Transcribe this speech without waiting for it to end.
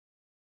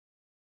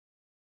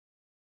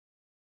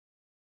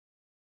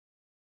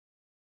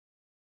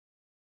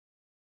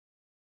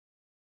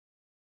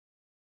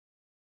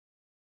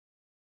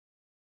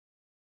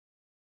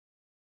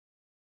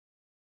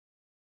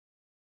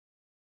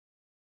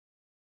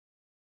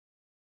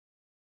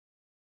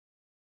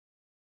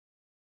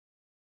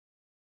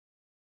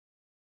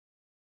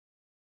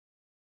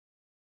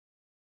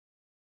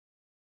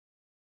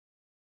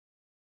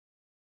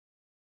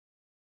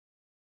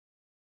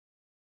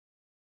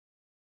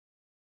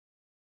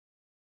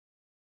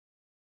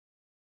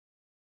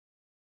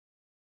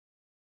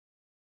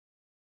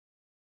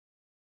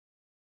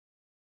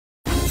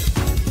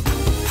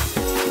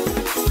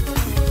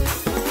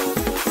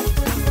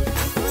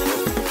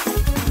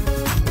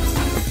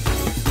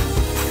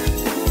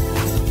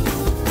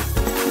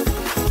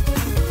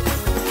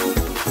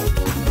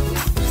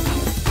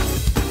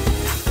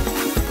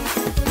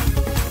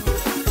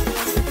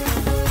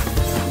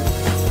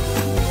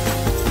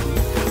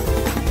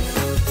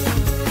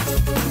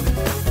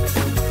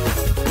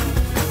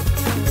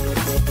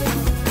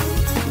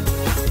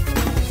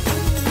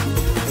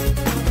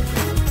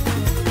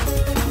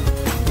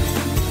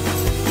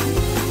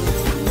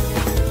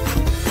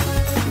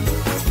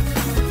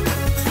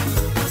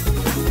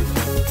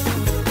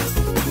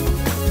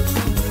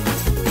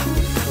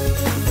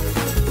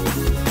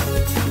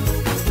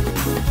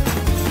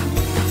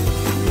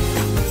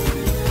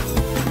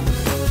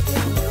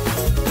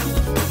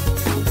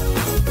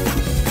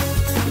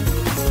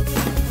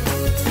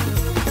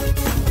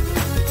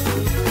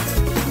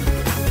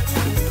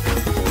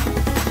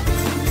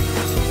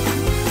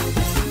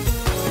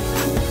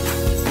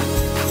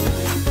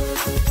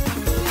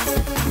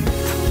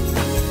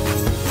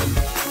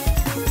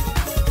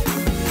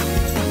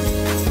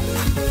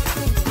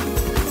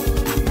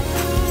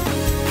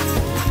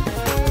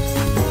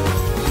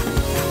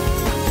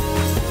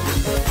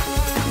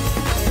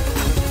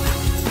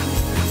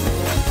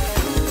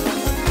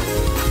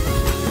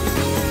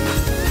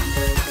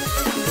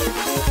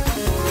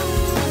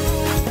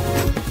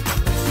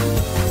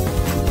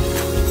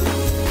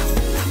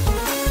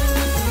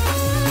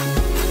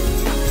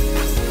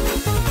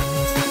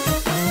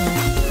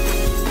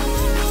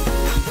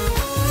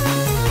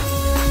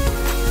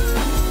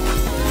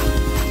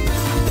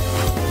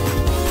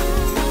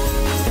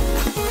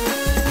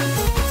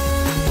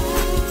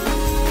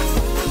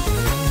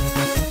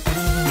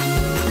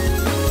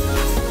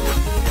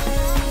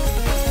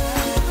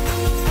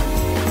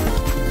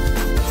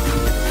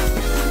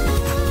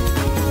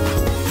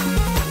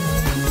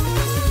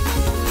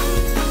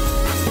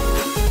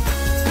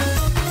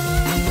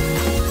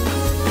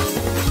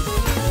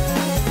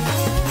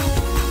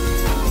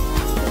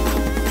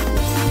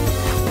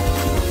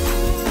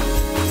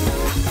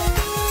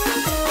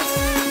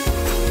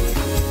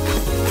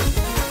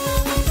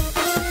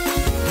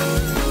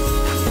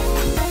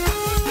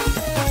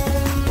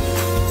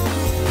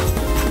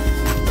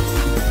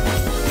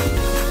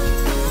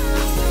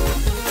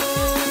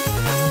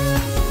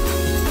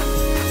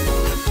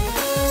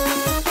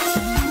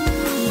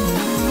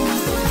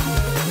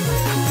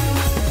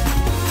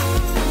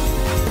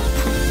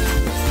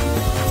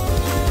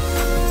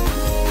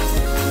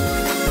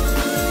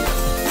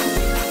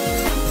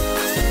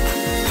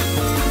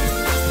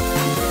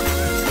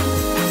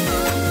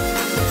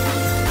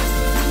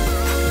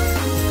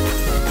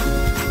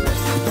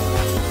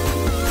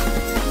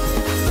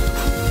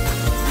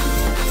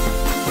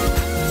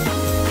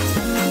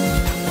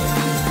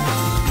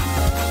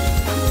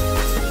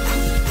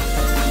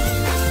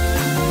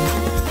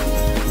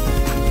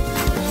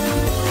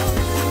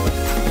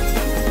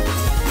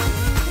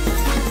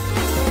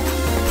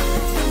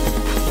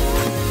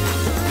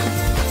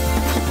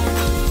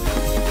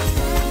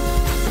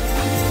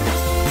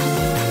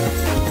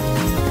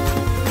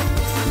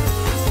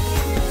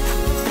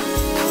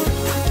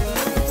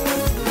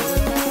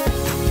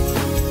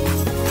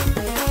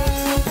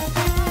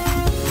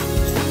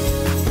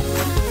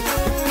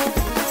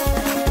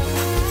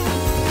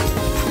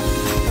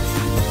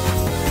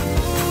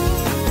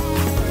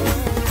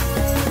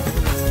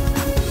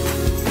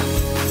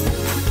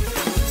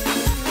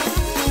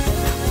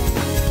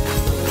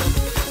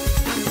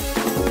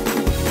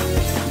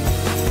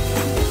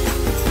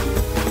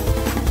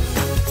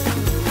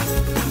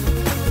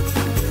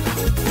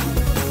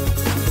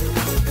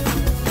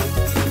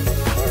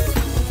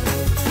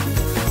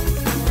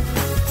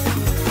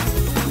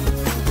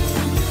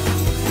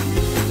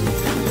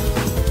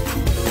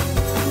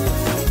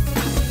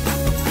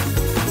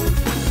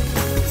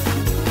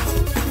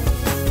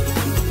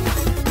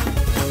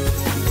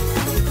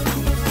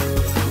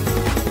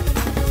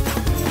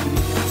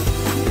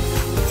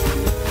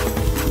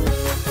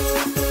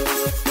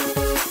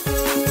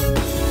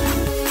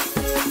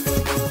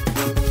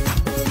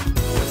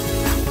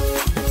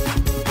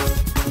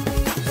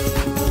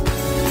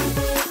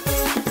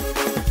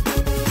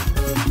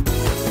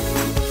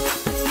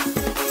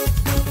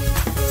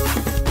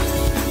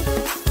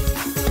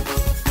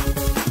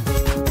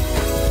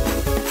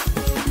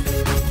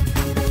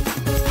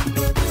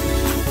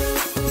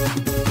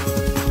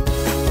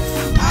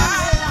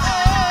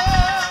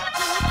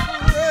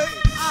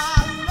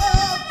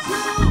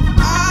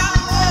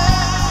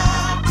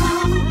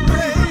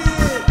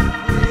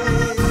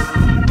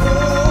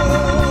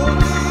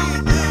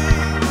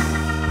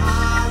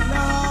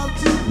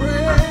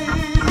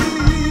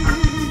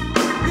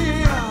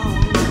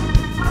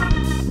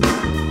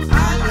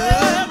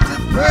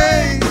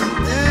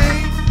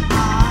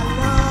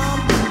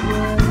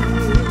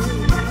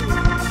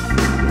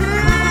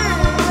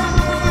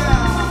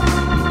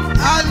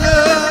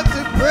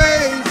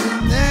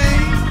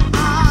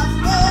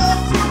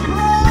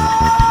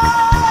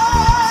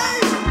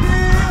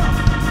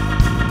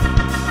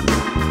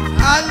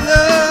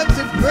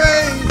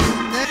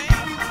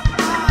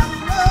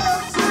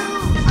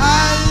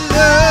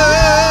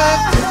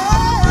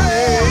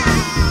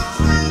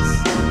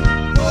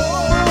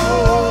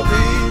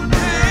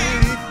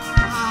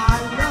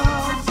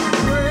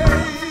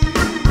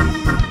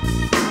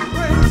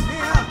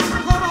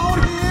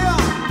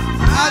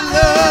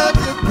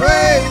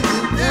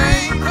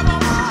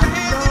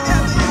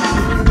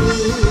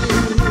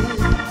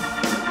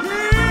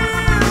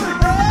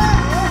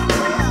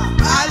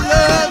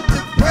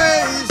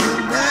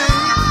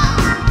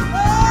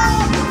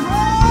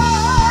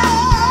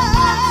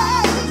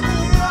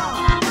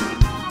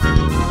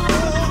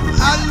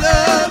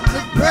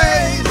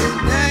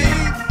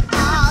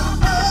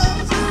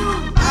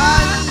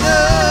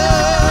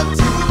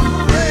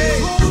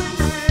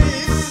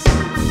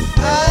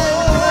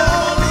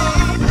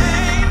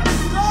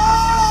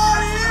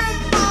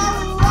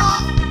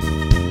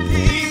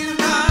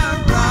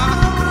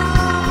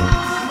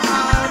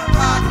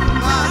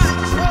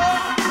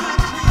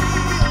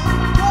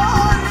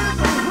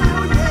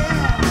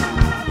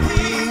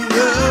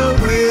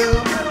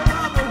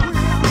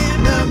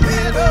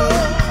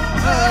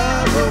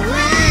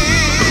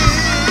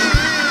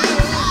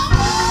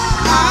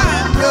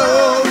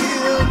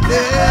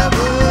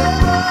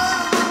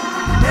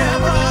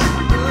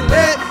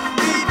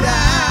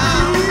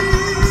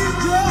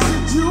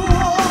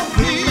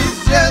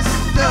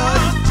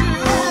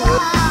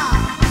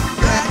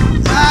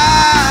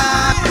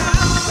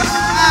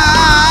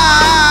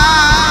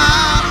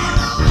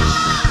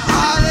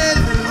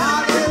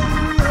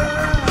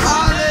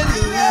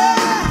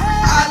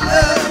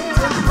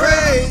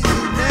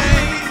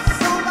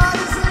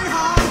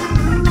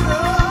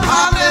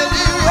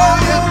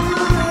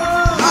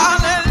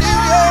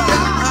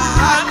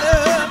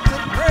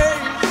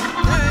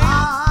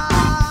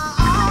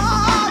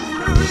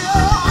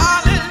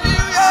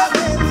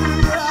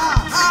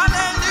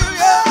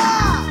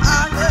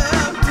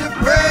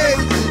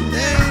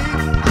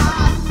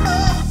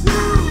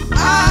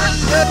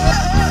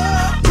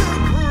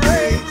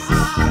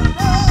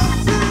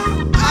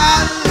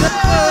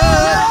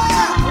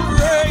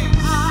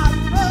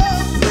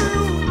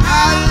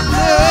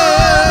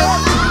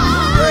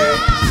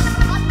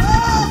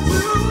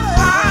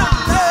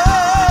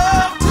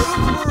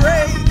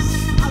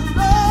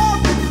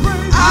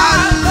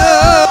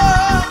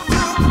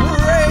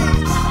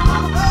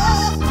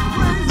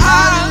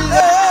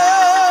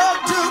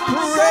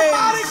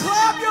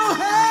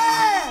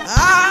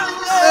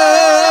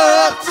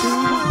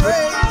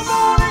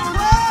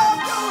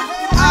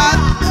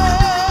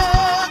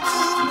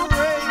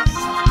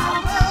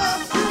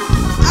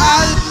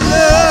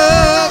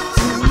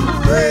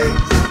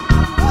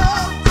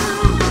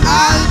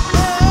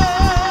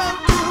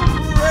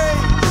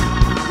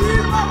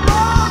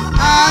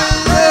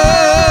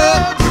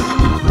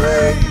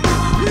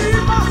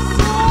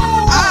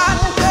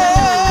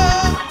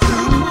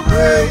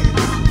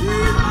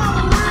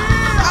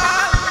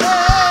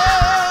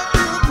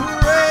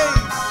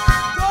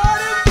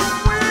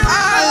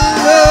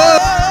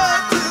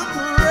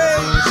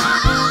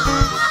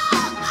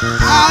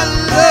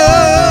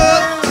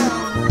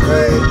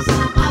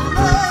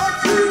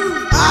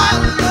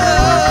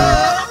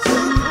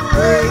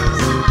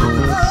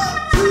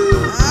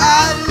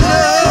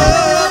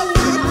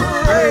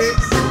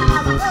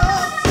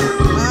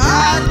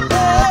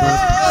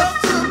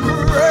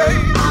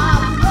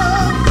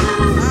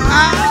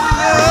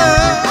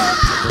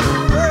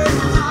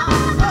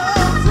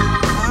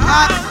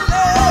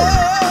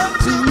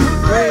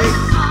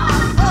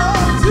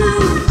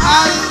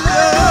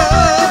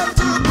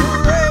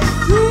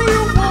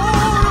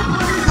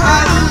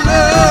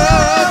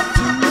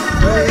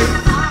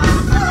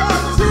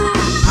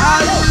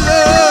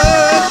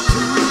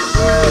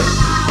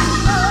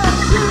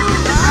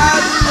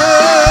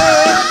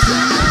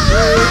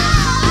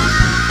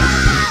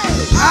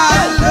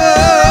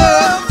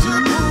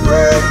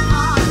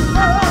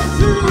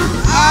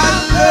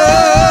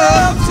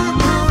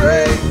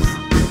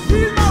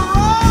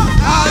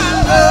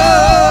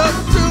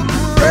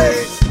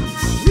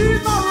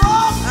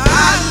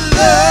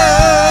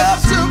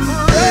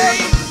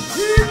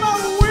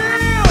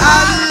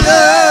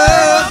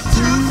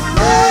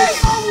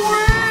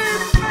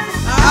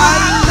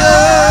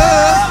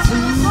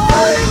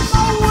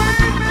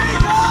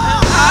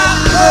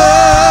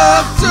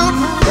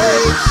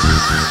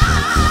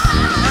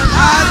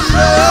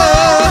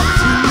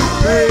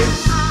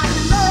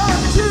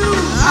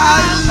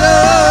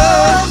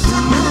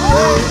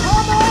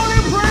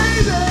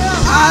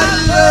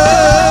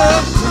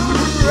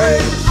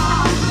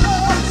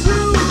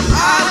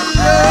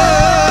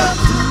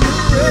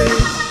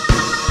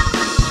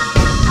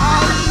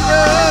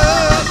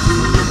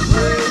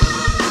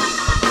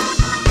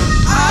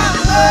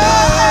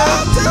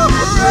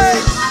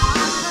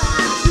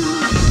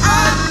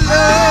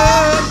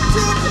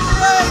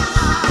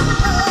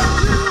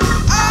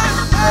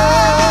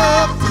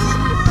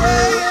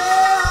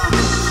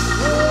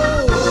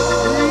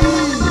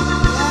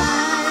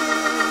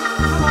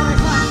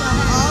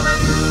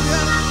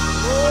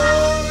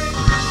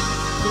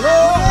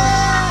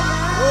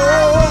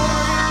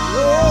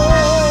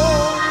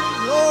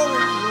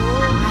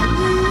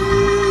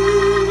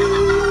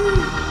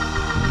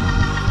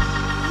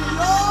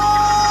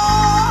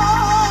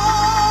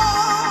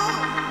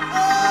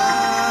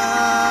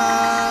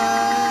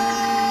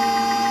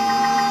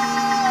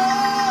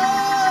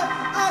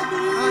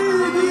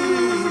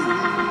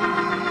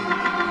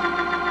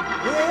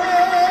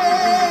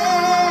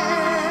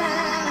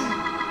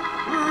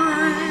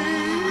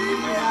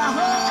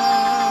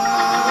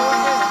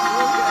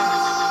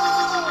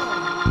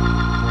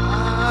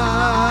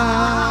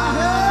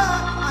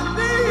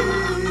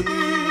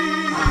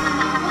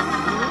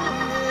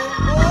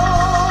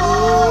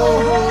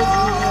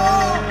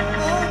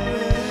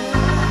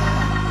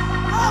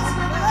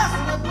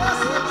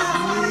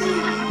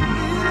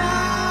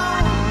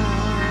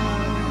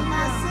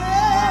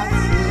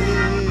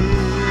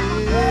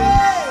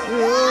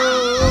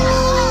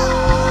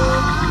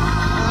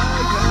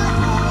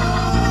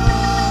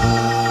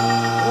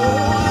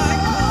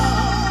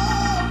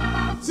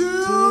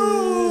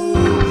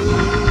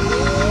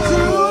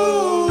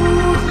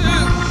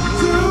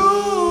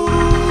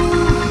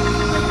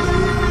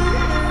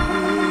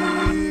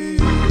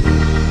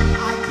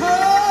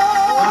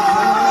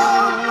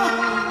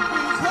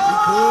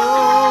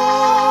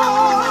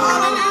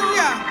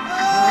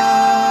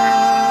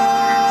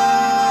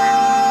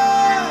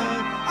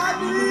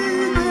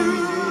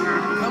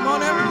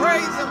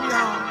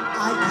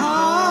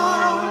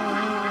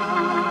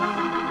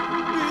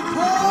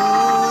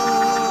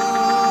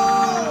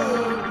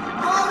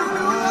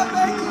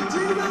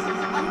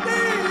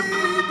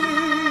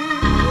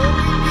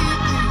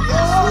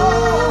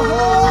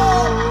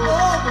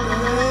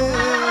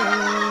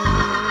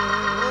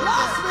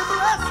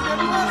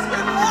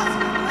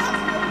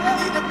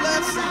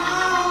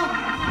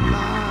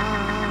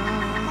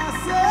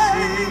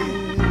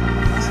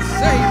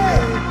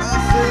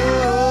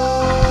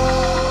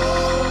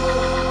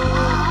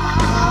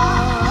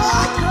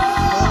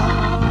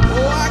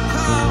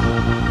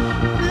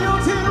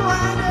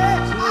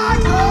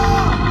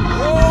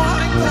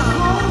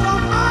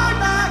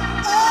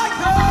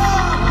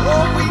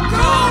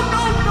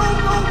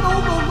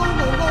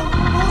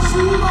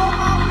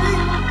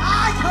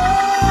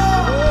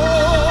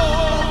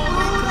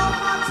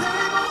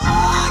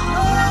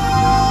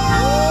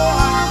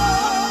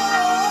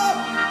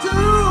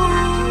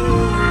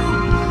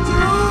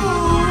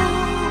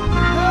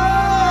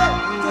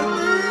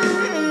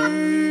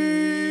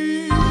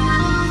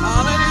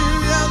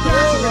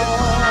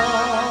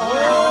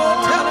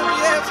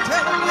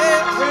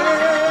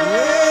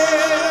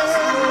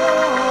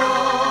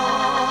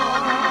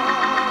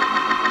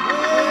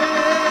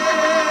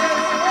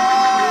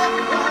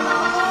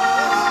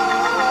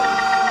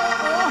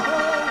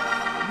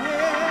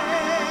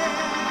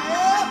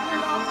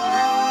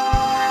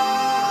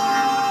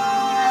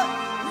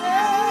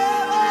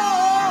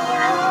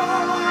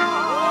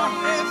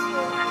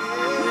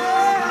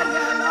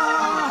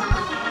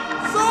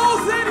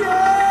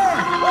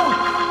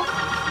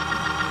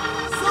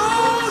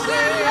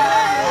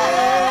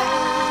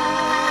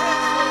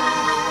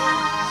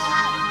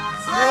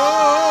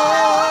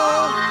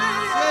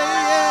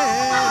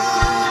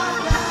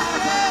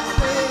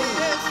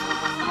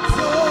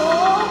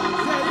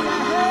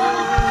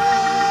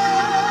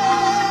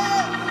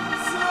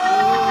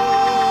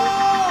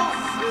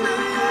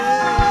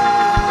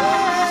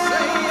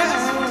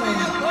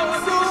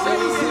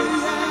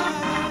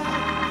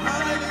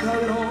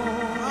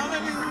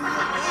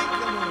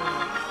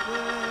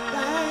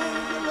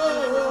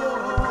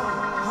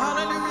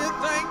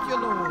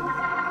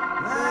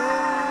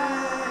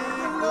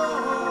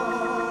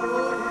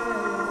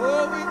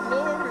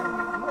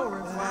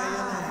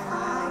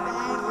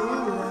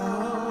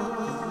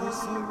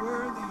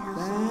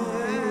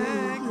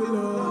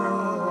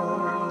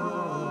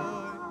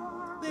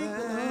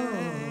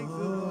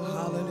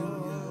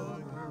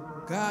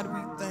God,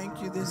 we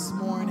thank you this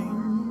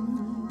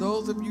morning.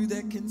 Those of you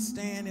that can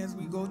stand as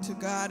we go to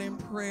God in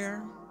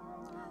prayer,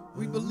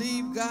 we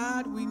believe,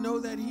 God, we know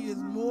that he is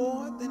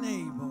more than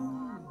able.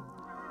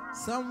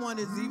 Someone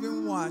is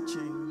even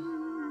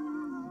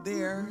watching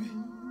there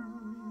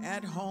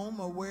at home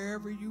or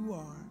wherever you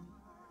are.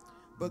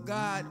 But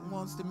God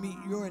wants to meet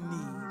your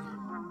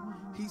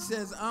need. He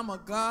says, I'm a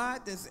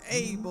God that's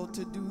able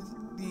to do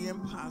the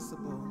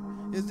impossible.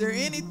 Is there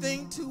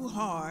anything too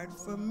hard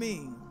for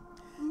me?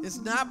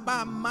 It's not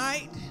by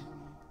might.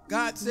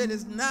 God said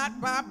it's not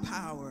by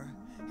power.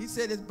 He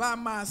said it's by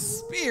my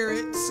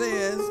spirit,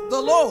 says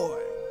the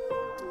Lord.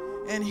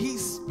 And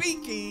he's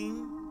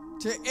speaking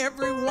to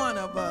every one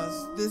of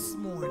us this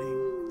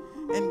morning.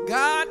 And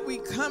God, we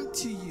come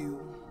to you.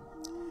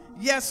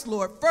 Yes,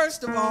 Lord,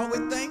 first of all,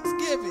 with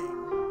thanksgiving.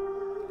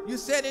 You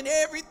said in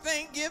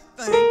everything give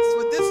thanks,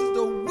 for this is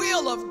the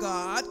will of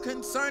God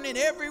concerning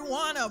every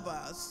one of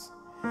us.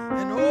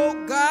 And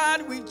oh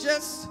God, we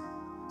just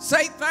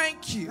say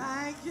thank you.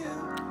 Thank you.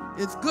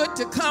 It's good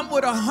to come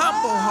with a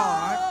humble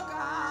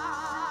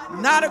heart,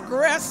 not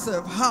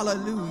aggressive,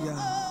 hallelujah.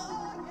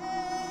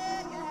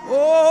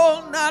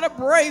 Oh, not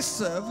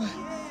abrasive.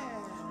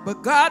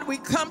 But God, we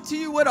come to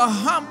you with a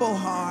humble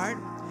heart,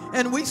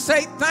 and we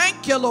say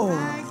thank you, Lord.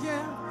 Thank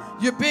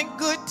you. You've been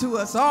good to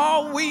us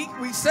all week.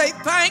 We say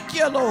thank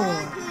you, Lord.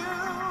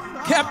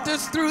 Thank you. Kept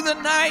us through the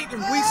night.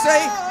 We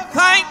say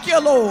thank you,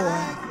 Lord.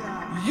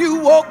 You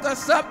woke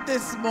us up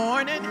this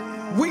morning.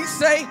 We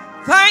say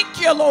thank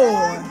you,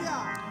 Lord.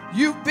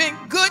 You've been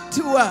good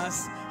to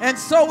us. And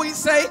so we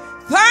say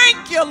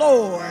thank you,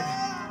 Lord.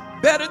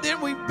 Better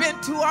than we've been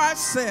to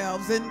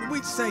ourselves. And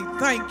we say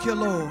thank you,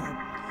 Lord.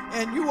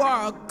 And you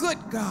are a good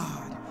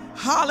God.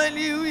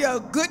 Hallelujah, a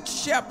good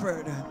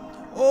shepherd.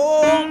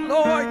 Oh,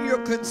 Lord,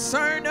 you're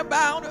concerned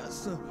about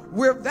us.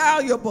 We're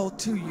valuable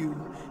to you.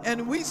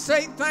 And we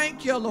say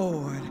thank you,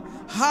 Lord.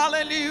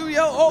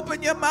 Hallelujah.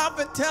 Open your mouth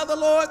and tell the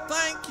Lord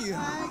thank you.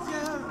 Thank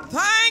you.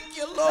 Thank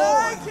you,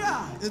 Lord.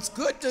 Thank you. It's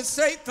good to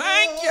say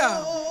thank you.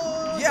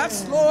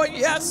 Yes, Lord.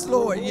 Yes,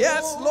 Lord.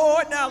 Yes,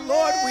 Lord. Now,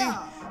 Lord, we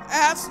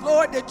ask,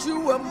 Lord, that you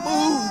will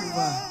move.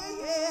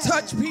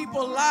 Touch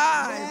people's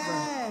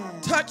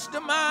lives. Touch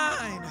the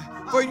mind.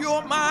 For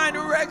your mind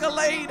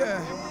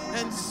regulator.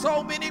 And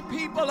so many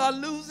people are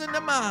losing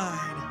the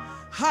mind.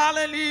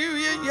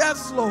 Hallelujah.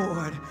 Yes,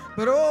 Lord.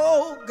 But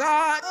oh,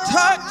 God,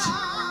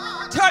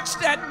 touch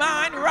that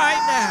mind right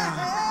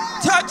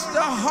now. Touch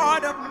the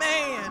heart of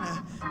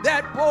man,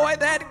 that boy,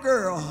 that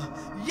girl.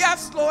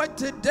 Yes, Lord,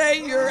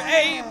 today you're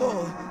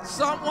able.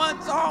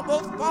 Someone's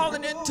almost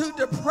fallen into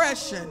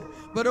depression.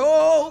 But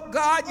oh,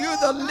 God, you're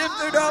the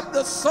lifter of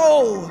the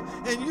soul.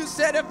 And you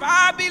said, if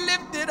I be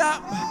lifted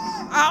up,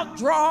 I'll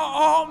draw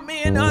all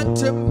men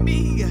unto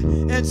me.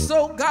 And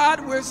so,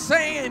 God, we're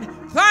saying,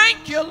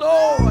 thank you,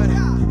 Lord,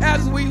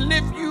 as we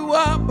lift you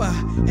up.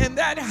 And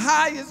that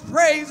highest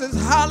praise is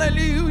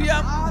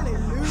hallelujah.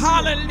 Hallelujah.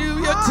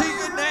 Hallelujah to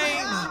your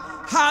name.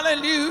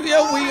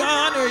 Hallelujah, we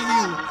honor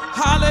you.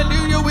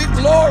 Hallelujah, we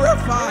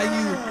glorify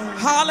you.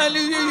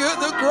 Hallelujah, you're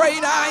the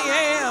great I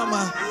am.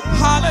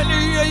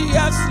 Hallelujah,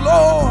 yes,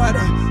 Lord.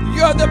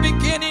 You're the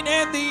beginning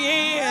and the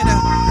end.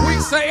 We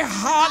say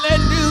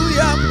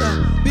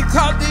hallelujah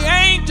because the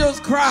angels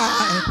cry.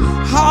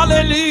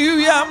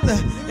 Hallelujah.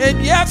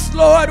 And yes,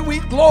 Lord, we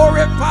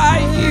glorify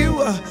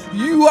you.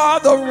 You are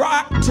the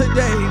rock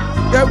today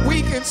that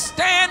we can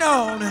stand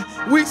on.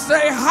 We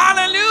say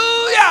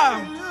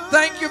hallelujah.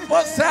 Thank you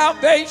for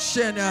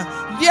salvation.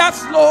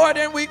 Yes, Lord,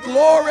 and we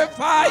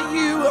glorify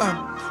you.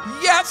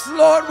 Yes,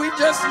 Lord, we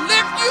just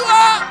lift you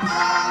up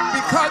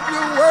because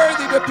you're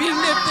worthy to be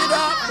lifted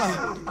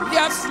up.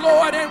 Yes,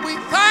 Lord, and we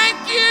thank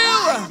you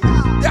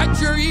that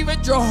you're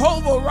even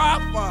Jehovah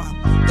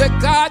Rapha, the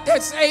God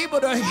that's able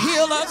to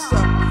heal us.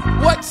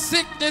 What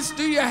sickness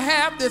do you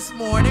have this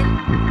morning?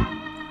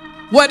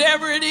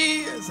 Whatever it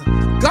is,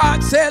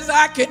 God says,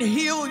 I can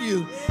heal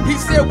you. He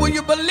said, will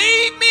you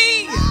believe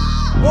me?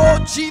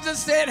 Oh, Jesus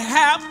said,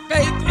 have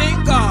faith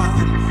in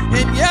God.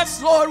 And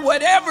yes, Lord,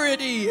 whatever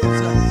it is,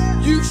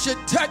 you should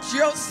touch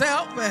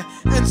yourself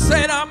and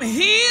say, I'm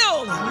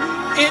healed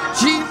in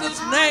Jesus'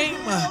 name.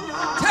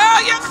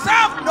 Tell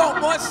yourself no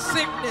more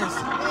sickness.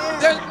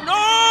 There's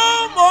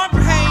no more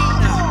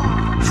pain.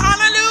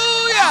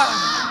 Hallelujah.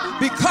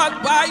 Because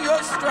by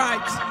your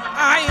stripes,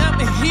 I am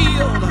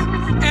healed.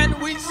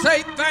 And we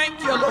say thank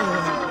you,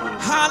 Lord.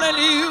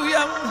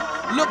 Hallelujah.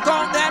 Look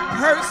on that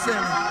person.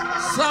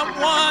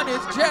 Someone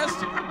is just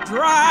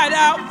dried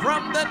out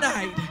from the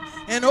night.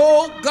 And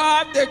oh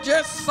God, they're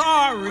just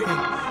sorry.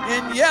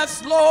 And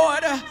yes,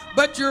 Lord,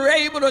 but you're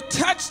able to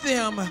touch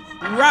them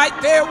right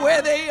there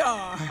where they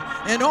are.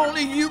 And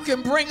only you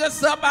can bring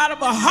us up out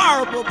of a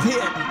horrible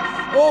pit.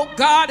 Oh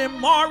God, and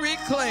Maury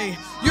Clay,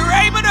 you're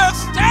able to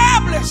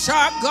establish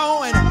our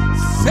going,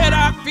 set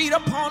our feet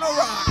upon a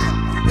rock.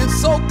 And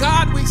so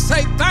God, we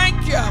say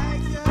thank you.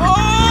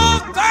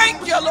 Oh,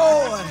 thank you,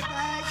 Lord.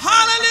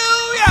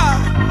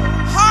 Hallelujah.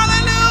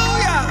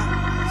 Hallelujah.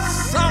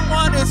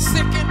 Someone is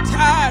sick and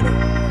tired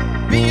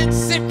of being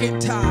sick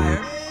and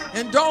tired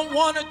and don't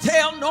want to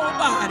tell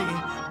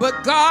nobody.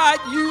 But God,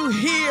 you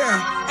hear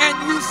and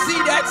you see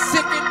that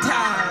sick and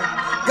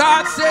tired.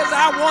 God says,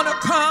 I want to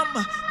come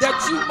that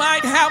you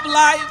might have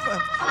life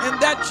and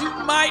that you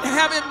might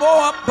have it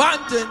more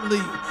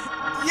abundantly.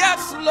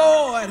 Yes,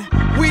 Lord,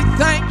 we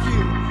thank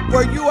you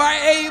for you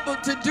are able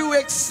to do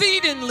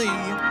exceedingly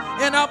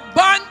and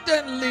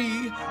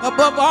abundantly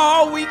above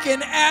all we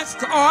can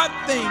ask or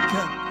think.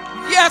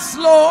 Yes,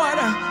 Lord.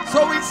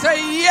 So we say,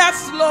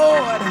 yes,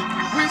 Lord.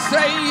 We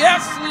say,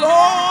 yes,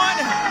 Lord.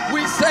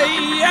 We say,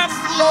 yes,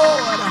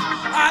 Lord.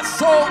 Our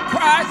soul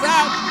cries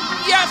out,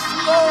 yes,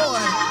 Lord.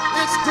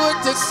 It's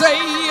good to say,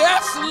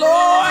 yes,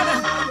 Lord.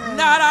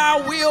 Not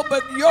our will,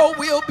 but your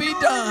will be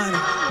done.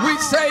 We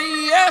say,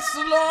 yes,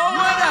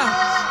 Lord.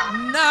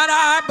 Not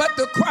I, but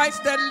the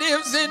Christ that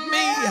lives in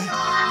me.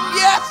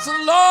 Yes,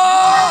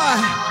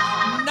 Lord.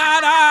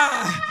 Not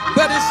I,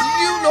 but it's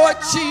you, Lord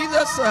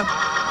Jesus.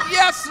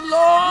 Yes,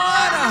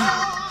 Lord.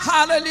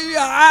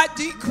 Hallelujah. I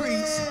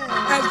decrease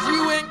as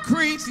you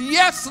increase.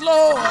 Yes,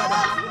 Lord.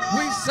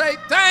 We say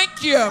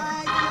thank you.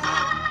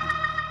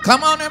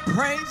 Come on and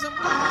praise him.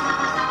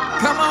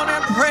 Come on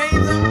and praise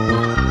him.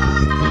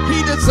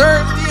 He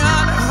deserves the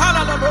honor.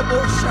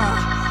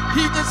 Hallelujah.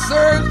 He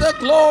deserves the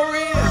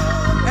glory.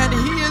 And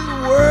he is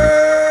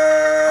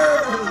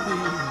worthy.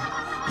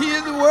 He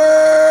is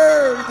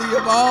worthy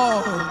of all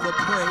the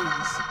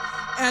praise.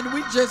 And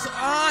we just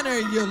honor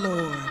you,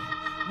 Lord.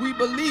 We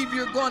believe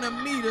you're going to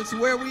meet us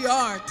where we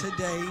are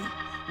today,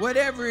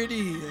 whatever it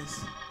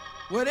is,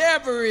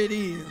 whatever it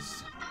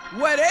is,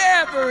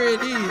 whatever it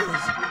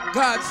is.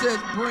 God says,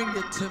 bring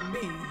it to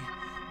me.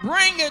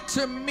 Bring it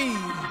to me.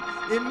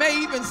 It may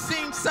even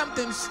seem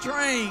something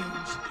strange,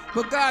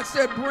 but God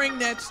said, bring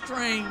that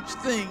strange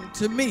thing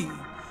to me.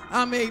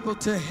 I'm able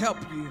to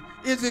help you.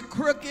 Is it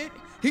crooked?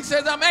 He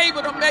says, I'm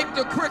able to make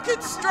the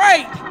crooked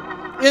straight.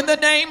 In the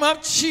name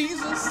of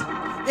Jesus.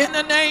 In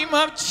the name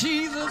of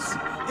Jesus.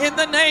 In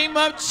the name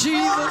of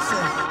Jesus.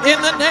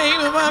 In the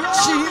name of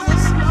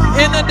Jesus.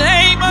 In the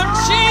name of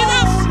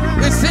Jesus.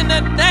 It's in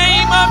the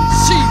name of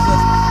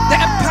Jesus.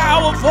 That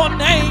powerful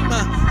name.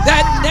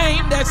 That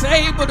name that's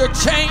able to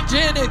change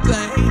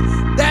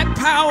anything. That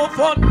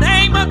powerful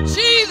name of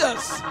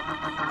Jesus.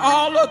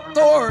 All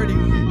authority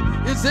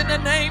is in the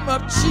name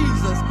of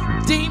Jesus.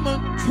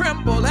 Demons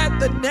tremble at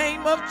the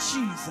name of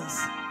Jesus.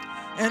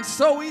 And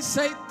so we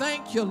say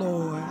thank you,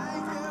 Lord.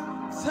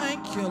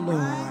 Thank you,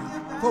 Lord,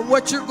 for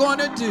what you're going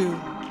to do.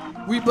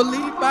 We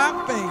believe by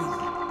faith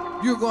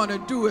you're going to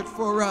do it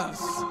for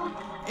us.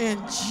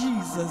 In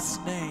Jesus'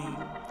 name.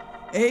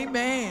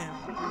 Amen.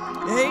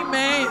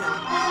 Amen.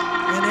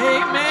 And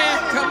amen.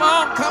 Come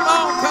on, come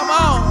on, come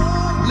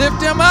on.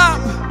 Lift him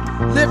up.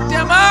 Lift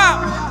him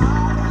up.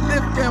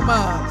 Lift him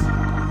up.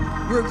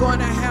 We're going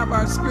to have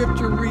our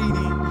scripture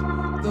reading.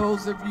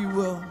 Those of you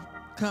will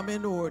come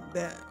in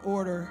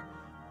order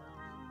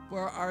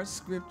for our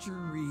scripture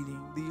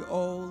reading, the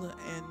Old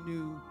and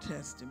New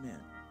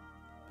Testament.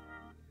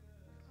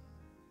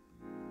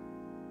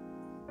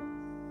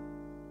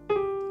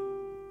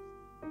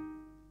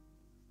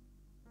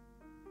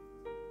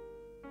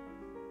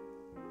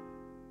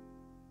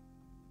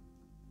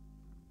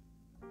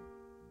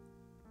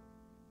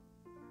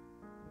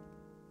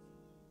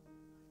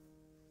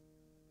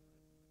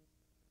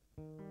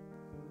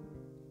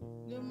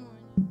 Good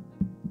morning.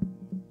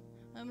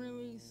 I'm going to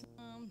read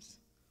Psalms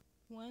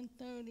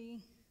 130,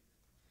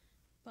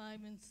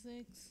 5 and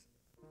 6.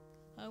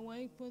 I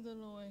wait for the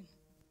Lord.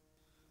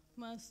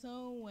 My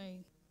soul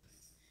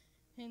waits,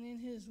 and in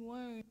his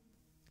word,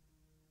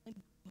 my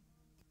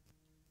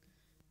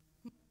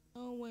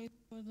soul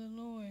waits for the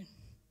Lord,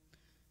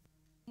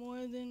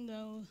 more than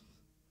those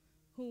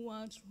who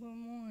watch for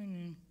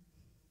morning.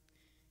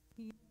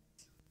 Yes,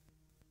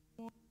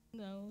 more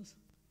than those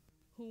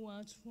who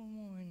watch for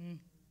morning.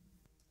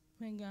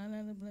 May God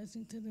add a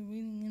blessing to the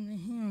reading and the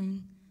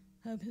hearing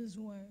of his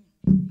word.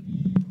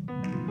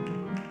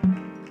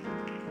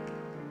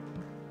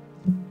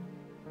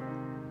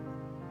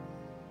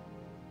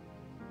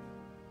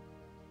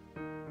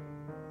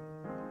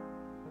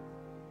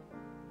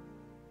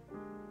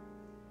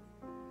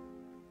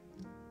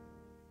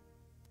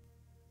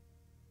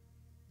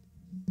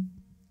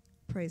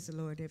 Praise the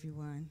Lord,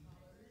 everyone.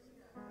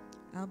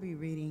 I'll be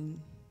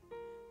reading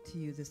to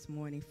you this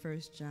morning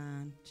 1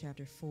 John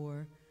chapter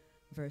 4,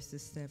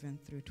 verses 7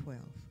 through 12.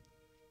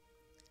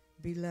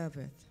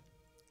 Beloved,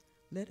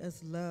 let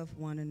us love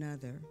one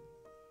another,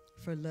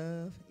 for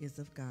love is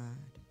of God.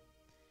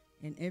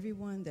 And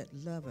everyone that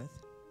loveth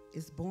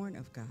is born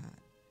of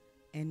God,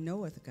 and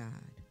knoweth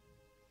God.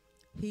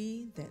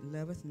 He that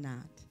loveth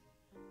not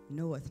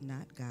knoweth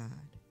not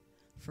God,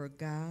 for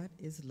God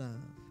is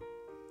love.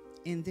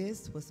 In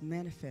this was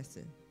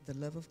manifested the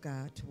love of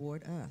God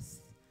toward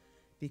us,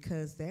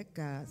 because that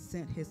God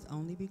sent his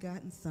only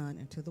begotten Son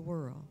into the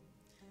world,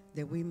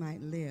 that we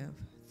might live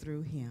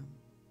through him.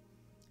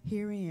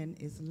 Herein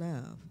is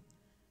love,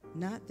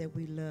 not that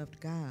we loved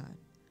God,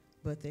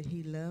 but that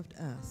he loved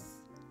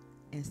us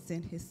and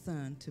sent his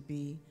Son to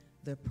be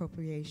the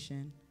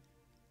propitiation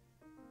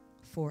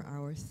for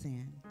our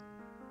sin.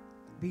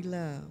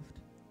 Beloved,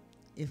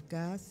 If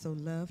God so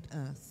loved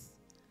us,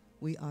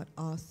 we ought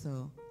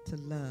also to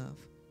love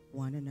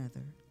one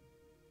another.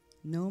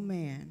 No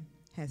man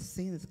has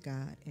seen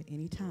God at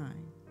any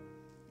time.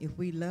 If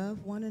we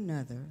love one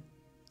another,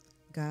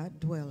 God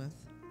dwelleth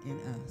in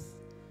us,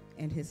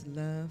 and his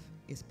love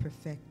is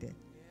perfected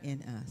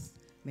in us.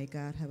 May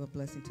God have a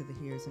blessing to the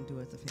hearers and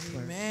doers of his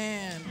word.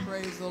 Amen.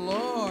 Praise the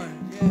Lord.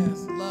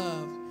 Yes,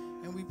 love.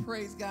 And we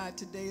praise God.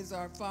 Today is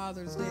our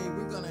Father's Day.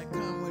 We're going to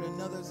come with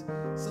another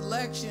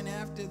selection.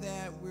 After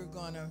that, we're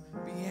going to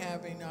be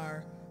having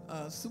our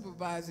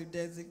supervisor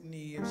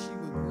designee, if she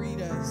would greet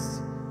us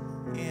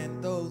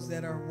and those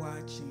that are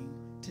watching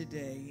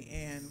today.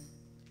 And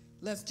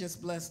let's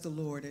just bless the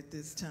Lord at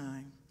this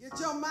time. Get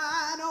your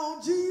mind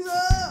on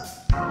Jesus.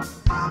 Have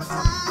a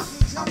time.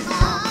 Get your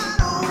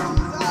mind on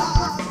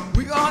Jesus.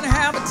 We're going to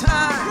have a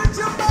time. Get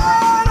your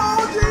mind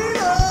on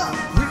Jesus.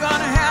 We're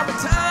going to have a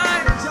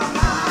time. Get your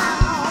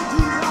mind on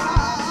Jesus.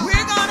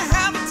 We're going to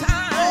have a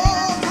time.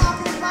 Oh,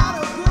 talking about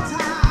a good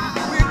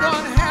time. We're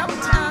going to have a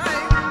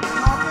time.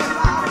 Talking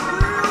about a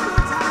real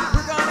good time.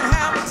 We're going to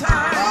have a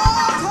time.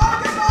 Oh,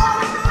 talking about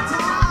a good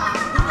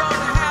time. We're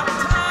going to have a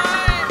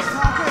time.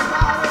 Talking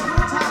about a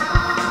good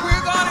time.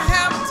 We're going to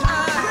have a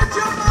time. Get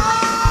your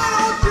mind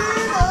on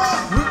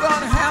Jesus. We're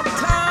going to have a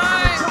time. Get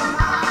your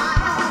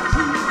mind on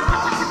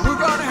Jesus. We're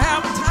going to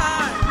have a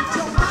time. Get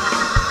your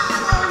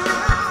mind on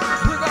Him.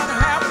 We're going to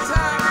have a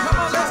time. Come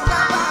on, let's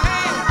clap our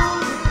hands.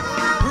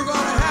 We're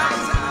going to have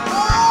a time.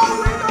 Oh,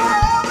 we're gonna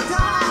have a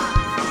time.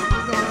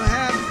 We're going to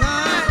have a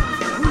time.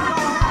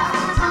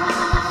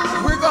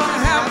 We're gonna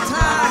have a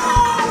time.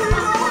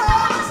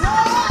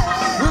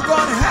 We're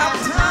going to have a time. We're going to have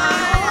a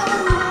time.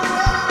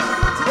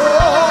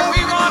 Oh,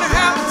 we're going to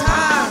have a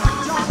time.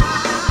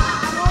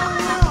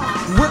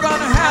 We're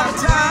going to have a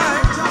time.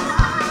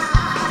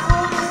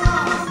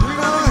 We're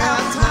going to have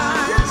a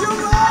time.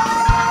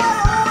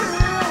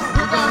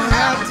 We're going to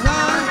have a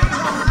time.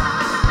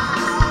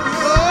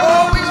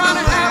 Oh, we're going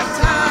to have a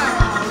time.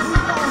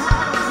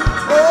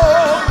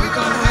 Oh, we're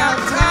going to have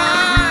a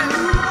time.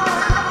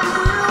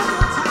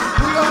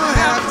 We're going to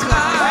have a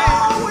time.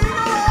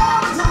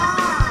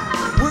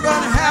 We're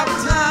going to have a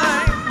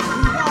time.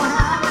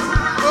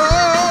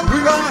 Oh,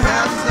 we're going to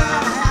have a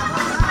time.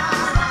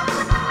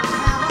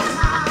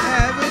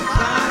 Have a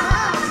time.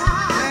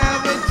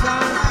 Have a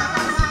time.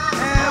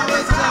 Have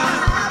a time.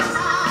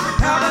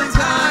 Have a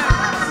time.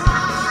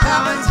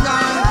 Have a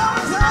time.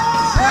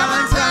 Have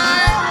a time.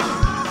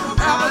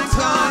 Have a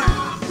time.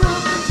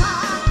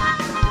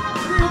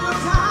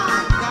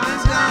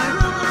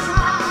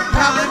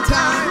 Have a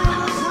time.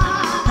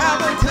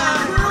 Have a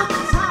time.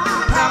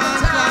 Have a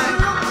time.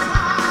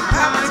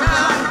 Have a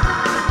time.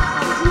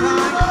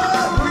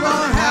 We're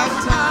gonna have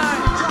time.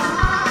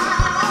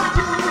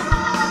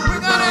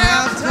 We're gonna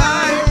have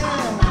time.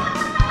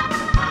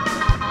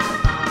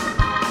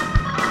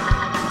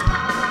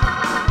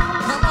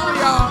 Come on,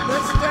 y'all.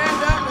 Let's stand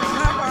up and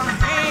clap our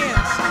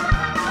hands.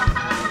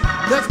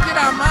 Let's get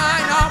our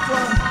mind off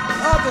of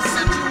other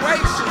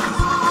situations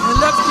and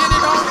let's get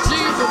it on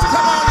Jesus.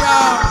 Come on,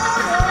 y'all.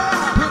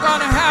 We're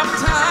gonna have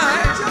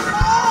time.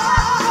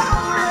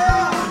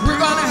 We're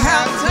gonna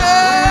have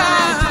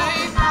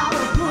time.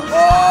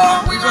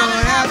 Oh, we're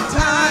gonna have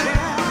time.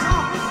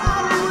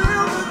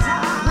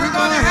 We're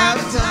gonna have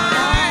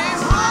time.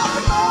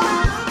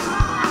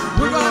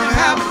 We're gonna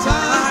have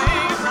time.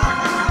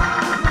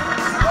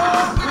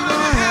 Oh, we're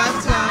gonna have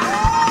time.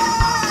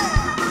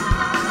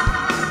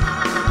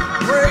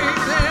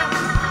 Praise Him.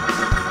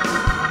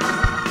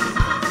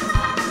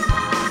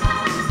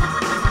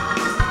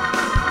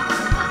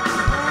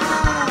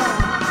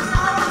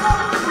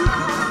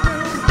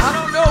 I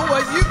don't know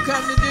what you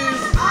come to do.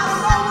 I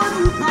don't know what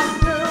you come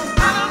to do.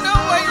 I don't know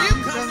what you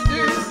come to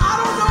do. I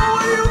don't know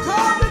what you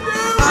come to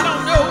do. I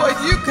don't know what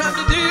you come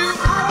to do.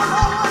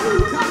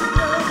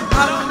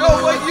 I don't know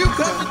what you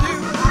come to do.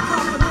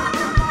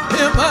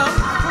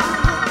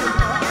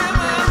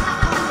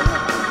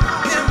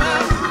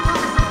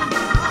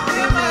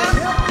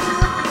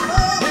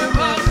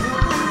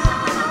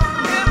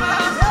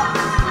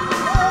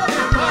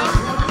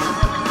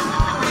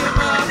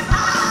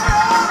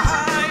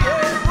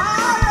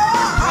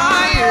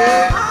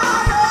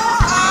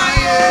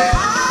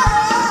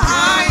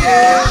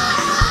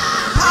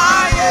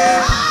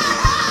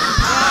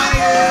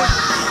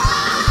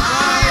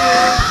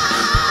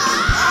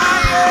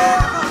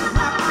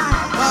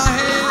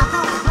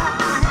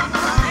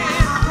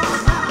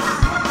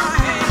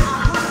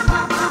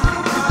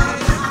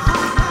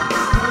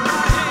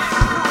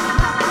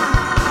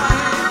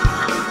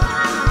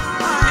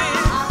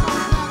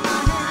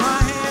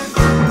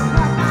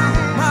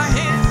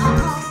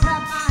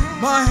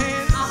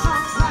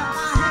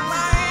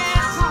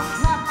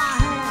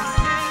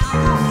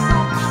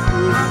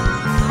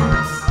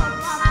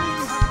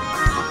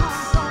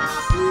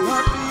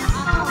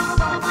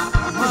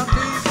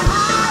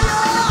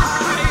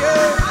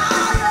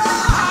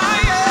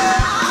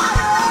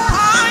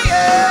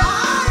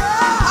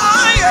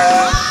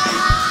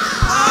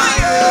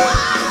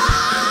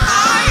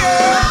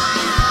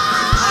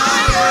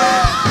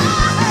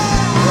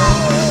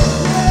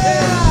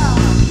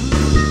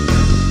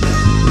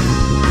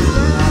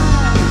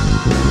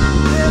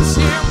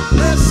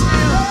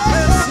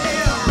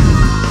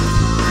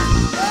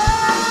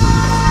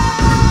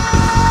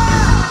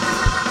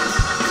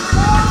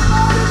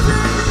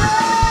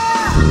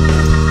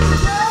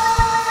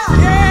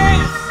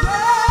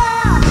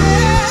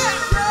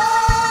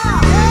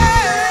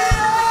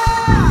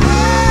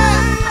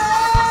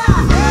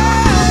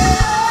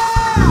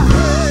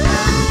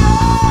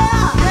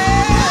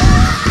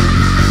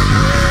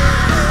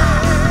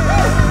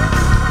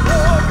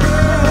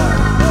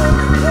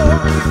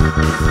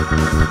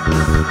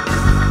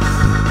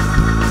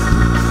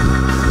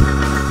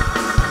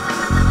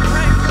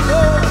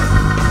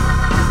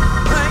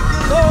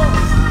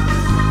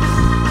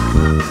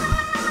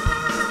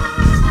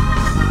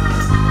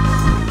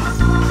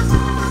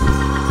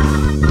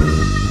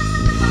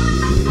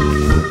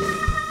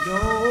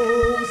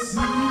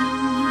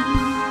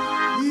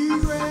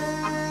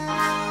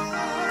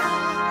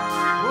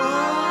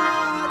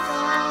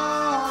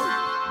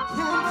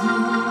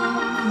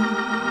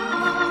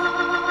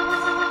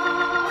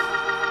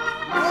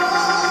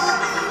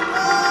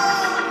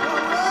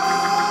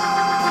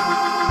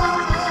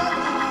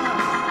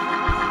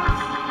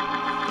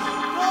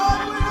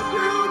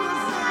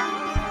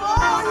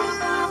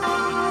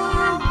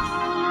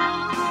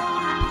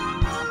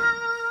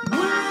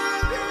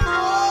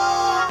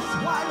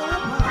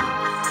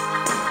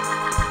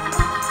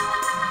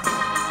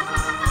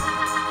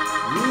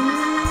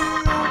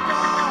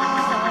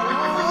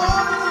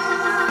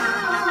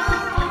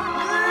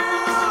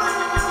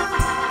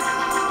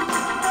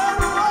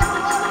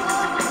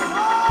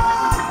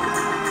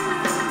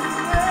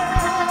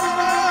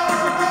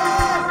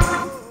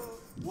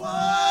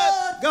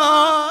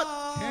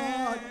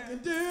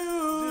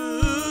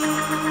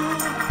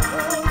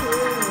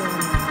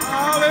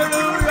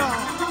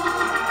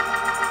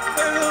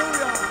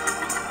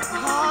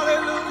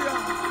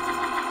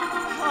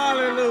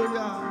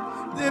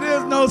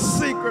 no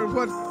secret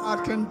what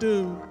God can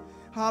do.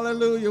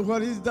 Hallelujah.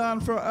 What he's done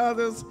for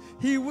others,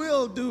 he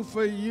will do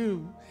for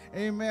you.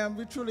 Amen.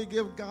 We truly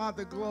give God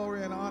the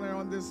glory and honor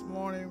on this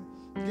morning,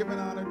 giving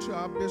honor to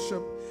our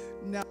bishop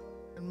Nauden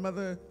and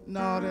Mother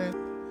Nauden,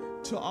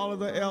 to all of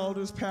the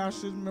elders,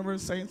 pastors,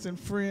 members, saints, and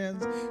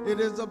friends.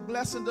 It is a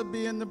blessing to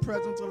be in the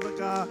presence of the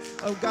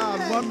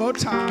God one more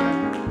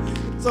time.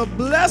 It's a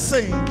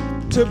blessing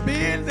to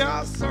be in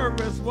our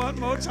service one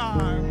more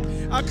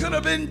time. I could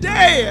have been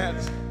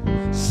dead,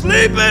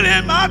 sleeping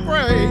in my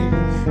grave,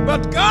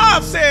 but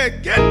God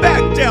said, "Get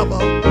back, devil.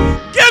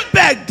 Get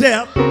back,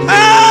 devil.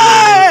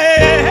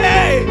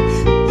 Hey,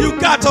 hey, you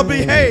got to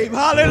behave."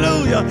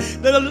 Hallelujah.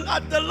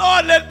 The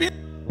Lord let me,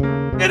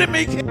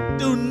 enemy can't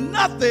do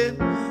nothing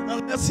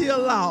unless he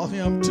allow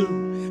him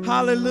to.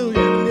 Hallelujah.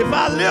 And if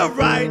I live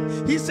right,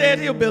 he said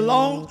I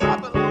belong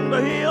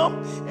to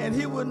him, and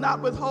he will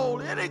not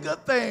withhold any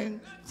good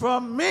thing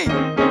from me.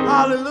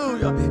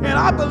 Hallelujah. And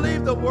I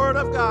believe the word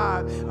of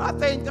God. I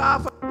thank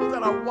God for those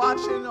that are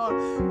watching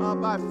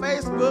by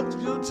Facebook,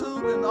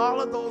 YouTube, and all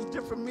of those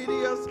different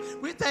medias.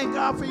 We thank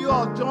God for you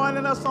all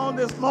joining us on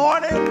this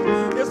morning.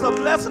 It's a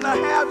blessing to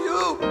have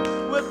you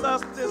with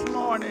us this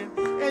morning.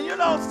 And you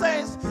know,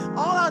 saints,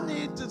 all I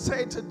need to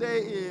say today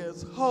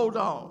is hold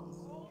on.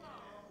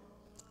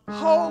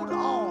 Hold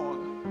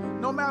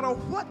on. No matter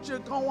what you're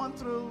going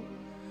through,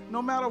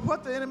 no matter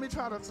what the enemy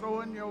try to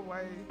throw in your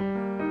way,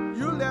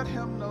 you let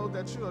him know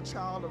that you're a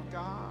child of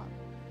God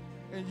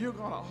and you're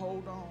going to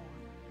hold on.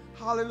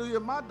 Hallelujah.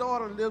 My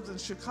daughter lives in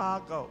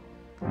Chicago,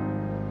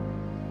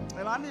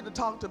 and I need to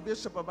talk to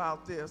Bishop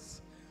about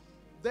this.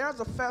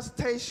 There's a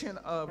festation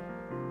of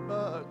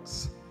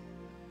bugs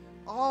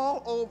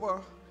all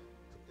over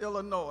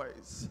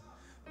Illinois.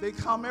 They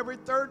come every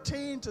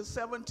 13 to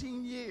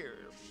 17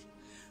 years.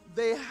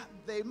 They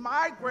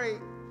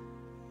migrate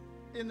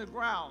in the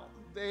ground.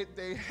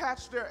 They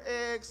hatch their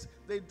eggs,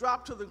 they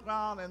drop to the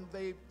ground, and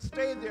they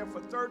stay there for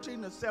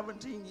 13 to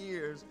 17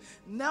 years.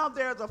 Now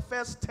there's a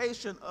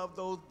festation of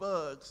those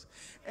bugs.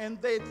 And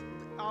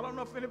I don't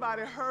know if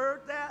anybody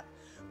heard that,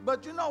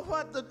 but you know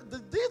what?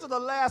 These are the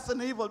last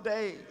and evil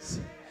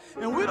days.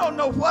 And we don't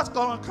know what's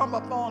going to come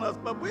upon us,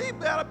 but we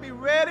better be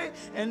ready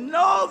and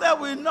know that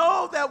we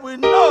know that we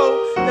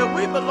know that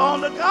we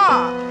belong to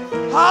God.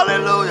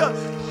 Hallelujah.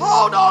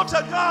 Hold on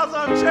to God's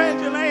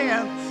unchanging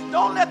hand.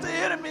 Don't let the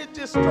enemy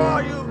destroy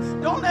you.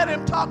 Don't let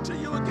him talk to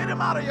you and get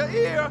him out of your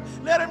ear.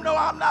 Let him know,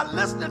 I'm not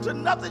listening to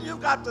nothing you've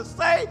got to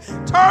say.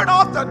 Turn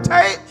off the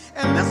tape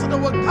and listen to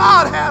what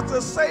God has to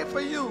say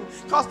for you,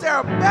 because there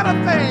are better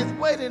things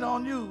waiting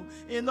on you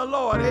in the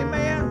Lord.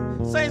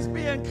 Amen. Saints,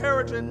 be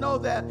encouraged and know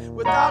that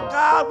without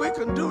God, we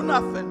can do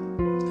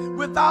nothing.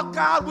 Without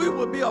God, we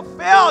will be a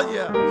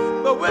failure.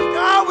 But with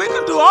God, we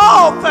can do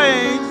all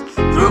things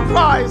through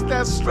Christ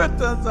that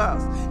strengthens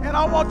us. And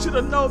I want you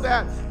to know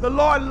that the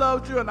Lord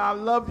loves you, and I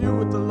love you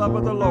with the love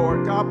of the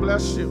Lord. God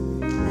bless you.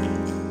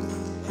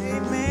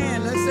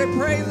 Amen. Let's say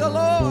praise the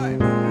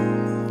Lord.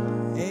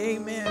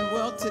 Amen.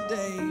 Well,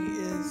 today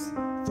is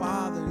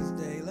Father's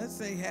Day. Let's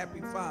say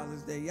Happy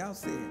Father's Day. Y'all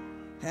say it.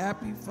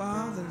 Happy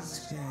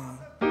Father's Day.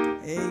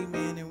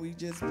 Amen. And we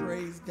just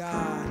praise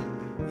God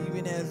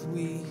even as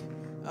we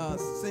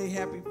say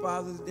Happy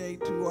Father's Day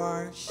to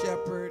our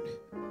shepherd,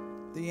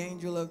 the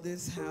angel of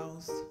this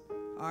house,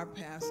 our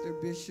pastor,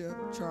 Bishop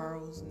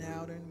Charles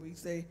Nauden. We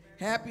say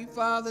Happy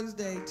Father's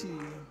Day to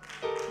you.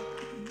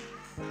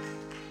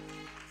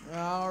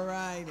 All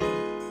right.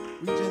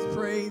 We just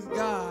praise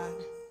God,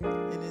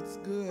 and it's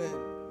good.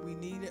 We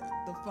need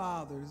the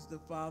fathers. The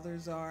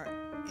fathers are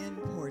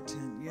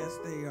important. Yes,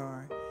 they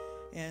are.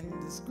 And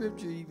the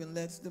scripture even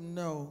lets them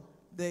know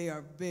they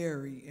are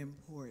very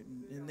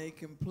important, and they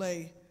can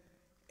play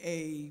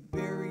a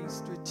very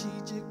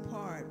strategic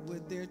part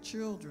with their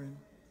children,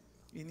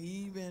 and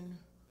even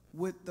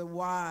with the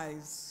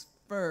wives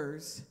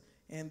first,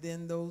 and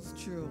then those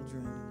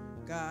children.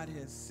 God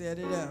has set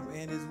it up,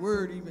 and his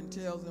word even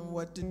tells them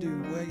what to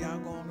do. Well, y'all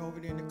going over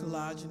there in the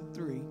Colossians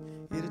 3,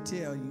 it'll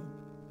tell you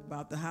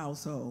about the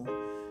household.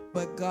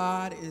 But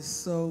God is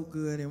so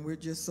good, and we're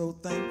just so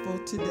thankful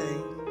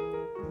today.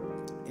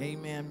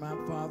 Amen. My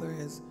father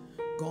has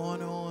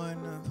gone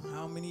on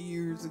how many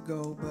years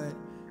ago, but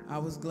I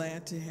was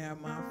glad to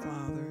have my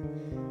father.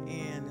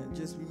 And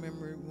just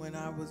remember when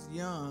I was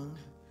young,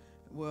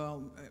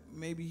 well,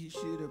 maybe he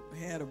should have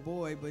had a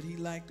boy, but he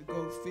liked to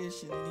go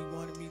fishing, and he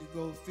wanted me to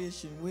go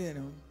fishing with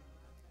him.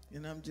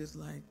 And I'm just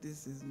like,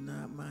 this is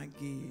not my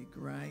gig,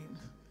 right?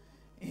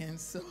 And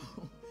so,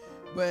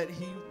 but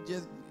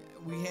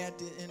we had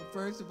to, and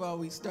first of all,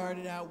 we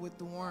started out with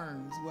the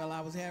worms. Well, I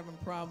was having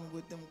problems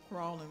with them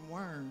crawling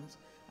worms.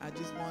 I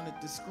just wanted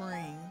to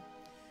scream.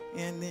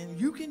 And then,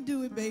 you can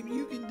do it, baby,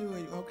 you can do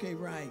it. Okay,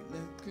 right,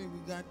 okay, we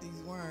got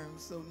these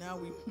worms. So now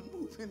we're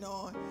moving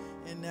on,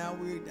 and now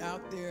we're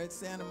out there at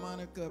Santa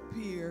Monica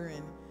Pier,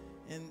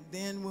 and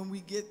then when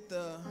we get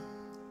the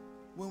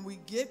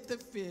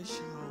fish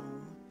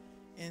home,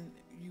 and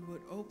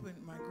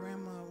my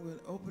grandma would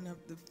open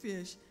up the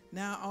fish,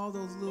 now all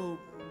those little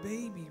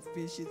baby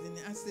fishes, and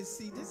I said,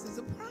 see, this is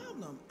a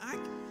problem.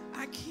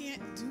 I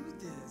can't do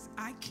this.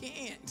 I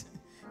can't,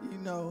 you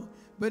know.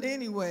 But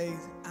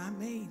anyways, I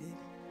made it.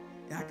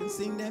 I can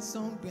sing that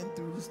song, been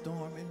through the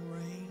storm and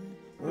rain.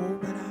 Oh,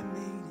 but I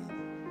made it.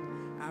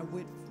 I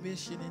went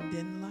fishing and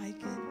didn't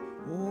like it.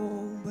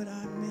 Oh, but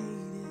I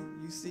made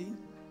it. You see?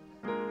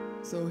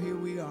 So here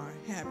we are.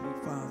 Happy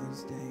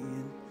Father's Day.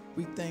 And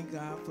we thank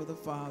God for the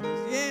fathers.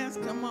 Yes,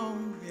 come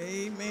on.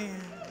 Amen.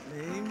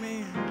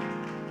 Amen.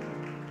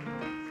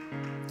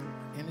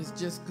 And it's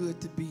just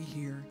good to be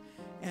here.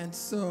 And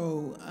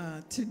so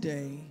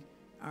today,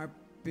 our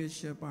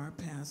bishop, our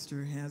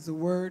pastor, has a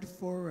word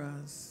for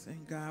us,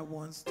 and God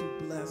wants to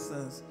bless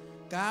us.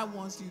 God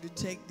wants you to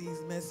take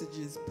these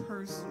messages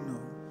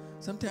personal.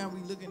 Sometimes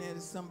we're looking at it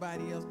as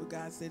somebody else, but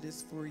God said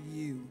it's for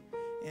you.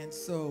 And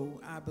so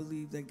I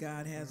believe that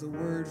God has a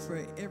word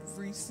for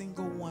every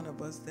single one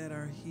of us that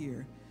are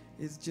here.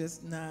 It's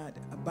just not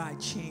by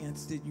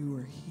chance that you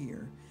are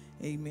here.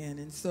 Amen.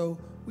 And so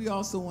we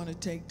also want to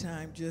take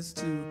time just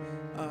to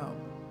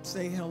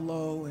say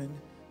hello and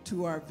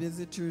to our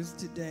visitors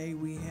today.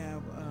 We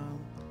have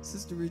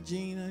Sister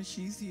Regina.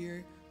 She's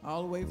here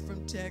all the way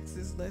from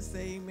Texas. Let's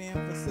say amen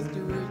for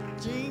Sister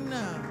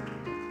Regina.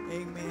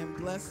 Amen.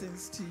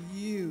 Blessings to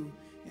you.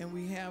 And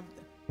we have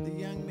the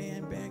young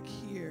man back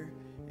here.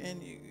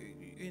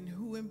 And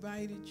who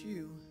invited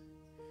you?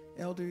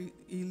 Elder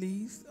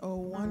Elise? Oh,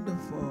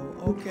 wonderful.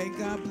 Okay,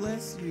 God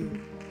bless you.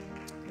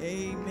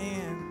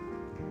 Amen.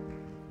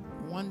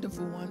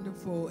 Wonderful,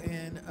 wonderful.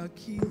 And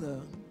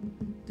Akila.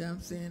 Did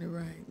I'm saying it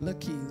right?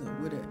 Lakila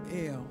with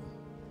an L.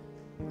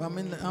 I'm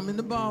in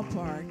the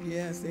ballpark.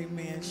 Yes,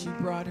 amen. She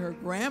brought her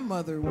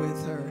grandmother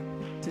with her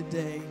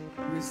today.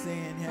 We're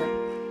saying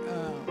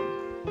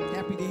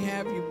happy to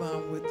have you,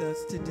 Mom, with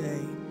us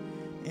today.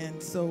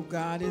 And so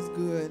God is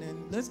good.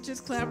 And let's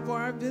just clap for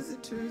our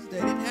visitors.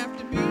 They didn't have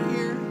to be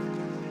here.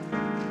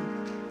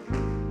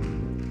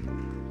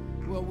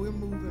 Well, we're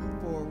moving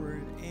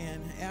forward.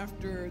 And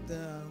after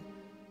the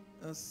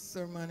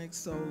sermonic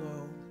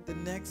solo, the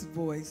next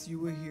voice you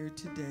will hear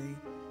today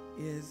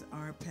is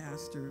our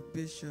pastor,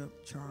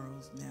 Bishop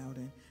Charles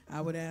Nauden.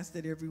 I would ask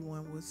that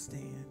everyone would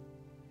stand.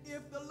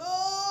 If the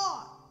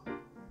Lord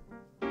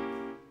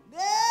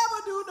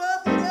never do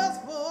nothing else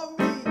for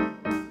me,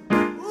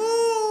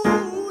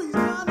 ooh, he's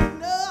done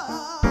enough.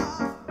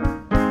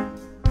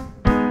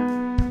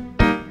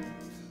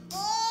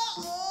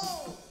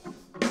 Oh,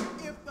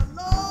 if the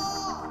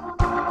Lord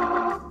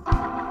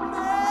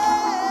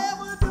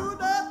never do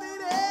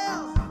nothing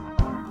else,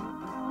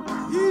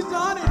 he's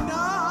done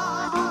enough.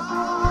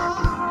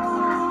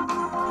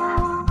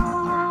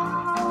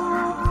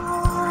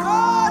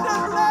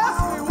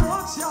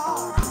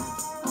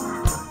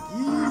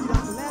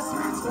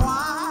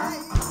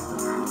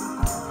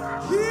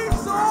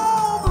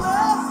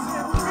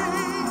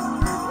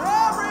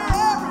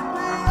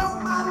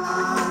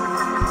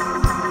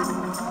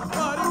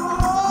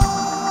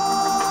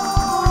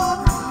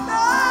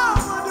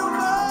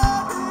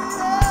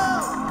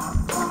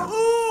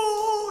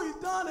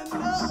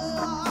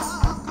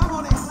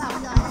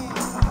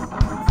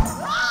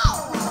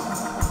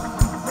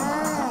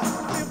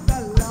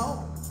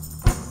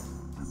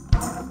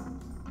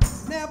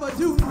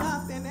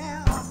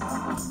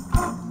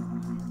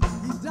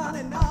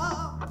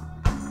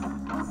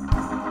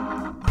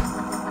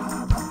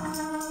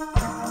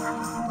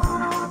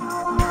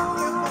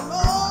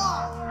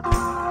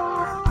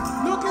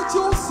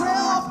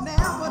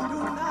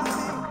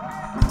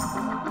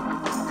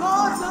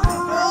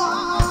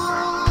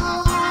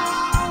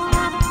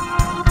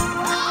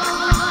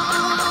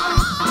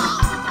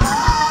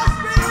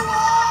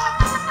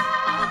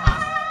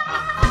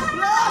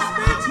 Bless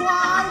me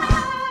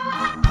twice.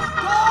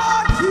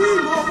 God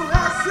keep on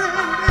blessing.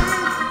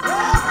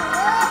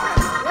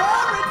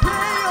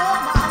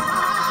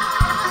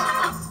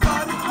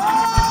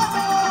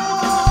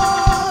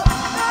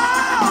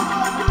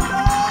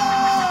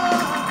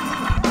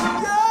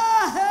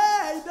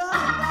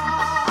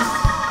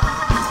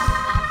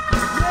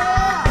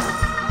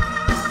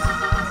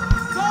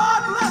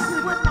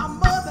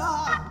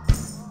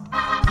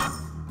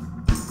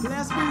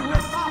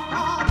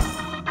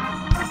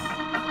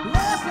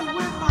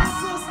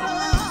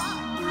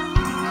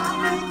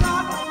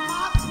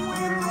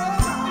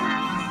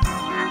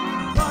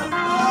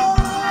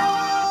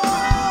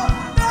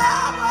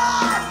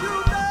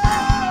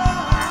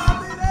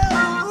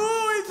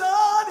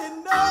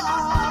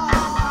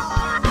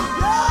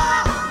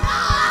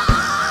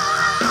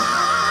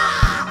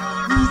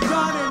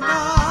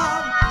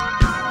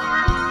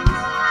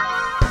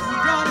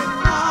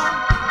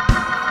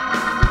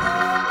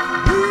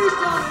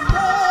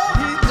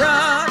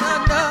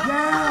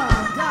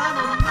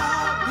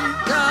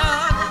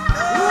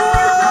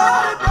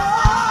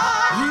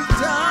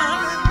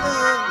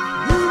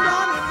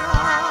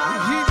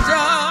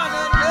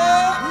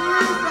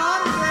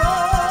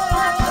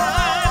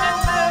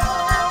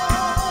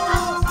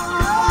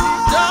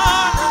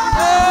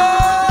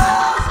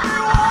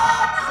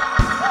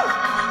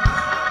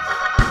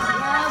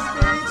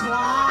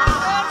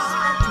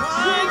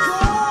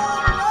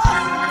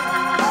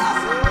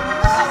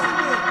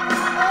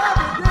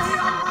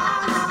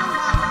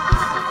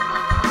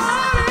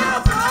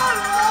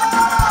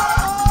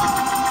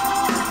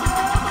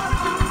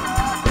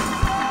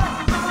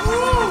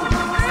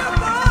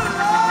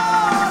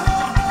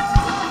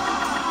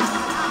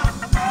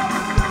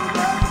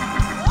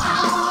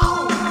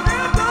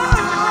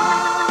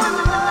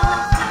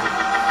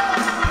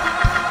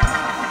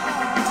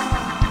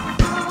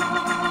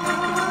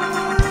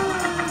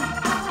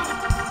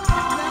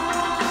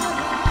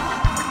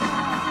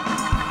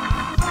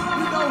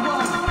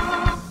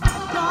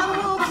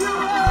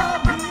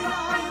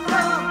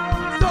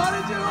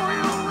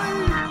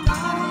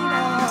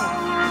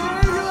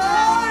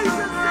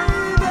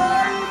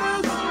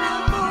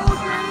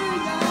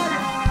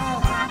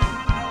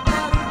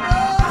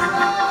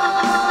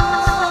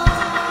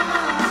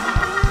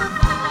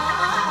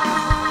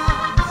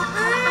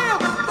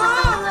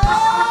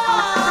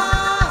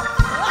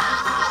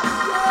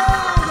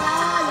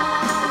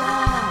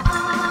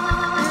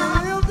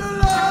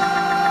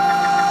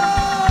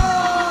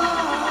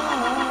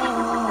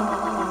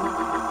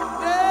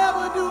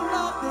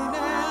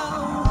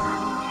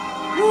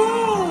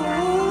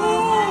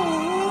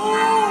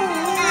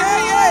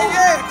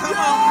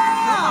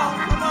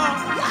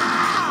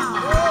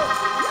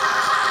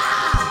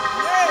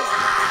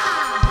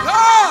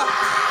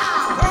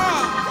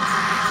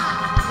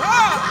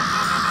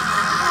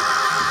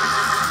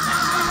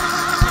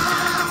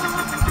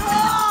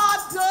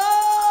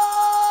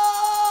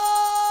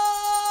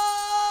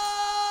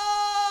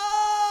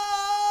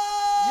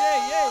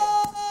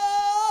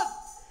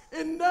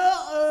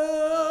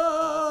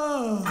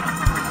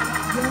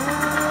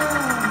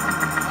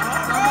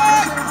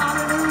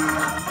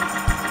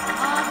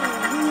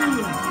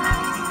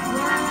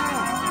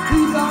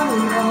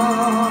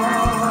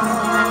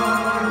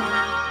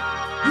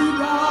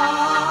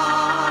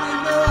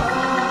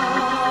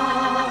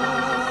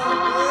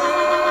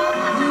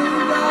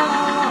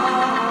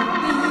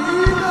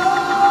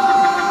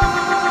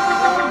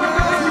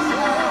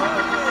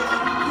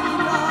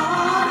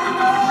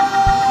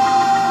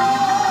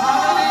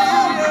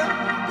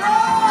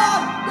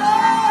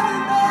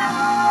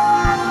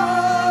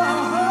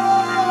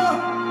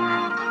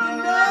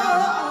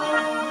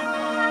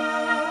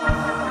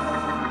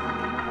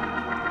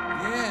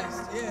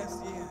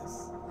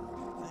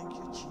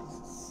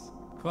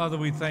 Father,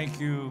 we thank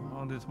you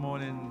on this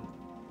morning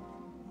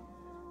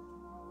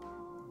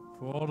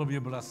for all of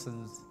your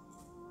blessings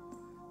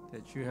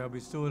that you have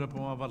bestowed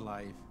upon our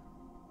life.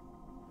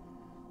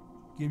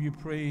 Give you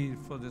praise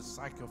for the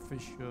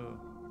sacrificial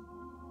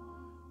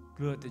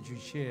blood that you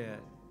shed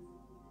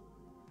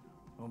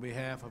on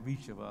behalf of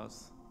each of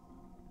us,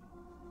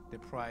 the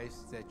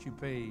price that you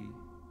paid,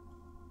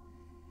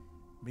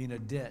 being a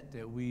debt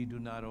that we do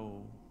not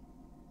owe.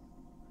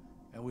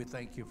 And we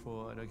thank you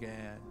for it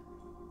again,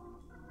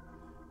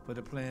 for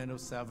the plan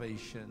of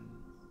salvation,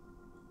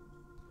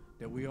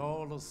 that we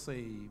all are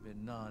saved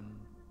and none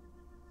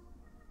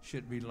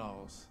should be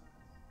lost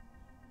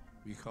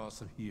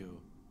because of you.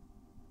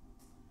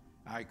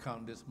 I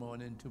come this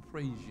morning to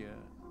praise you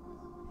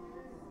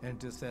and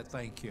to say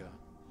thank you.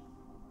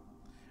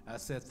 I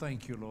said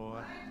thank you,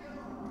 Lord.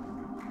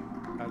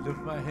 I lift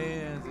my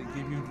hands and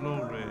give you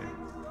glory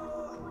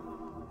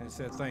and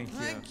say thank you.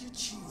 Thank you,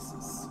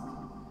 Jesus.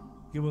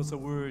 Give us a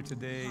word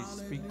today.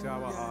 Speak to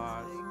our Hallelujah,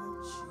 hearts. in the name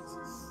of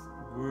Jesus.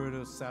 A word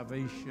of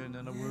salvation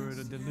and a word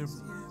of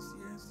deliverance.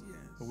 Yes.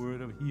 A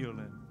word of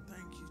healing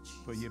Thank you, Jesus.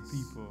 for your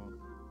people.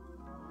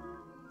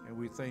 And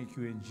we thank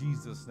you in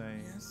Jesus'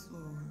 name. Yes,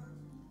 Lord.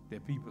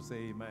 That people say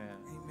amen.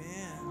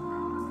 Amen.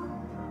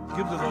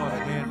 Give the Lord a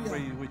hand Hallelujah.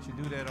 praise. Would you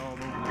do that all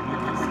over the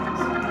building?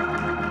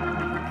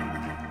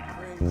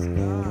 Praise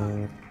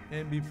God.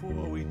 And before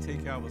we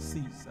take our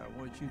seats, I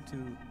want you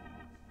to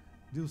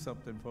do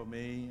something for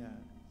me.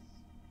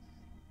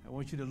 I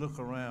want you to look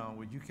around.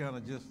 Would you kind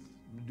of just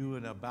do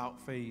an about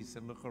face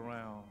and look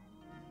around?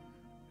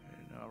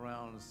 And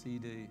around to see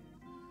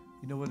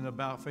you know what an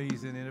about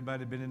face is?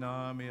 Anybody been in the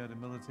army or the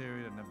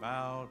military? An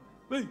about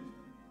face.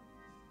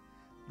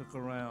 Look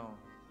around.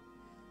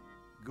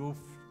 Go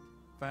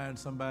find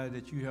somebody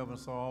that you haven't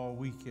saw all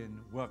week and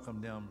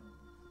welcome them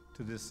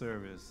to this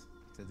service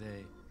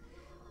today.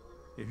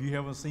 If you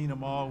haven't seen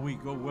them all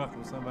week, go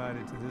welcome somebody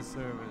to this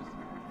service.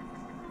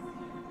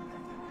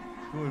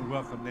 Go and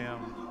welcome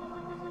them.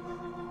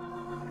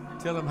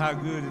 Tell them how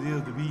good it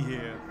is to be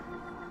here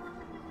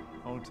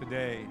on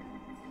today.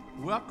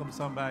 Welcome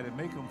somebody,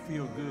 make them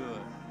feel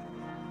good.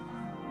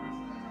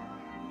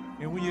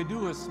 And when you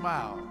do it,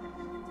 smile.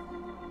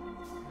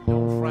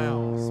 Don't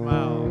frown,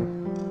 smile.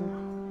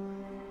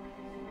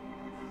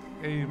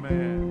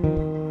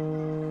 Amen.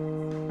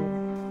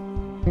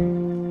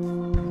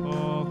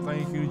 Oh,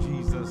 thank you,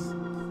 Jesus.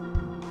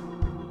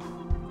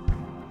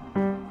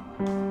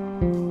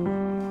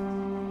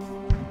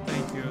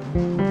 Thank you.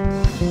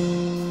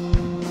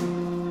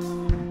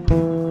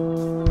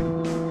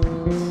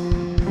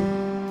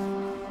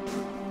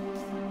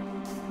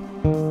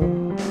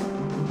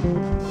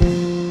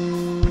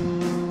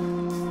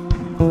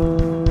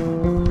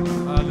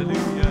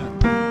 Hallelujah.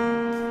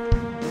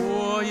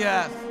 Oh,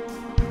 yes.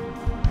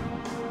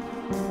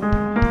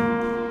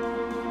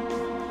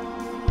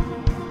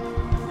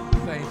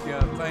 Thank you,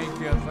 thank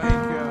you,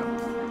 thank you.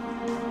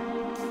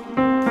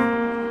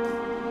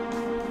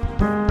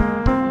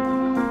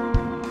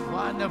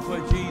 Wonderful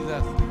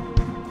Jesus.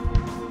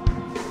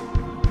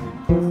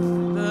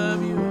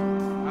 Love you.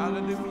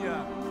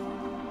 Hallelujah.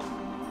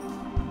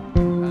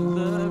 I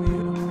love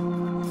you.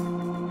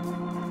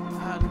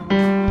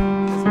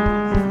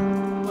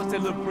 What's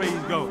that little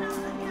praise go?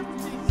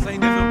 Sing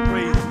that little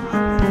praise.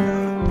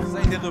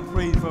 Sing that little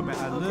praise for me.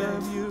 I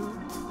love you.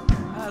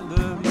 I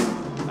love you.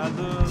 I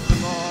love the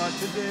Lord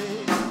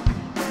today.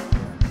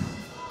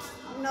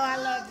 No, I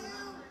love you.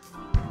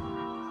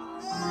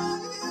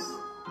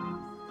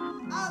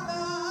 I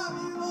love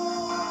you,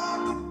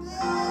 Lord,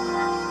 today.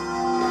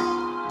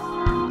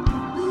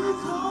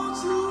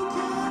 Because you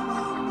care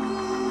for me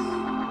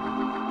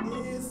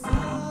in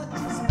such a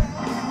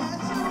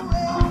special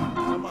way.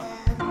 Come on.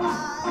 And why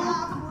I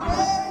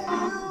praise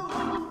you,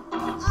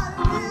 I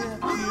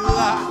lift you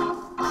up.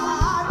 I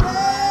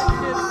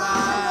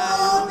magnify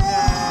your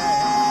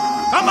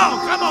name.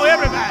 Come on,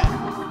 everybody.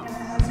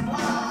 That's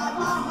why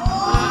my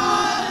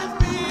heart is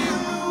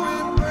filled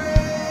with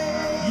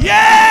praise.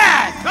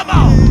 Yeah, come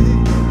on.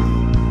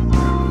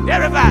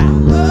 Everybody.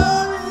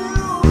 Love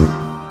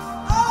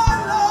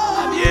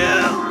you.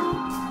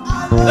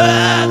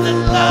 Love the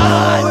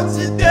Lord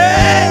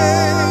today.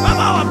 Come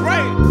on, I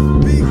pray.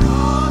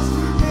 Because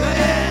you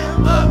care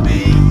For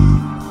me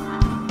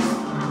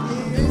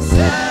in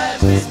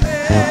such a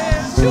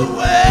special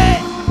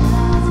way.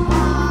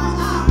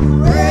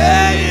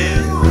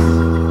 way.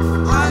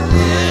 I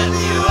lift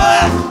you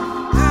up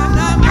and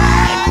I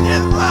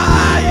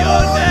magnify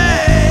your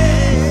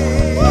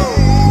name.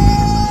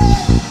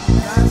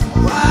 That's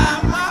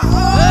why my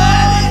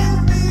heart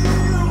is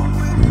filled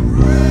with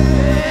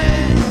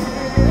praise.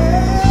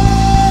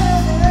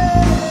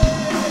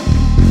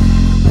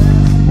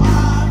 That's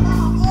why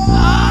my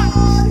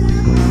heart is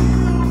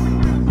filled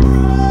with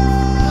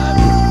praise.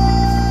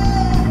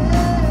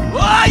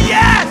 Oh,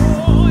 yes.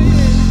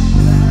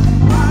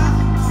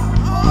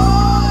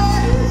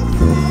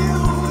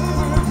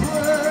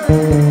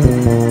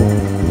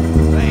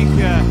 Thank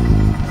you.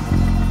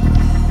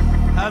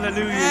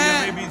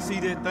 Hallelujah. You may be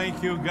seated.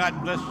 Thank you.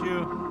 God bless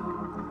you.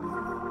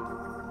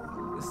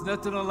 It's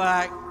nothing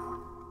like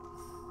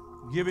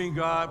giving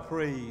God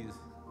praise.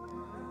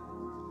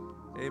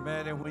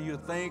 Amen. And when you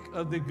think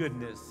of the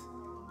goodness,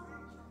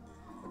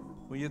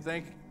 when you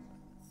think,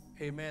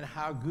 amen,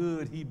 how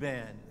good he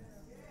been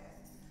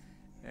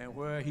and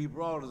where he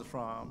brought us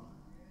from,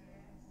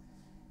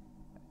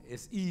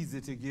 it's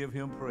easy to give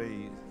him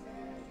praise.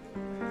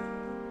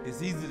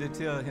 It's easy to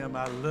tell him,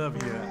 I love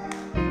you.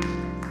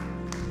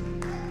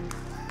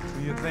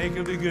 When you think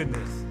of the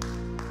goodness.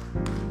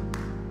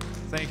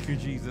 Thank you,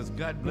 Jesus.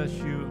 God bless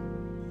you.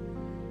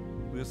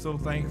 We're so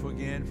thankful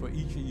again for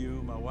each of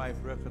you. My wife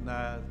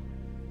recognized,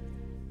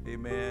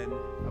 amen,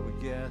 our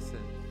guests, and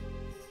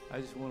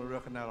I just want to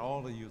recognize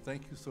all of you.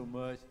 Thank you so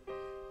much.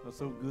 It's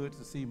so good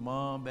to see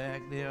Mom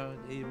back there.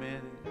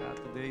 Amen. Out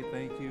today,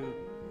 thank you.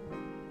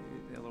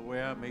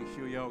 Delaware, make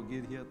sure y'all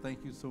get here.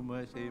 Thank you so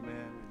much.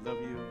 Amen. We love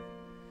you.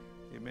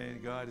 Amen.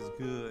 God is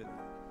good.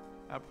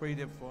 I pray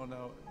that for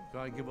now,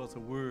 God give us a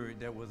word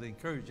that will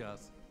encourage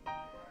us.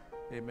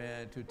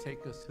 Amen. To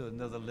take us to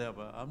another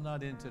level. I'm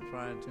not into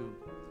trying to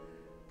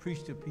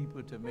preach to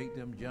people to make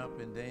them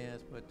jump and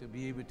dance, but to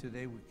be able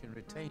today we can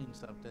retain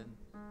something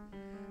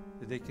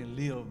that they can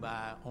live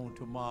by on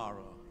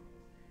tomorrow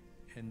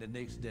and the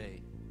next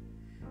day.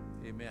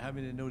 Amen. How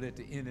many know that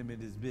the enemy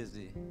is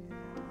busy?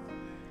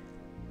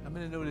 How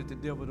many know that the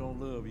devil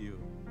don't love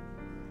you?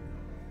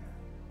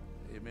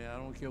 Amen. I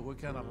don't care what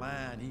kind of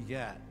line he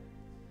got.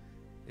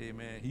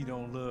 Amen. He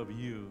don't love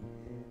you.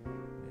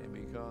 And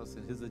because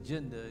his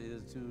agenda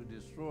is to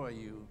destroy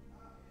you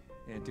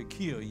and to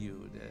kill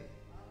you.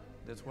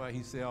 That's why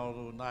he said all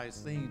those nice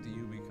things to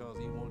you, because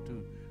he wants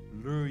to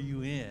lure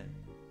you in.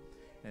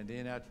 And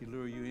then after he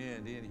lure you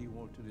in, then he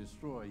wants to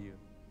destroy you.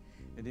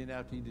 And then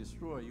after he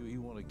destroy you, he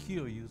want to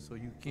kill you so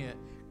you can't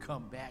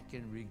come back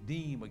and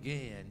redeem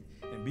again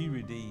and be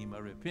redeemed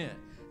or repent.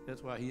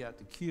 That's why he have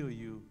to kill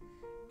you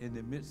in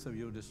the midst of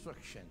your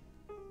destruction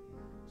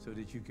so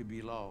that you could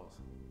be lost.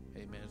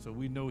 Amen. So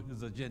we know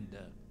his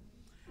agenda.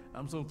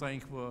 I'm so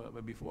thankful.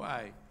 But before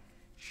I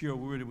share a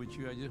word with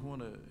you, I just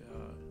want to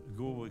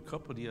go over a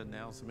couple of the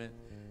announcements.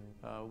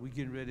 We're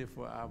getting ready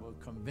for our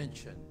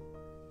convention,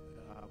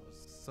 our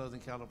Southern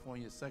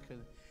California 2nd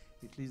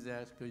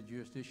Ecclesiastical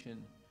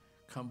Jurisdiction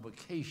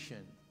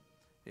Convocation,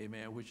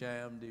 amen, which I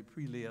am the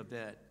prelay of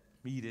that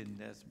meeting.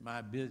 That's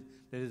my that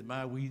is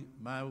my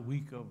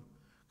week of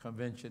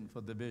convention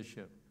for the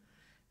bishop.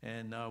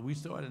 And we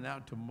starting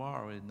out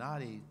tomorrow. It's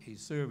not a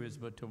service,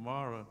 but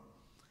tomorrow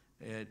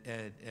at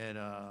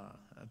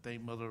I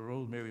think Mother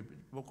Rosemary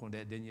spoke on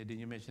that, didn't you? Didn't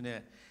you mention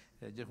that?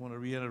 I just want to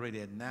reiterate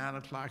at 9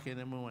 o'clock in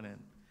the morning.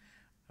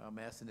 I'm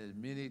asking as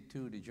many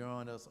to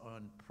join us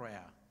on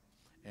prayer.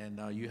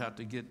 And you have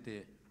to get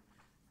the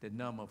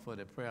number for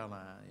the prayer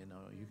line. You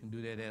know, you can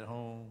do that at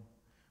home,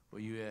 or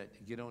you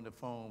get on the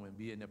phone and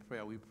be in the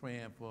prayer. We're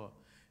praying for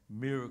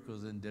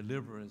miracles and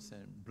deliverance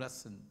and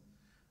blessing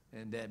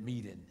in that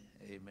meeting.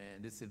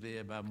 Amen. This is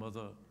led by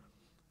Mother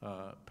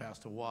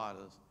Pastor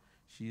Waters.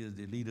 She is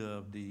the leader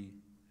of the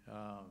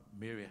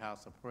Mary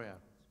House of Prayer.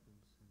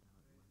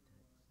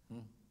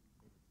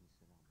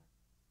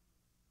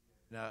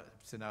 Now,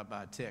 sent out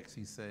by text,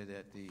 he said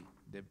that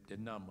the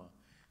number.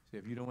 So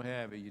if you don't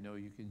have it, you know,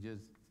 you can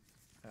just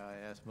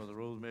ask Mother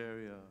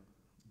Rosemary or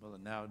Mother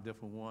Nauden,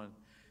 different one,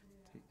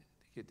 to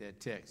get that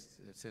text,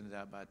 send it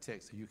out by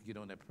text, so you can get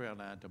on that prayer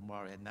line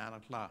tomorrow at 9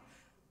 o'clock.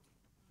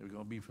 We're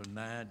going to be from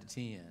 9 to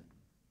 10.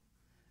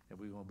 And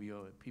we're going to be,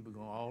 people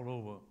going all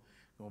over,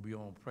 going to be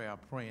on prayer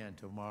praying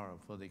tomorrow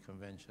for the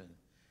convention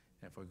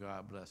and for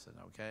God blessing,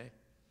 okay?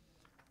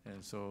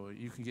 And so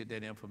you can get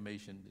that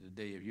information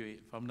today.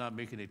 If I'm not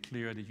making it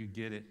clear that you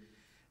get it,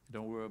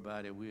 don't worry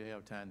about it. We'll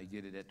have time to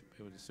get it at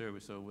the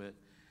service over with.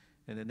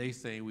 And the next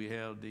thing we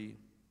have, the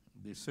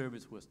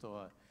service will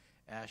start,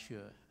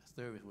 Asher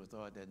service will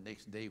start that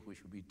next day,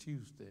 which will be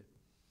Tuesday.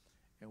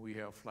 And we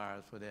have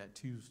flyers for that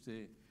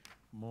Tuesday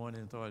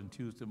morning, starting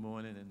Tuesday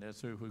morning, and that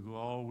service will go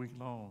all week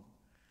long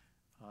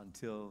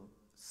until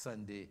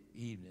Sunday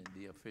evening,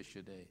 the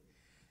official day.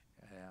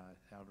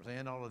 I'm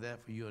saying all of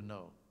that for you to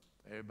know.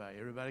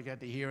 Everybody got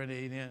the hearing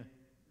aid in?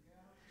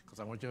 Because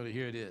I want y'all to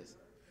hear this.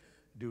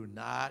 Do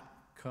not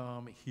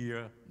come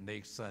here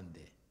next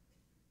Sunday.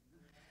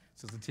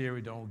 Sister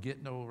Terry, don't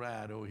get no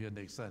ride over here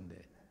next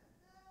Sunday.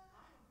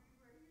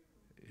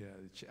 Yeah,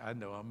 I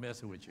know, I'm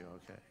messing with you,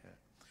 okay. Yeah.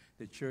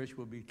 The church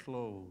will be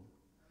closed,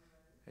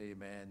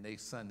 amen,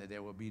 next Sunday.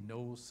 There will be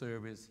no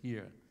service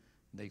here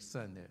next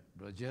Sunday.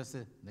 Brother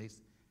Jesse,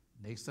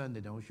 next Sunday,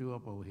 don't show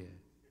up over here.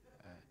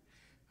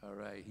 All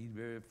right, he's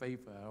very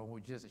faithful. I don't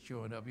want Jesse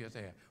showing up here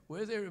saying,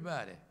 where's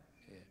everybody?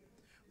 Yeah.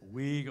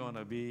 We're going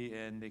to be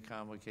in the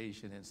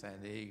convocation in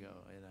San Diego,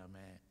 you know,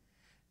 man.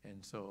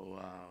 And so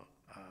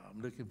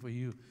I'm looking for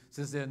you.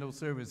 Since there's no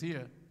service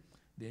here,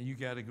 then you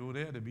got to go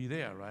there to be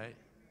there, right?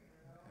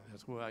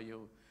 That's why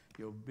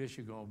your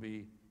bishop going to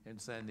be in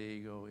San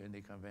Diego in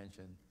the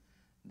convention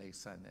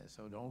next Sunday.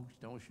 So don't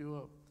show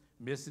up.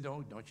 Miss it,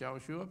 don't y'all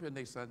show up here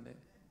next Sunday.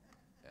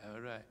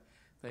 All right,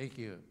 thank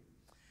you.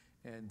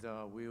 And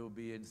we'll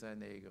be in San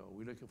Diego.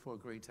 We're looking for a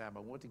great time.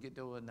 I want to get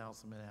those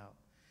announcements out.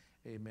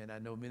 Amen. I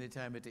know many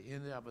times at the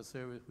end of our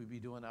service, we be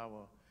doing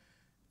our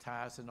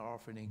tithes and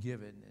offering and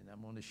giving. And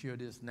I'm going to share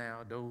this now.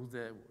 Those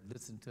that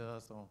listen to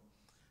us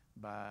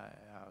by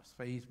our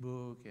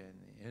Facebook and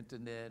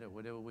internet or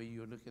whatever way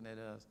you're looking at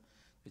us,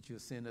 that you'll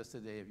send us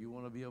today. If you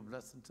want to be a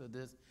blessing to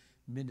this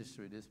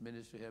ministry has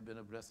been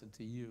a blessing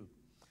to you.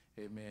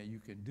 Amen. You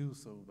can do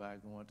so by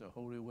going to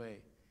Holyway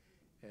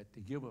at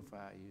the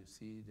Giverify. You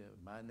see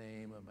my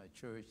name of my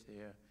church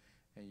there,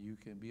 and you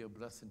can be a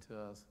blessing to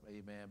us,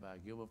 amen, by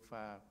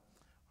Giverify,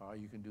 or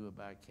you can do it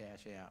by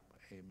Cash App,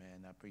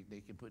 amen. I pray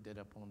they can put that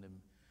up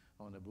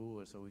on the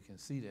board so we can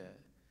see that,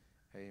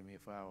 amen,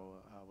 if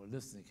our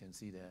listeners can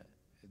see that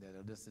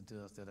are listening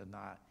to us that are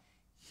not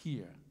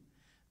here.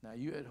 Now,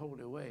 you at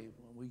Holyway,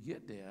 when we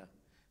get there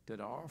to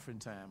the offering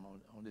time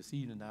on this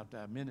evening after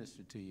I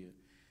minister to you,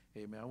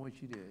 amen, I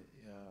want you to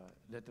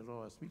let the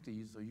Lord speak to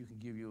you so you can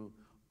give your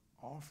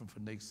offering for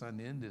next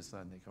Sunday and this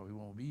Sunday, because we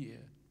won't be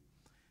here.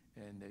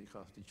 And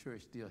because the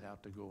church still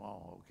have to go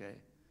on, okay?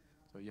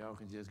 So y'all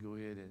can just go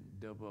ahead and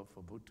double up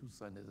for 2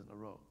 Sundays in a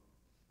row.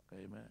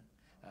 Amen.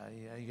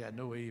 I ain't got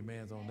no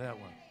amens on that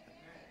one.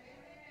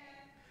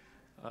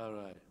 All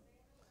right.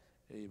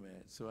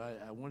 Amen. So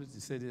I wanted to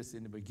say this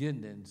in the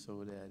beginning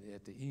so that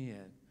at the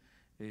end,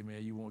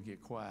 amen, you won't get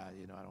quiet.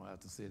 You know, I don't have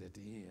to say it at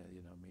the end,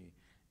 you know what I mean?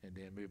 And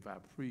then maybe if I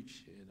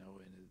preach, you know,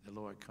 and the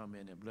Lord come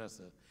in and bless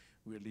us,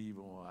 we'll leave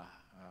on a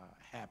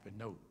happy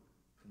note,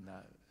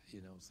 not,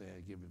 you know what I'm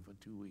saying, give him for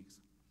 2 weeks.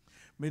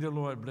 May the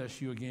Lord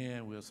bless you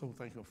again. We're so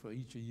thankful for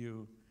each of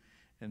you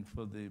and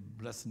for the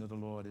blessing of the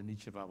Lord in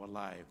each of our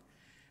lives.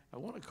 I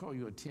want to call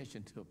your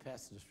attention to a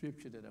passage of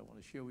scripture that I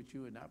want to share with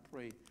you, and I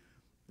pray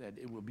that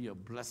it will be a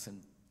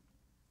blessing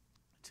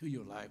to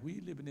your life.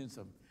 We're living in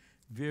some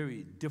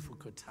very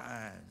difficult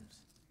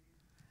times.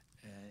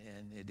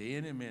 And the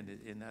enemy,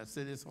 and I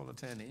say this all the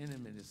time, the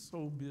enemy is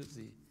so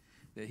busy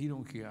that he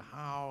don't care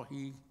how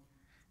he,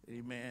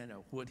 amen,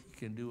 or what he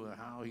can do or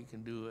how he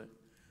can do it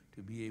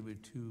to be able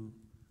to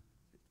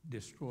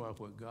destroy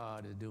what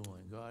God is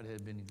doing. God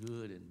has been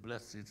good and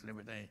blessed us and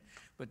everything.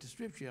 But the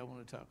scripture I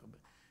want to talk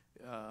about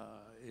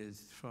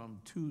is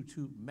from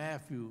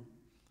Matthew,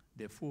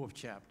 the 4th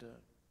chapter.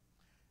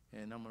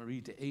 And I'm going to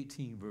read the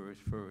 18th verse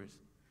first.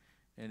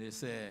 And it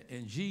said,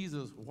 and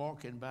Jesus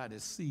walking by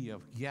the Sea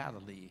of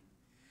Galilee,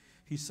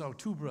 he saw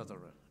two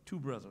brethren.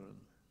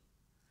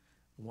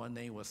 One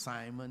name was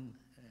Simon,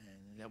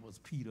 and that was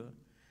Peter,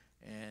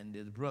 and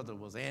his brother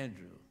was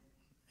Andrew.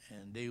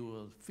 And they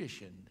were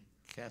fishing,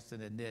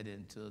 casting a net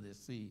into the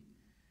sea,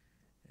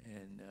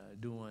 and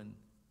doing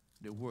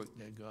the work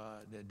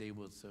that they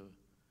were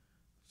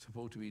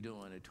supposed to be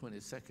doing. The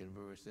 22nd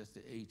verse, that's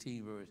the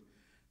 18th verse.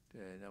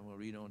 And I'm going to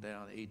read on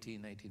down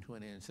 18, 19,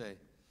 20, and say,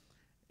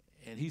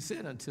 and he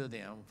said unto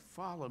them,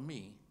 follow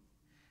me,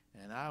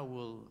 and I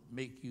will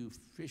make you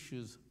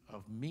fishers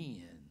of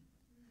men.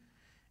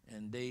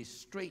 And they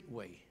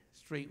straightway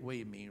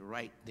mean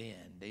right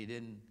then. They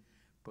didn't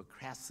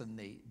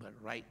procrastinate, but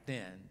right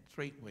then,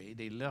 straightway,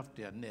 they left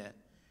their net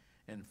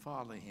and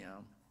followed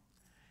him.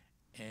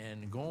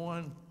 And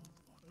going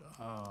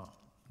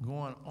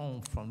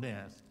on from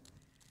there,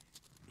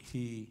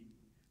 he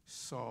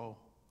saw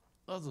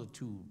other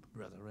two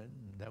brethren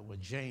that were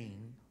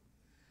James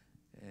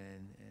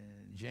and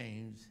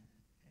James,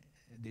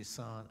 the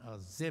son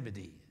of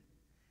Zebedee,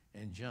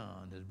 and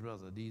John, his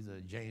brother. These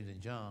are James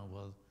and John.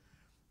 Was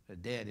the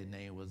daddy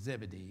name was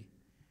Zebedee,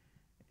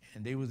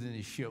 and they was in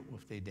the ship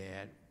with their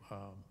dad,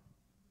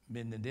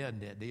 mending their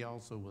net. They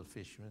also were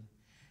fishermen,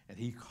 and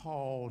he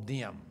called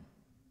them,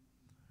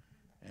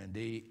 and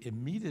they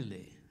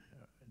immediately,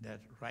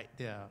 that's right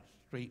there,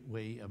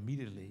 straightway,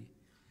 immediately,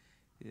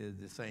 is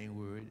the same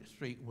word,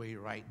 straightway,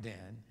 right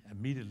then,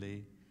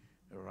 immediately,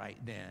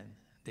 right then,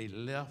 they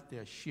left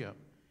their ship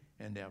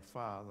and their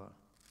father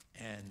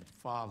and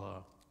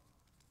followed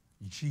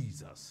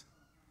Jesus.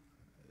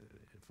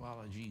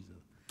 Follow Jesus.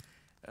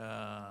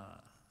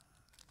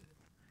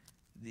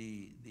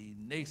 The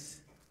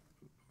next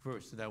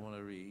verse that I want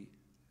to read,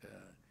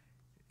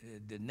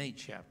 the 9th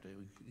chapter.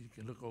 You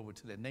can look over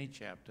to the 9th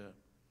chapter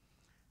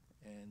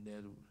and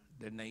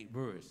the 9th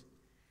verse.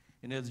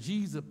 And as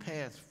Jesus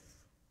passed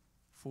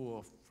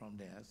forth from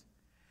that,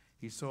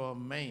 he saw a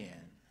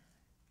man.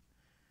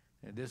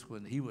 And this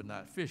one, he was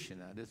not fishing.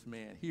 Now, this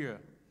man here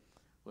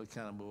was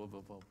kind of more of a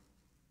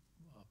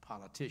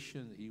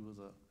politician. He was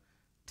a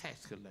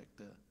tax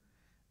collector.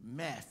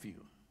 Matthew,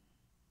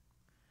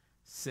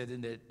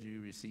 sitting at the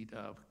receipt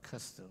of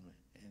custom,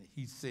 and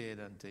he said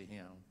unto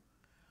him,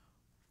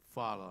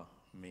 follow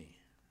me.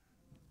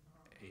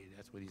 Hey,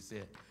 that's what he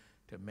said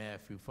to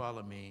Matthew,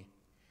 follow me.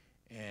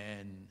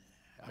 And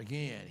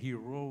again, he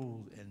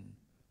rose and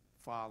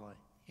followed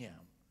him.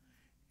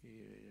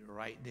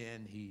 Right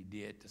then, he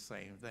did the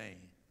same thing,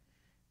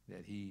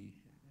 that he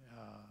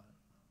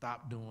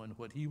stopped doing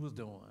what he was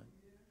doing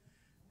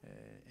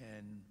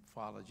and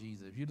followed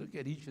Jesus. If you look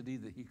at each of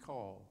these that he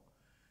called,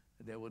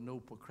 there was no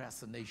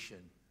procrastination.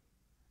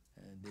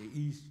 And they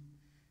each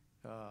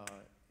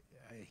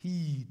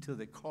heed to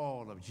the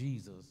call of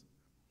Jesus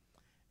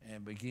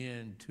and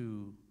began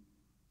to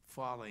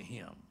follow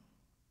him.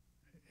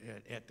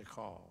 at the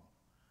call.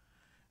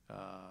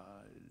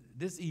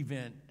 This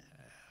event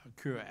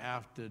occurred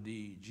after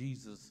the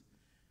Jesus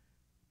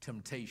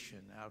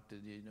temptation, after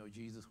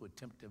Jesus was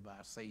tempted by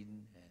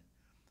Satan,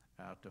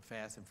 and after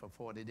fasting for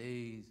 40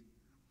 days,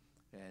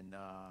 and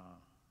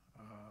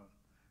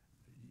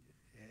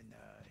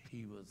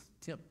he was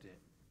tempted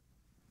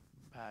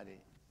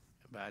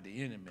by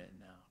the enemy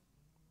now,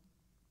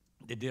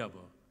 the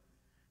devil,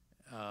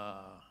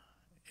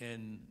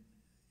 in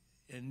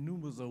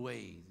numerous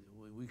ways.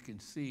 We can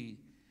see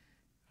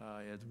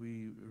as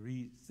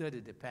we study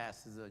the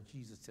passages of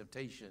Jesus'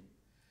 temptation,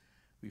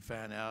 we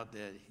find out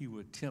that he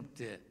was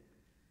tempted.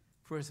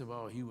 First of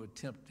all, he was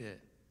tempted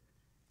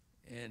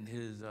in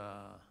his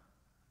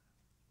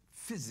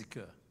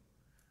physical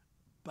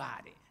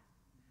body.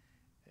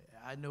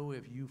 I know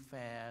if you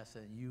fast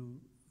and you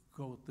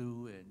go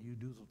through and you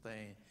do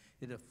something,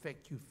 it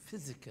affects you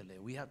physically.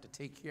 We have to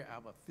take care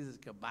of our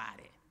physical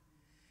body.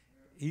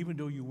 Even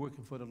though you're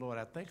working for the Lord,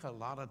 I think a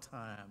lot of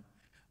time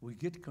we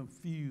get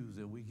confused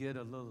and we get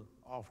a little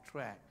off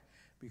track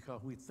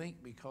because we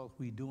think because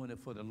we're doing it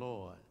for the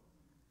Lord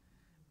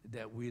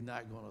that we're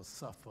not going to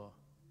suffer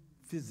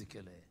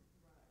physically.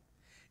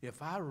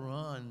 If I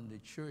run the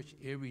church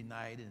every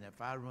night and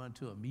if I run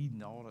to a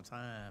meeting all the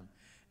time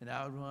and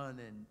I run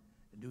and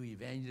do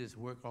evangelist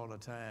work all the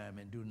time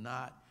and do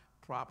not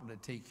properly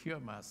take care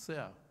of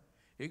myself,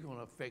 it's going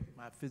to affect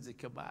my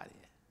physical body.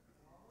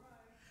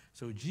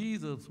 So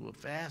Jesus was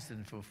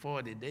fasting for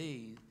 40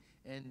 days,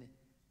 and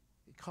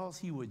because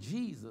he was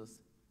Jesus,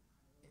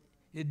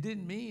 it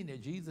didn't mean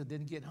that Jesus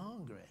didn't get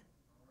hungry.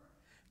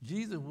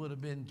 Jesus would have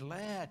been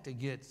glad to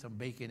get some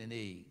bacon and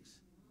eggs,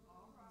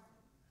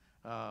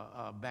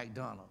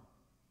 McDonald's,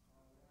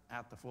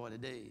 after 40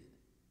 days.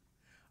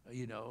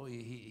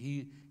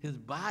 His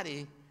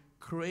body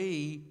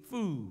craved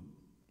food.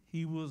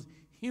 He was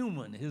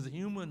human. His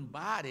human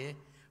body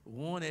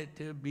wanted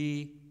to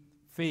be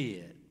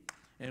fed.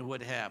 And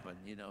what happened?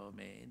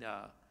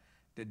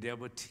 The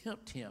devil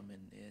tempted him,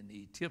 and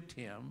he tipped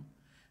him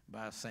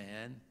by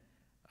saying,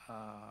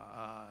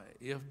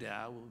 if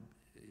thou,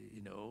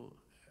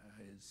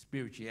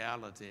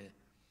 spirituality,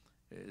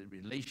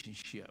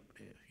 relationship,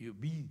 if you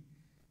be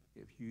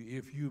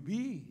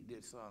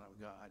the Son of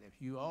God,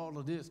 if you all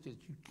of this that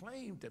you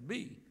claim to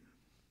be,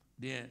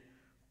 then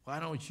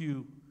why don't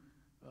you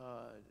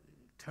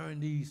turn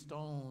these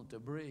stones to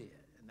bread?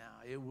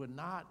 Now, it would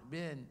not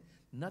been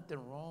nothing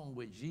wrong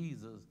with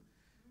Jesus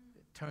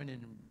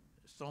turning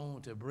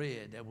stone to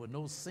bread. There was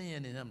no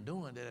sin in him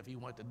doing that if he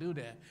wanted to do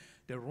that.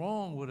 The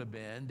wrong would have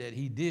been that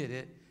he did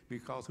it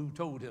because who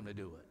told him to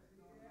do it?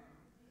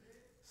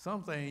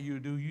 Something you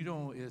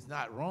do, it's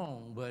not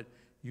wrong, but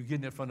you're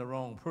getting it from the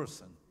wrong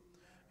person.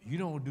 You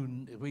don't do,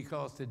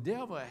 because the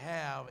devil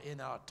have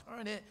an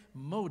alternate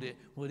motive,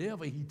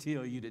 whatever he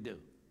tell you to do.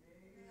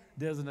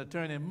 There's an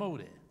alternate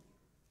motive.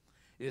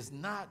 It's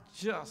not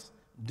just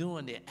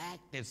doing the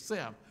act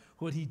itself.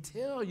 What he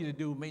tells you to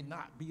do may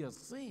not be a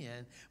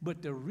sin,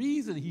 but the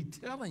reason he's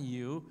telling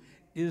you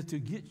is to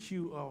get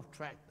you off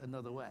track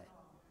another way.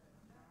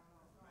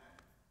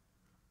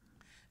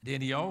 Then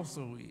he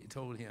also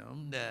told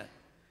him that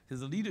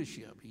his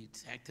leadership, he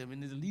attacked him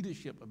in his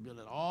leadership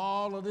ability.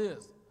 All of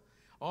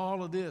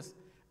this,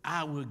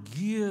 I will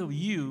give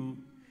you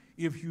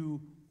if you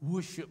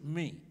worship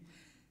me.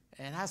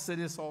 And I say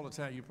this all the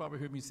time. You probably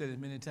heard me say this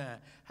many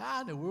times.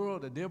 How in the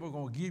world the devil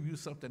going to give you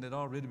something that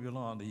already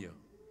belongs to you?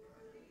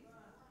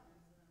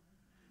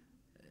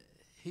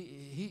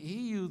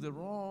 He used the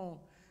wrong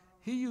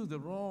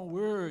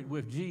word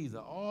with Jesus.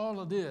 All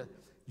of this.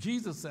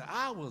 Jesus said,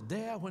 I was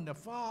there when the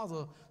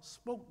Father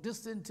spoke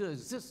this into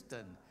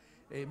existence.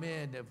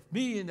 Amen.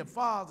 Me and the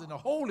Father and the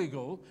Holy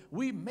Ghost,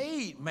 we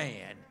made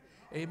man.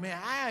 Amen.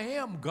 I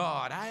am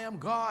God. I am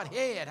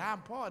Godhead.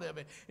 I'm part of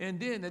it. And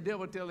then the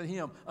devil telling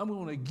him, I'm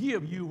going to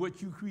give you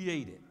what you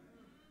created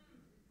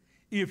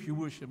if you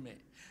worship me.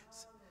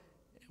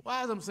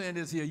 Why am I saying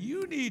this here?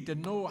 You need to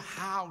know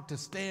how to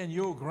stand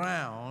your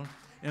ground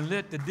and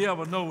let the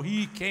devil know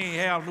he can't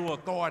have no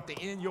authority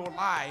in your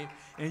life,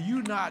 and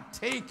you not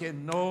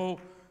taking no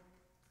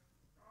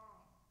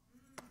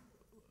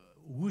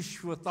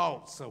wishful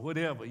thoughts or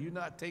whatever. You're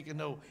not taking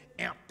no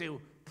empty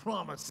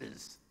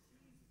promises.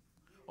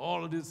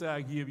 All of this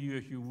I give you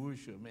if you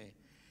worship me.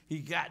 He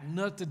got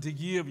nothing to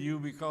give you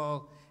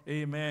because,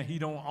 amen, he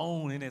don't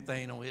own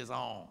anything on his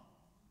own.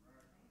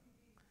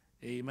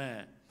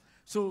 Amen.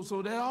 So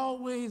there's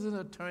always an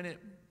alternate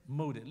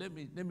motive. Let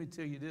me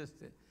tell you this.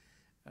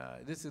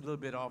 This is a little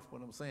bit off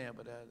what I'm saying,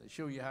 but to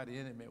show you how the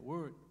enemy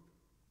works.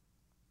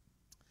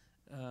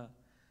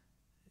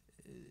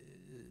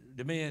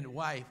 The man's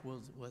wife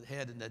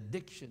had an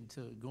addiction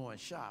to going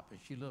shopping.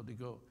 She loved to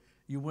go.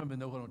 You women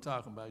know what I'm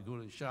talking about. Go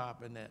to the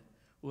shop and that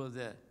was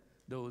that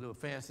those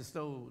fancy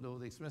stores,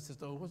 those expensive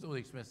stores. What's those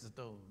expensive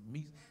stores?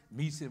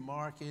 Macy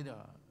Market,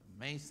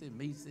 Macy,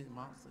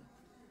 Monson.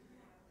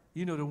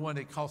 You know the one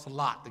that costs a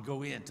lot to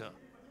go into.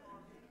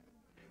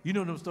 You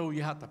know them stores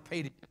you have to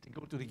pay to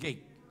go to the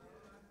gate.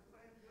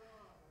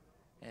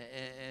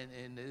 And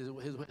and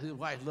his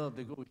wife loved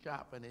to go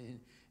shopping,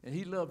 and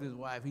he loved his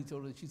wife. He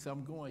told her, she said,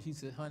 I'm going. She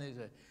said, honey,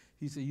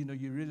 he said, you know,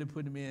 you're really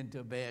putting me into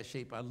a bad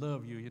shape. I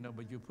love you, you know,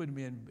 but you're putting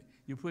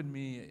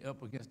me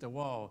up against the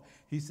wall.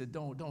 He said,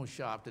 don't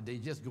shop today.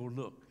 Just go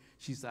look.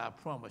 She said, I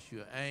promise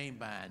you, I ain't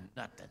buying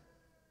nothing.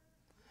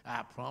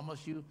 I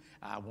promise you,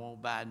 I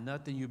won't buy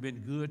nothing. You've been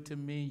good to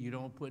me. You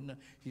don't put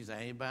nothing. She said,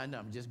 I ain't buying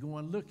nothing. I'm just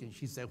going looking.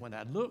 She said, when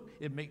I look,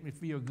 it make me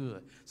feel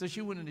good. So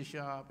she went in the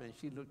shop, and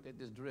she looked at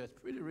this dress,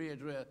 pretty red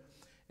dress,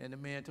 and the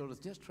man told us,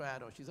 just try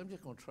it on. She said, I'm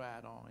just going to try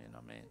it on, you know,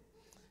 man.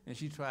 And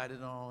she tried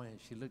it on, and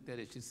she looked at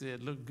it. She said,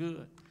 it looked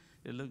good.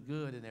 It looked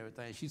good and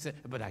everything. She said,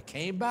 but I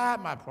can't buy it.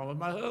 I promised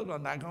my husband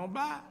I'm not going to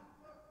buy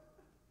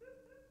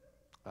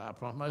it. I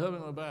promised my husband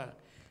I'm going to buy it.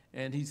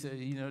 And he said,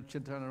 you know, she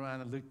turned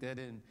around and looked at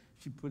it, and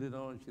she put it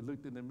on. She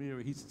looked in the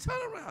mirror. He said, turn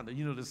around.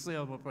 You know, the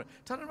salesman,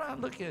 turn around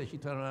and look at it. She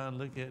turned around and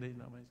looked at it, you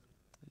know,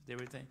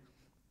 everything.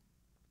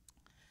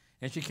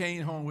 And she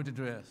came home with the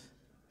dress.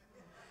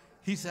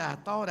 He said, I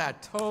thought I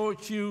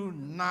told you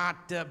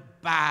not to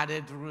buy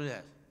the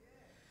dress.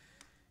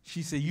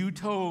 She said, you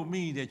told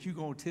me that you're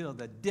going to tell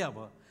the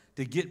devil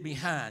to get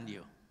behind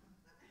you.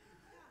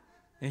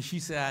 And she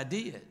said, I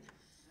did.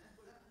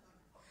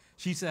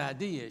 She said, I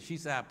did. She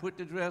said, I put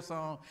the dress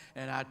on,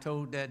 and I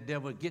told that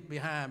devil, get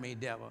behind me,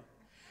 devil.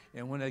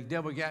 And when the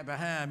devil got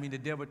behind me, the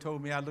devil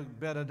told me I looked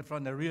better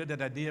from the rear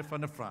than I did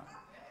from the front.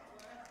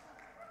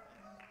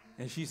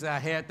 And she said, I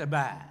had to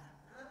buy it.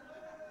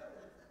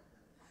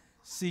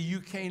 See, you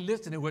can't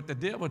listen to what the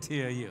devil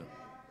tell you.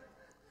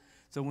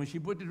 So when she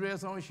put the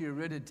dress on, she was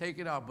ready to take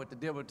it off, but the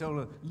devil told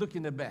her, look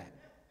in the back.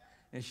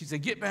 And she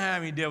said, get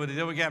behind me, devil. The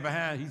devil got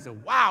behind her. He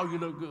said, wow, you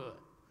look good.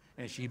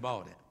 And she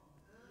bought it.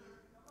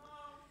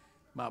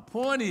 My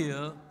point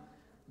is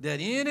that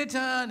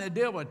anytime the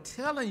devil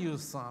telling you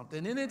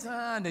something,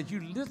 anytime that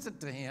you listen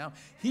to him,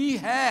 he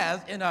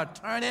has an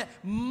alternate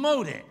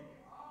motive.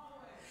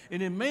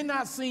 And it may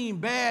not seem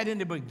bad in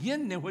the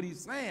beginning of what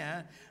he's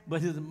saying,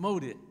 but his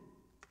motive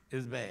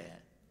is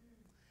bad.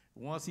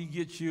 Once he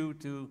gets you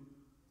to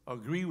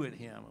agree with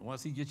him,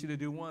 once he gets you to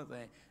do one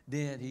thing,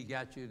 then he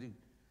got you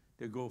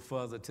to go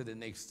further to the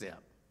next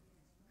step.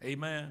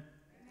 Amen?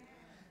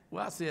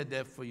 Well, I said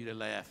that for you to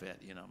laugh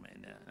at, you know,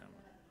 man.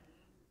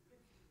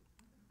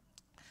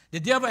 The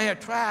devil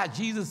had tried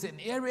Jesus in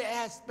every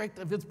aspect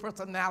of his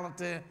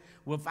personality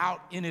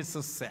without any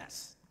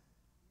success.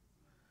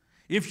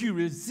 If you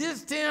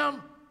resist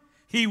him,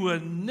 he will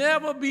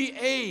never be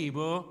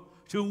able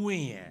to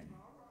win.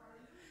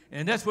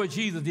 And that's what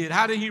Jesus did.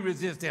 How did he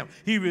resist him?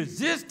 He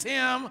resisted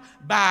him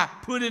by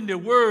putting the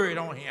word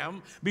on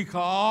him,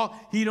 because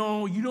you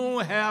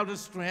don't have the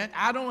strength.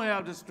 I don't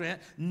have the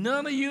strength.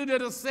 None of you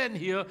that are sitting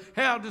here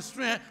have the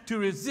strength to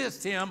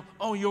resist him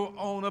on your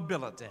own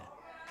ability.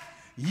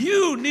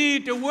 You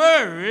need the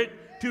word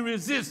to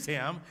resist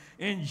him,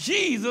 and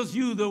Jesus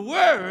used the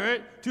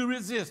word to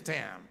resist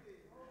him.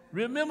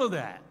 Remember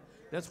that.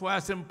 That's why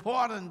it's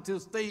important to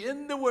stay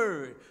in the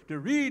word, to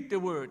read the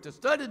word, to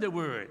study the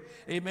word.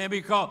 Amen,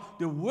 because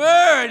the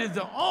word is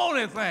the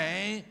only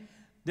thing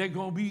that's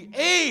going to be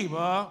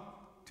able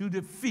to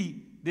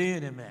defeat the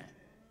enemy.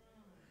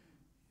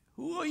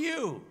 Who are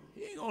you?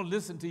 He ain't going to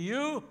listen to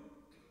you.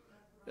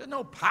 There's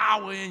no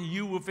power in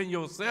you within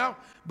yourself,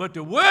 but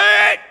the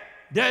word,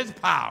 there's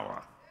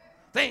power.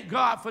 Thank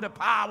God for the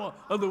power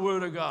of the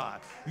word of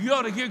God. You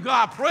ought to give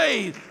God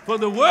praise for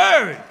the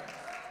word.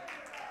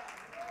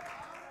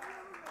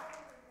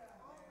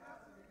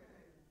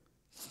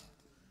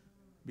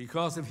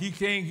 Because if he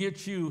can't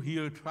get you,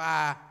 he'll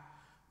try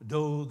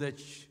those that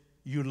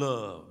you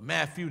love.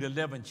 Matthew, the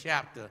 11th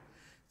chapter.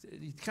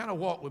 Kind of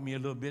walk with me a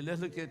little bit.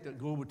 Let's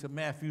go over to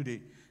Matthew,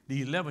 the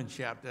 11th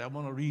chapter. I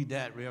want to read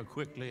that real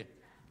quickly.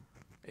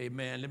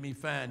 Amen. Let me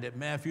find that.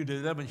 Matthew, the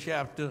 11th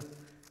chapter.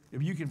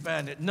 If you can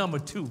find it, number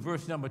 2,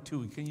 verse number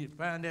 2. Can you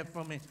find that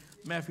for me?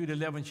 Matthew, the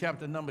 11th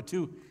chapter, number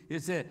 2.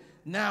 It said,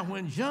 now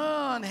when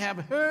John have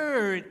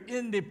heard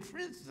in the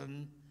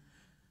prison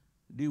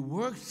the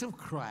works of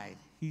Christ,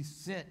 he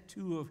sent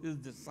 2 of his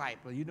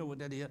disciples. You know what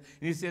that is? And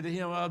he said to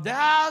him, art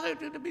thou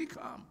to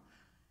become?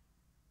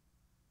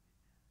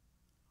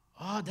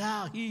 Art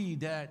thou he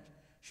that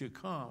should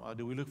come? Or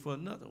do we look for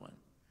another one?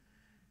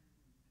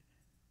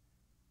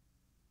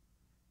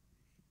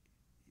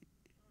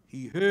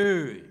 He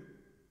heard.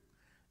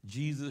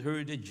 Jesus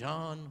heard that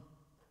John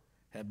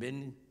had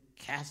been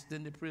cast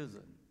into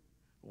prison,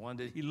 one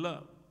that he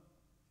loved.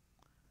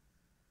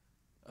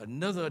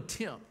 Another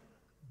attempt.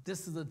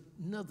 This is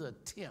another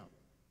attempt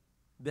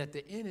that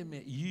the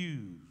enemy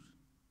used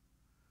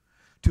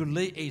to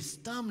lay a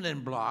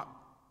stumbling block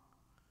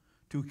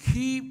to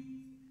keep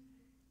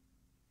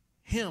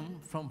him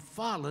from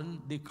following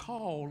the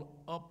call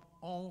up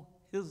on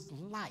his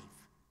life.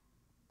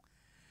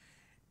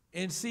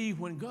 And see,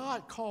 when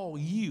God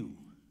called you,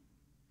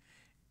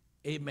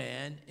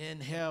 amen,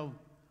 and have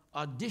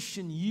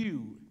auditioned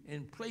you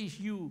and placed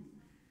you,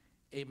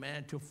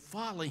 amen, to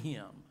follow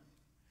him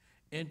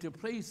and to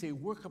place a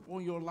work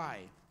upon your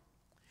life,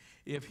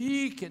 if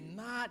he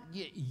cannot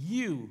get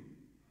you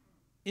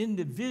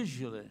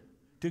individually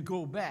to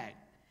go back,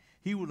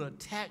 he will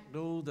attack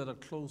those that are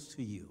close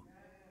to you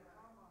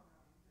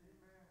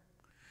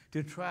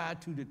to try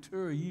to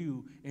deter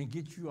you and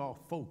get you off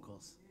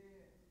focus.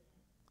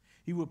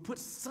 He will put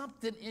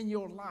something in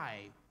your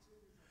life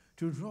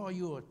to draw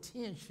your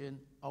attention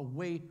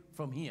away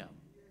from him.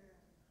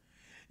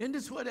 And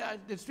this is what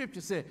the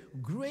scripture said,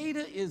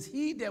 greater is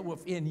he that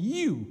within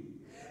you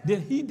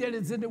than he that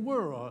is in the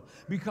world,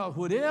 because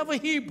whatever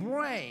he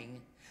brings,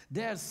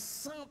 there's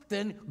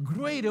something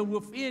greater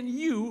within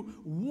you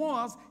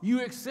once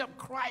you accept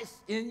Christ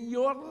in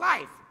your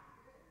life.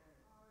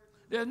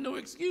 There's no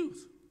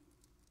excuse.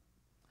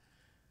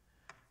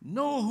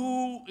 Know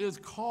who is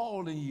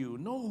calling you.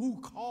 Know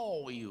who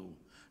called you.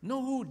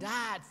 Know who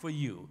died for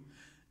you.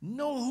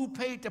 Know who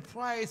paid the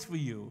price for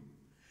you.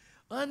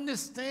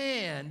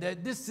 Understand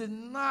that this is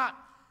not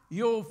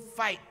your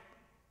fight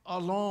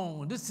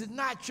alone. This is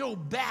not your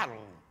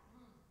battle.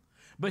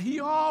 But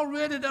he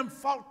already done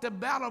fought the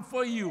battle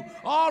for you,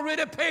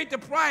 already paid the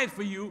price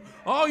for you.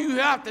 All you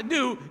have to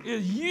do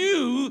is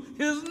use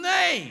his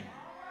name.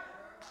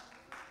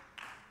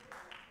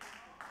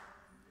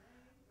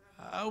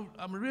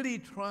 I'm really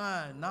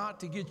trying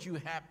not to get you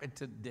happy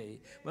today,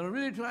 but I'm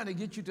really trying to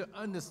get you to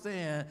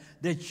understand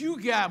that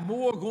you got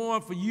more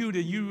going for you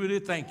than you really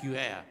think you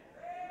have.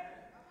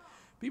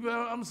 People,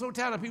 I'm so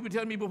tired of people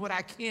telling me what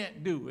I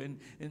can't do, and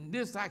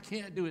this I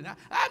can't do. And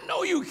I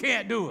know you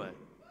can't do it.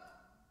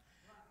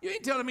 You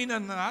ain't telling me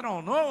nothing I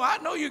don't know. I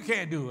know you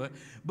can't do it,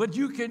 but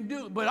you can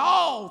do it. But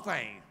all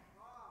things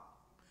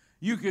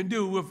you can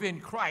do within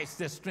Christ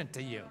that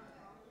strengthens you.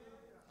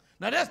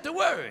 Now that's the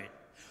word.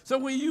 So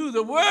when you use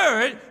the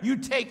word, you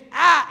take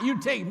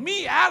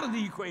me out of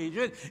the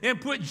equation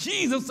and put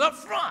Jesus up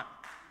front.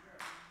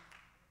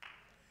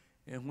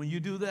 And when you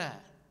do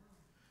that,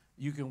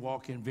 you can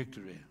walk in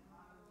victory.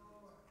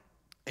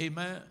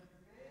 Amen.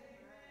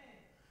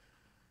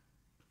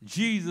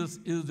 Jesus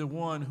is the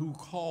one who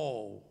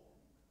called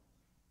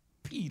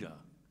Peter,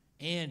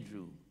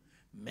 Andrew,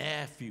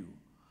 Matthew,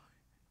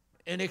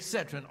 and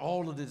etc., and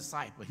all of the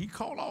disciples. He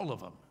called all of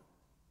them,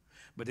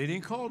 but they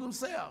didn't call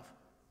themselves.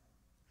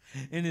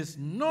 And there's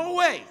no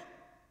way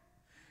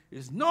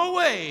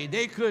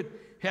they could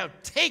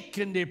have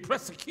taken the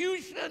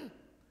persecution,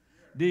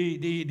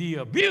 the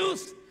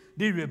abuse,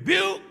 the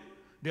rebuke,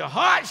 the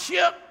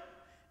hardship,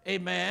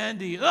 amen,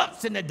 the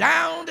ups and the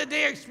downs that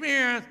they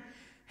experienced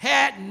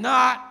had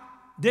not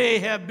they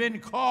have been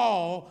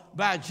called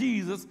by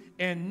Jesus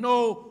and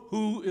know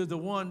who is the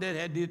one that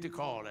had did the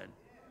calling.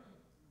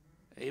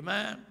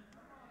 Amen.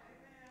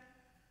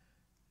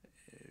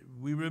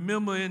 We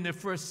remember in the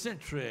first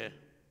century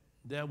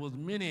there were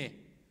many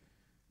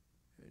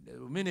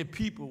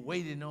people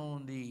waiting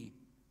on the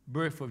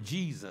birth of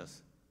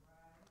Jesus.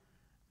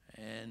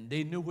 And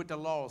they knew what the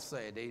law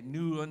said. They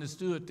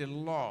understood the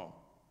law.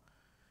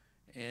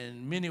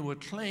 And many were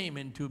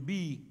claiming to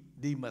be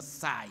the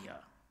Messiah.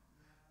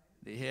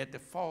 They had the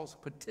false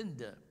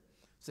pretender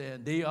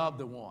saying they are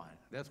the one.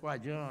 That's why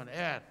John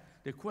asked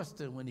the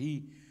question when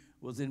he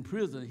was in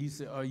prison. He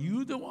said, are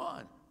you the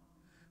one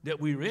that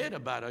we read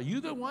about? Are you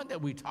the one that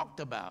we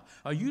talked about?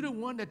 Are you the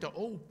one that the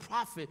old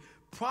prophet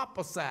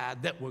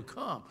prophesied that would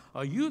come?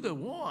 Are you the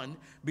one?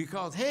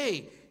 Because,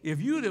 hey, if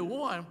you're the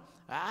one,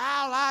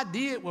 all I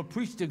did was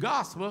preach the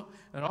gospel,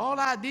 and all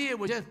I did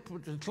was just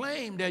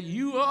proclaim that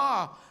you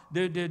are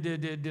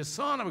the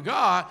Son of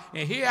God,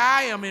 and here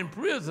I am in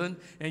prison,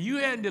 and you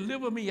hadn't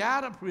delivered me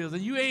out of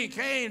prison. You ain't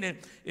came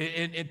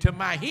to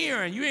my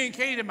hearing. You ain't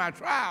came to my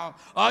trial.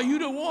 Are you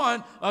the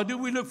one, or do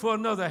we look for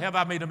another? Have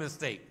I made a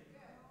mistake?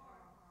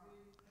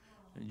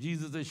 And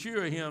Jesus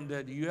assured him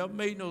that you have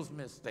made no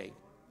mistake.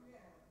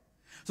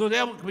 So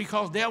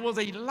because there was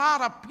a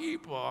lot of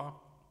people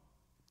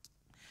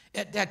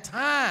at that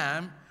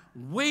time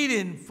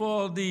waiting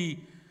for the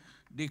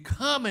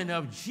coming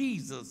of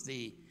Jesus,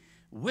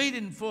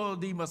 waiting for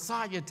the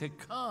Messiah to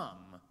come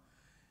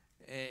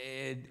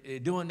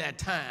during that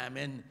time.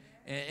 And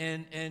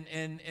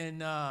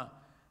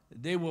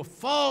they were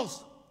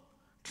false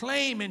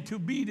claiming to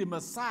be the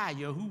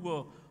Messiah, who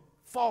were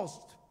false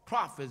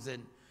prophets,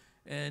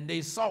 and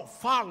they sought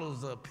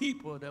followers of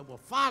people that were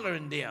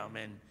following them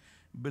and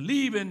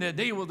believing that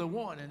they were the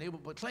one, and they were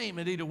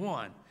proclaiming they the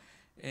one.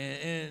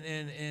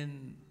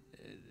 And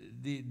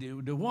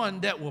the one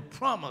that will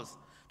promise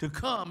to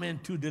come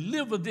and to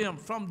deliver them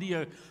from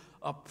the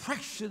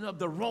oppression of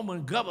the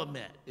Roman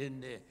government.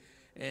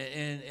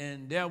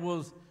 And there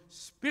was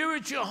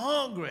spiritual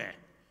hunger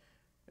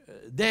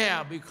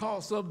there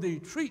because of the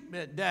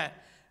treatment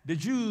that the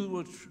Jews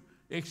were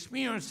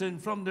experiencing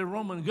from the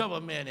Roman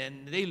government.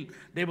 And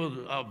they were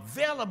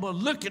available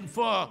looking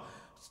for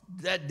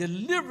that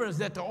deliverance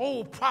that the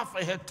old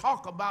prophet had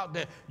talked about,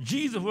 that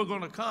Jesus was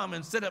going to come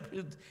and set up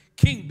his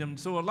kingdom.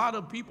 So a lot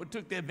of people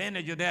took the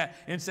advantage of that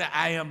and said,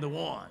 I am the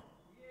one.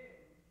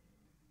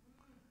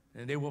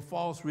 And they were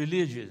false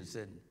religions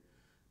and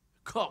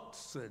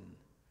cults and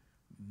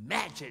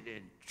magic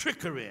and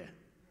trickery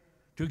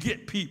to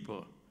get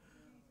people.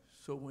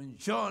 So when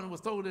John was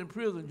thrown in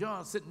prison,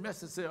 John sent a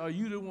message and said, are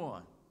you the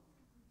one?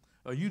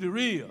 Are you the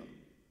real?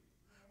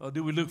 Or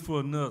do we look for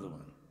another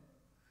one?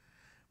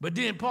 But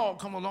then Paul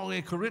come along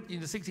in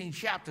Corinthians, the 16th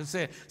chapter, and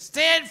said,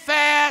 stand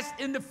fast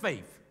in the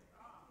faith.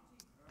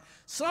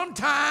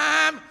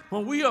 Sometime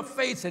when we are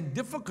facing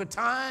difficult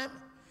time,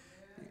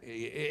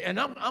 and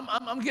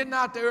I'm getting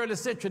out the early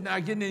century now,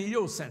 getting in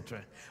your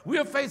century. We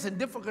are facing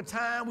difficult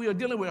time. We are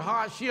dealing with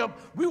hardship.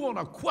 We want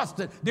to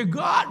question, did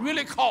God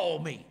really call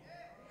me?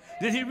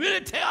 Did he really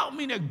tell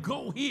me to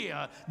go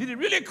here? Did he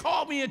really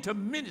call me into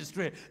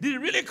ministry? Did he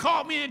really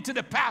call me into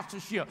the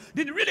pastorship?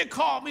 Did he really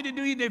call me to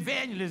do the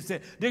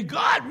evangelism? Did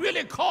God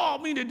really call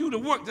me to do the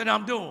work that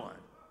I'm doing?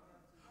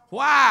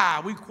 Why?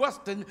 We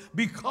question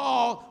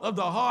because of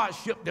the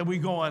hardship that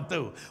we're going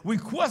through. We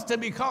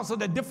question because of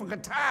the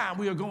difficult time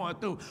we are going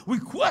through. We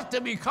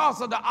question because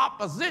of the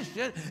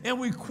opposition, and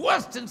we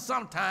question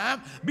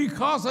sometimes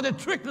because of the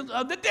tricks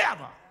of the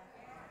devil.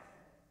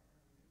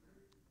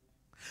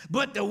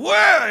 But the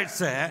word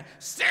said,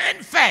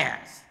 stand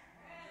fast.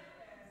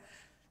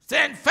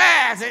 Stand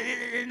fast.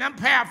 And I'm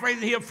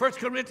paraphrasing here, 1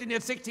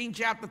 Corinthians 16,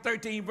 chapter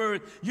 13, verse.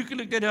 You can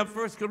look that up,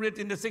 1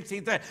 Corinthians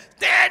 16, 13.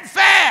 Stand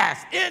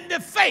fast in the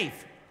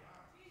faith.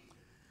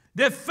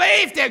 The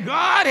faith that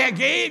God had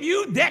gave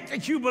you,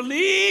 that you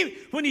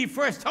believe when he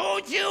first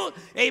told you.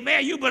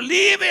 Amen. You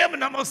believe him.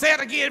 And I'm going to say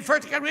it again,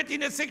 1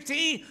 Corinthians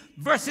 16,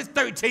 verses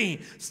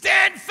 13.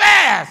 Stand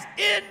fast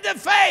in the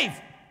faith.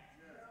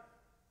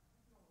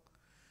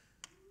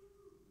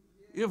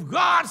 If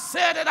God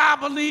said it, I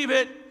believe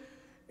it.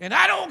 And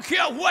I don't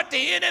care what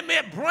the enemy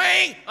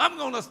bring, I'm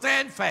going to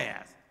stand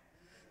fast.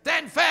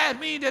 Stand fast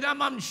means that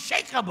I'm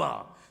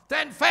unshakable.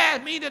 Stand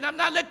fast means that I'm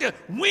not let the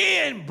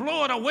wind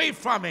blow it away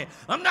from me.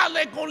 I'm not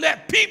going to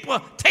let people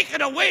take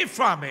it away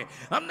from me.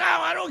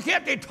 I don't care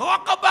if they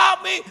talk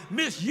about me,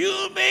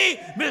 misuse me,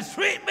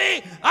 mistreat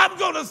me. I'm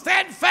going to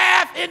stand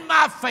fast in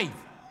my faith.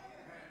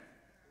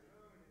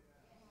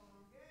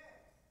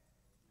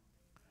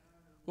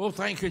 Well,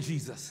 thank you,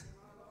 Jesus.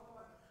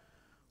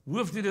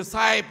 With the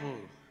disciples,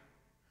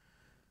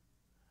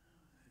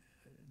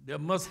 there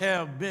must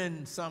have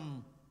been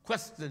some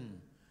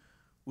question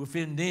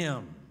within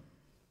them.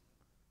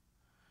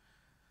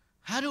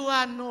 How do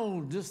I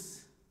know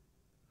this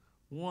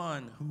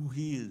one who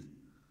he is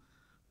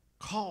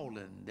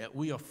calling, that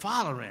we are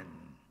following,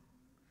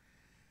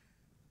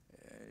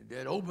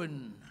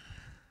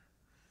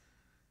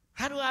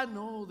 how do I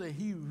know that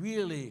he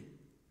really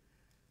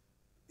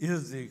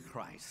is the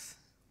Christ?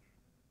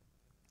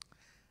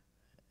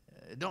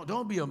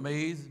 Don't be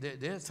amazed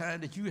that there's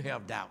times that you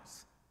have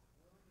doubts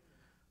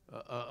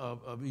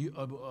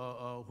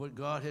of what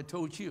God had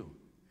told you.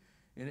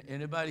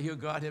 Anybody here,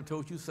 God have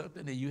told you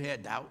something and you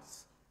had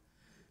doubts?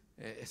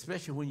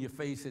 Especially when you're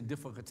facing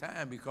difficult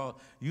time, because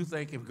you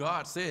think if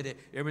God said it,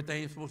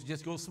 everything is supposed to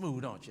just go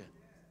smooth, don't you?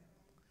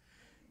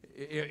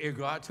 If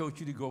God told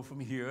you to go from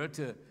here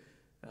to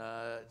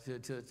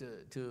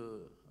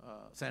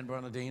San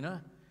Bernardino,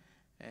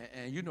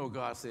 and you know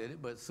God said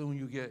it, but soon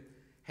you get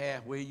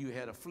halfway, you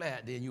had a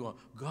flat, then you want,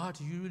 God,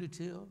 did you really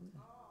tell me?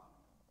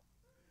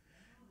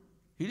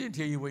 He didn't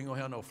tell you you ain't going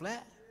to have no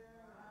flat.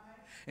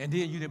 And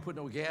then you didn't put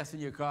no gas in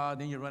your car,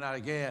 then you run out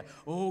of gas.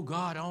 Oh,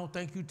 God, I don't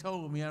think you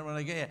told me I run out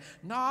of gas.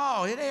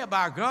 No, it ain't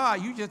about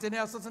God. You just didn't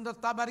have something to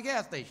stop by the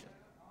gas station.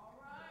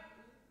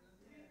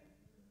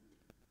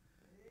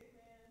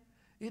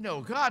 You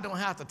know, God don't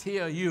have to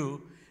tell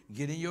you,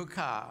 get in your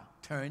car,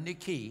 turn the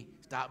key,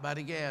 stop by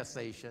the gas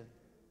station,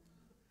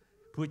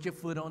 put your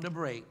foot on the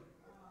brake.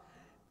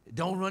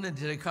 Don't run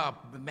into the car.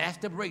 Match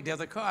the brake. There's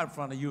a car in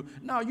front of you.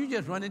 No, you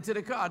just run into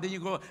the car. Then you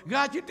go,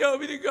 God, you told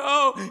me to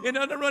go. And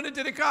then I run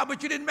into the car,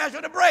 but you didn't match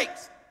on the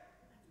brakes.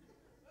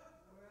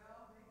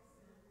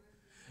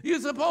 You're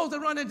supposed to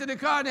run into the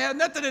car and it has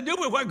nothing to do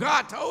with what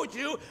God told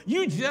you.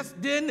 You just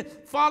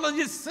didn't follow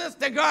the sense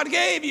that God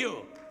gave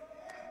you.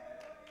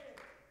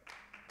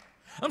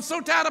 I'm so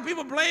tired of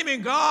people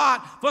blaming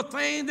God for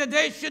things that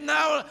they should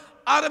not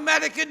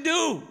automatically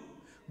do.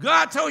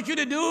 God told you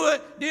to do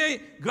it, then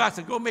God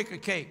said, go make a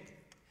cake.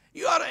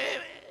 You ought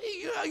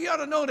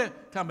to know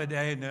that. Tell me,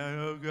 Dad,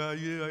 no, oh God,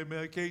 you ain't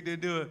made a cake to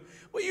do it.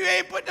 Well, you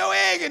ain't put no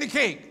egg in the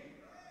cake.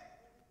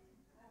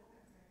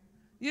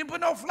 You didn't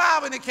put no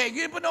flour in the cake.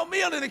 You didn't put no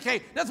meal in the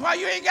cake. That's why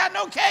you ain't got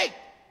no cake.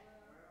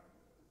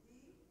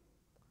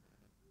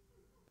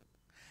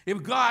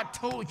 If God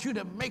told you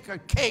to make a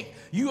cake,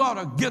 you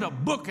ought to get a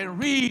book and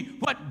read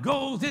what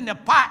goes in the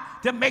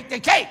pot to make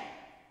the cake.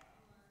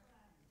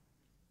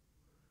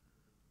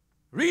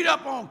 Read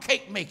up on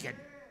cake making.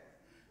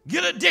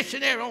 Get a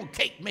dictionary on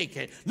cake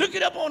making. Look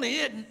it up on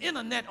the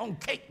internet on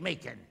cake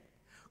making.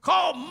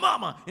 Call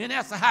mama and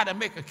ask her how to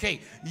make a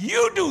cake.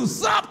 You do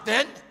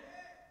something.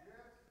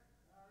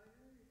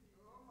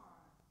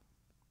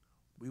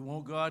 We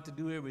want God to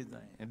do everything,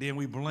 and then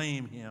we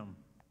blame him.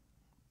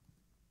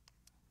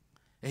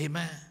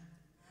 Amen.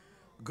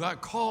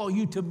 God called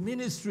you to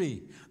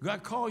ministry.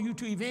 God called you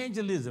to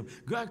evangelism.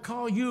 God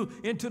called you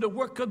into the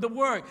work of the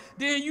word.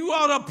 Then you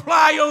ought to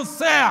apply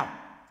yourself.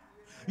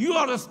 You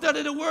ought to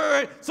study the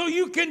word so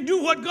you can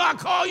do what God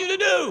called you to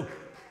do.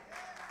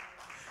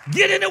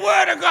 Get in the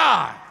word of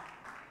God.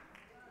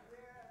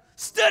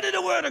 Study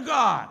the word of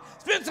God.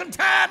 Spend some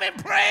time in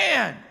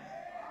praying.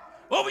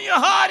 Open your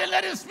heart and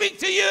let him speak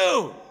to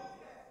you.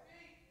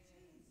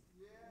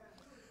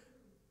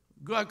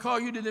 God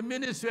called you to the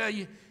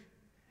ministry.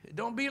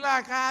 Don't be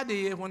like I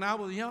did when I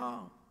was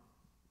young.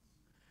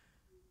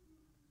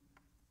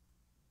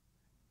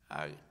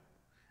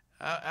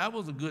 I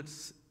was a good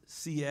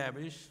C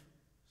average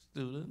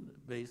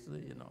student,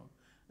 basically, you know.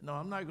 No,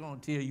 I'm not going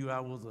to tell you I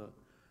was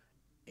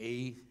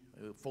a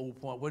 4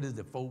 point, what is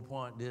the 4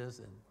 point this?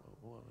 And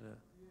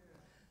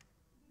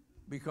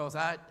because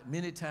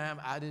many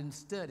times I didn't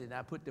study, and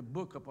I put the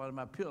book up on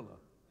my pillow.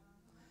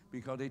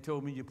 Because they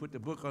told me you put the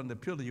book on the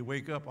pillow, you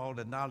wake up, all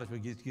the knowledge will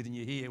get in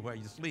your head while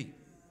you sleep.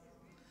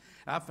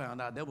 I found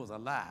out that was a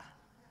lie.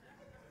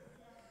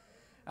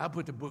 I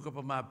put the book up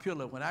on my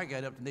pillow. When I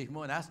got up the next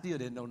morning, I still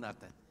didn't know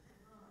nothing.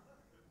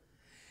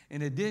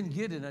 And it didn't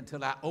get it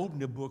until I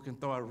opened the book and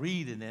started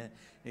reading it,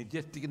 and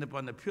just sticking it up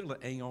on the pillow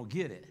ain't gonna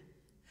get it.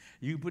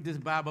 You can put this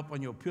Bible up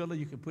on your pillow,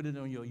 you can put it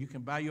on you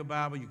can buy your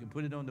Bible, you can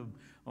put it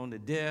on the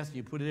desk,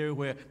 you put it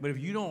everywhere, but if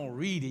you don't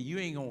read it, you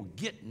ain't gonna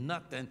get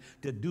nothing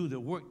to do the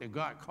work that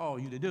God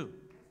called you to do.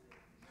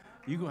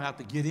 You're gonna have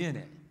to get in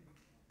it.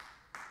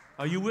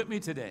 Are you with me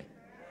today?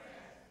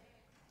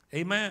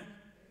 Amen.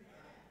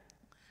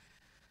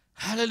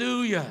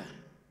 Hallelujah.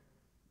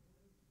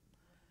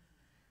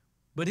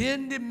 But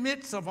in the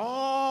midst of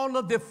all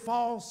of the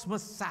false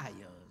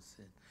messiahs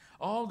and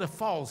all the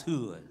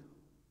falsehood,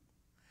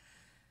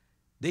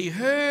 they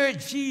heard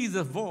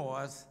Jesus'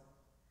 voice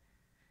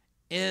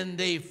and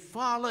they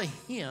followed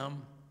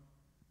him.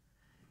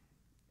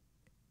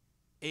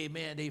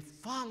 Amen. They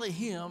followed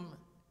him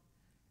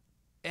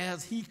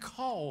as he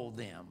called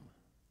them.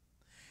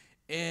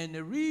 And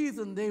the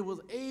reason they was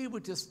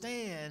able to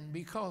stand,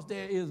 because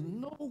there is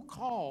no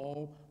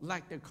call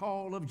like the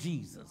call of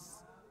Jesus.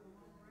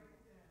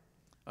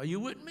 Are you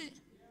with me?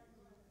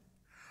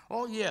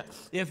 Oh yeah,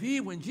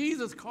 when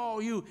Jesus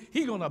called you,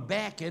 he's gonna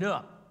back it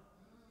up.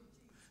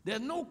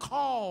 There's no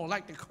call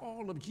like the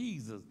call of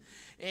Jesus.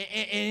 And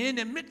in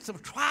the midst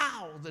of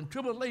trials and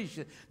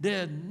tribulation,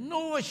 there's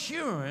no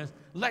assurance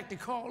like the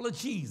call of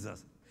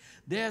Jesus.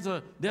 There's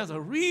a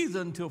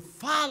reason to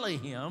follow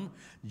him.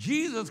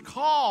 Jesus'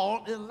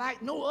 call is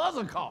like no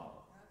other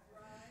call.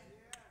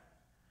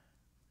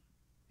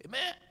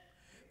 Amen.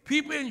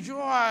 People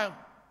enjoy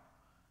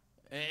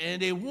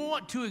and they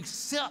want to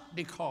accept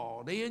the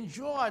call. They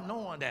enjoy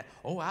knowing that,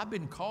 oh, I've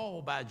been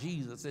called by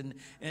Jesus,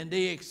 and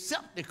they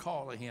accept the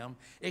call of him,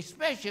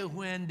 especially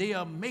when they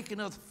are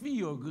making us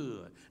feel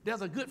good.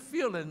 There's a good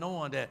feeling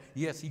knowing that,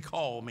 yes, he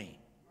called me.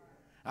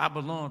 I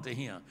belong to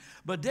him.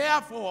 But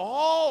therefore,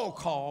 all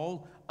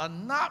calls are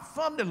not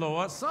from the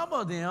Lord. Some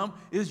of them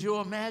is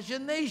your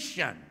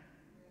imagination.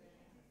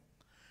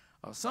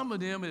 Or some of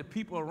them are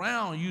people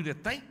around you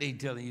that think they're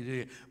telling you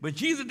this. But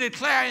Jesus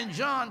declared in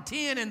John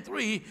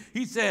 10:3,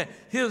 he said,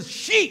 his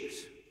sheep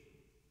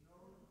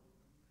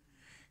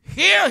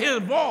hear his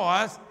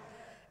voice,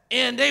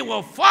 and they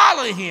will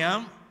follow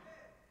him,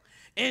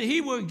 and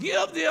he will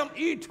give them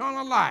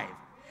eternal life.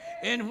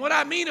 And what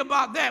I mean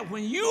about that,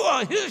 when you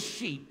are his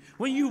sheep,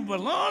 when you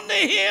belong to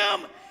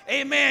him,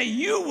 amen,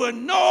 you will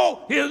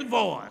know his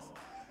voice.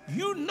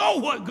 You know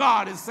what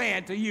God is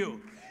saying to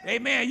you.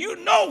 Amen.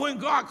 You know when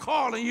God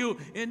calling you,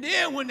 and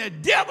then when the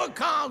devil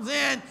comes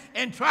in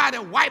and try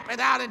to wipe it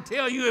out and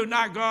tell you it's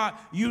not God,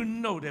 you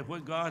know that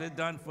what God has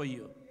done for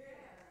you.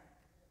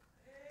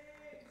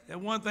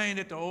 And one thing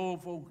that the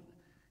old folk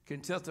can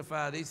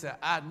testify, they say,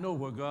 I know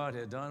what God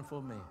has done for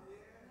me.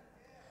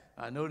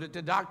 I know that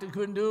the doctor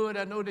couldn't do it.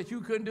 I know that you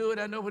couldn't do it.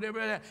 I know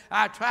whatever.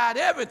 I tried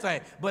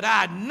everything, but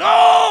I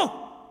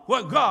know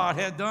what God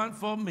has done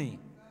for me.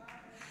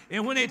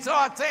 And when they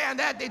start saying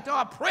that, they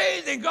start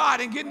praising God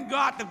and giving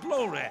God the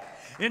glory.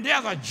 And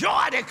there's a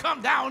joy that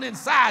comes down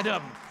inside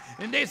of them.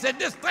 And they said,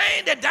 this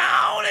thing that's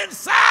down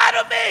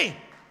inside of me,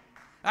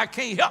 I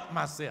can't help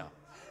myself.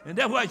 And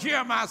that's what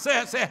Jeremiah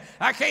said,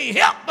 I can't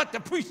help but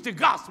to preach the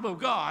gospel of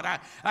God.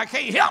 I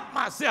can't help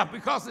myself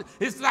because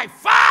it's like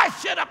fire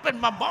shut up in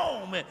my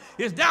bone.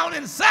 It's down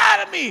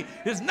inside of me.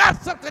 It's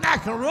not something I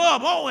can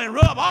rub on and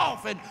rub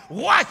off and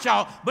wash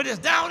off, but it's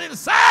down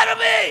inside of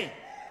me.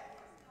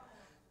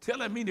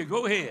 Telling me to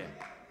go ahead.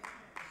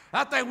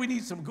 I think we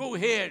need some go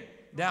ahead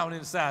down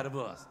inside of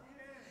us.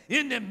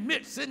 In the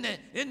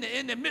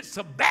midst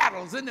of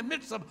battles, in the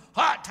midst of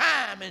hard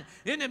time, and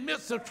in the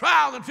midst of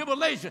trials and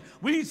tribulation,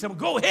 we need some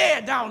go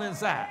ahead down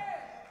inside.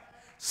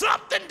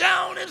 Something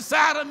down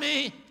inside of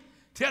me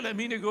telling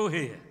me to go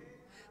ahead.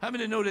 How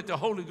many know that the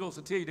Holy Ghost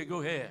will tell you to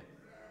go ahead?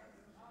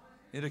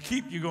 It'll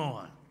keep you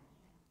going.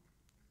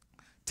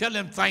 Tell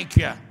him thank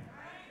you.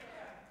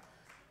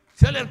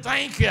 Tell him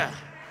thank you.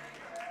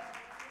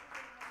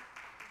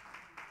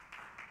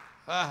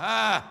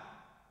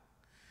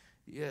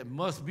 Yeah, it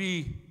must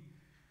be,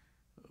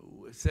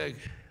 it's like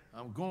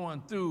I'm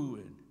going through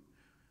and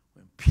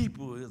when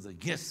people is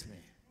against me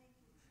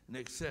and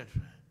etc.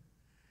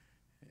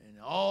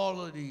 And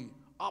all of the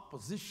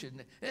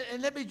opposition.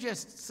 And let me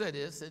just say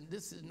this, and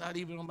this is not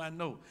even on my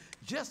note.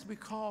 Just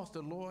because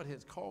the Lord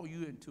has called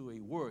you into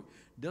a work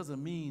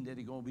doesn't mean that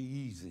it's going to be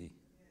easy.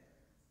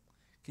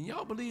 Can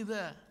y'all believe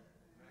that?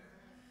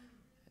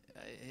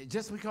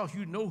 just because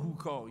you know who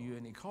called you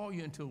and they call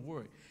you into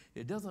work,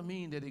 it doesn't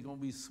mean that it's going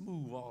to be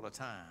smooth all the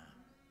time.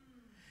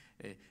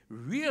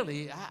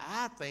 Really,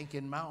 I think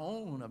in my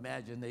own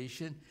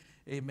imagination,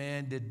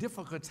 amen, the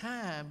difficult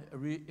time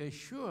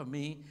assure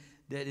me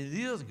that it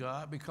is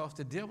God, because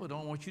the devil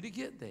don't want you to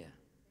get there.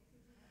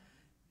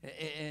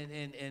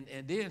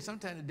 And then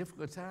sometimes the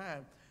difficult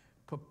time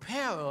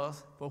prepare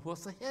us for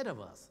what's ahead of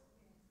us.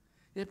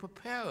 It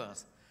prepares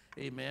us,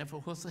 amen,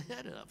 for what's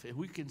ahead of us. If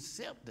we can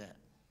accept that.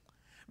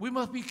 We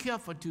must be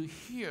careful to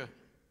hear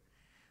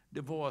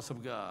the voice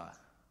of God,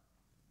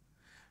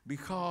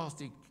 because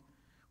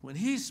when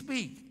he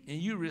speaks and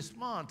you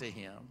respond to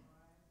him,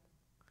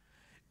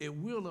 it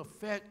will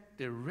affect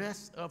the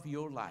rest of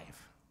your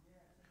life.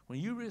 When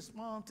you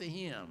respond to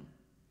him,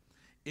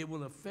 it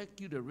will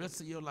affect you the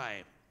rest of your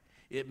life.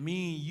 It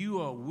means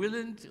you are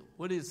willing to,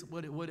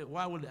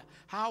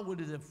 how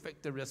would it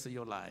affect the rest of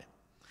your life?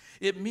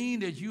 It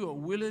means that you are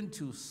willing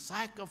to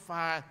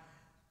sacrifice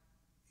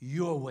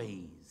your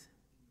ways.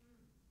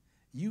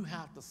 You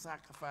have to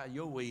sacrifice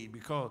your ways,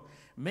 because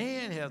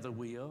man has a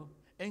will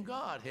and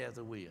God has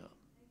a will.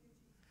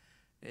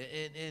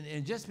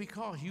 And just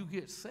because you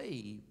get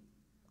saved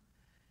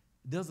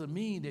doesn't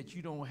mean that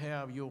you don't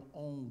have your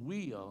own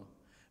will,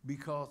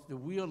 because the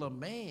will of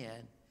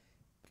man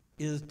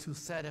is to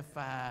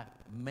satisfy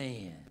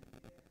man,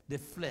 the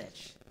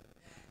flesh.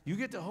 You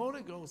get the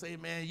Holy Ghost,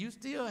 amen, you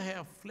still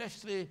have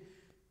fleshly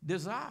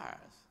desires.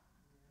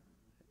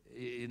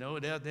 You know,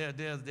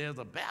 there's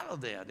a battle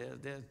there.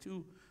 There's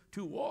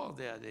two wars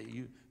there.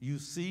 You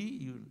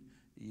see,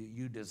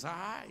 you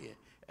desire.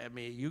 I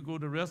mean, you go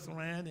to a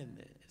restaurant and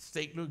the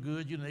steak look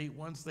good. You ate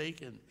one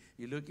steak and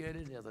you look at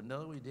it. There's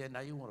another one there. Now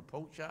you want a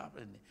pork chop,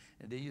 and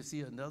then you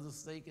see another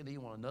steak, and then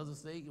you want another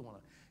steak.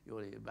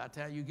 By the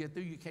time you get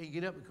through, you can't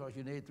get up because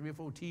you ate 3 or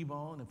 4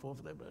 T-bone and 4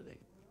 flavor.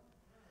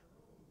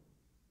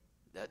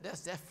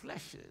 That's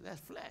flesh. That's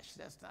flesh.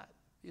 That's not,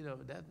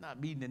 that's not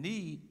meeting the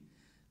need.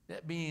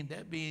 That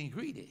being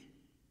greedy.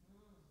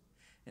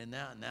 And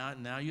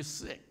now you're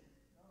sick.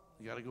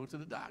 You got to go to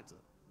the doctor.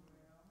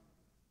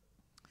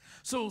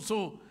 So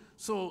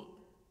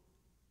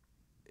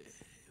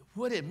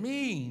what it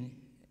means,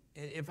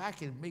 if I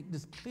can make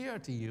this clear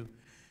to you,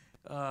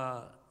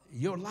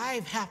 your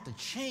life have to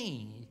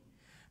change,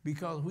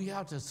 because we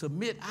have to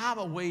submit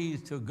our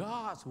ways to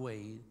God's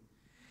ways.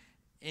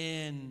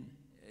 And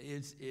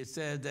it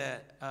says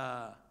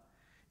that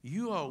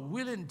you are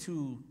willing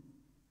to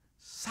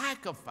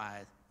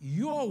sacrifice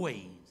your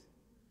ways.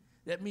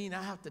 That means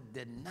I have to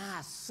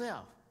deny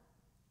self,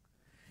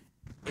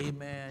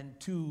 amen,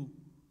 to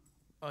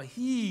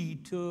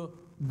heed to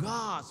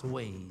God's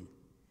ways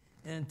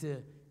and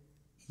to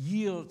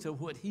yield to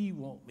what he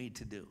wants me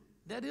to do.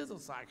 That is a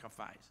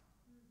sacrifice.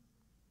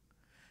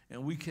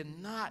 And we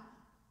cannot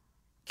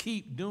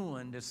keep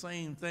doing the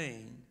same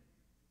thing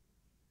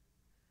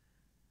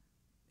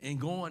and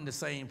going the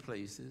same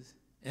places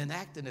and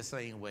acting the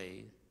same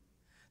way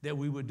that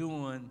we were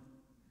doing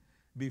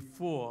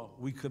before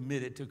we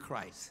committed to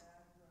Christ.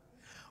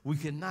 We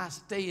cannot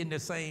stay in the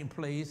same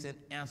place and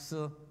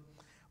answer,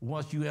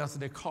 once you answer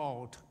the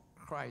call to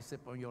Christ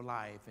upon your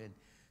life and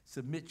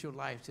submit your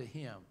life to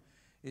him.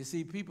 You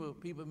see, people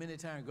many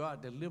times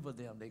God deliver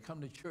them. They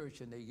come to church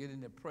and they get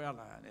in the prayer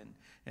line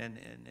and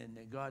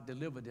God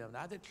deliver them. And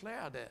I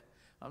declare that.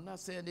 I'm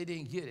not saying they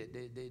didn't get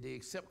it. They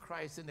accept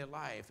Christ in their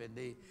life, and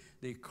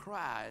they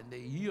cry and they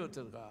yield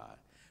to God.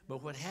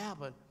 But what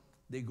happened,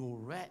 they go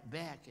right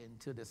back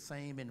into the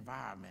same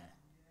environment.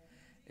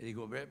 And they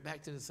go right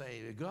back to the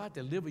same. If God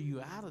deliver you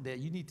out of that,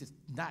 you need to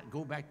not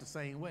go back the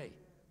same way.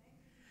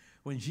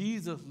 When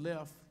Jesus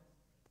left,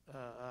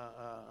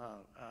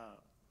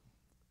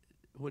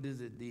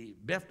 the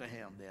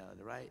Bethlehem there,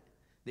 right?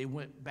 They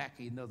went back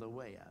another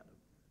way.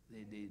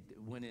 They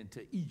went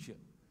into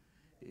Egypt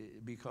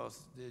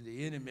because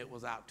the enemy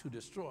was out to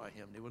destroy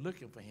him. They were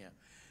looking for him.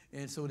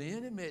 And so the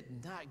enemy is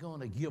not going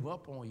to give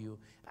up on you.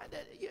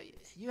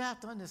 You have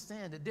to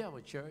understand the devil,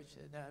 church.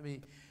 I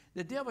mean,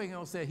 the devil ain't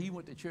going to say he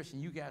went to church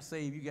and you got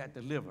saved, you got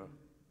delivered.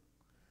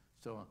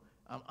 So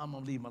I'm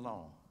going to leave him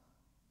alone.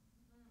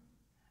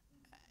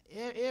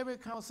 Every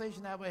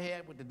conversation I ever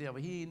had with the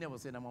devil, he ain't never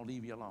said, I'm going to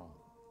leave you alone.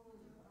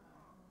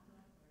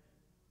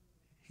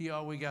 He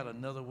always got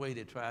another way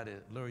to try to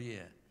lure you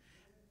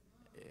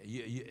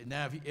in.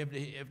 Now,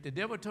 if the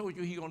devil told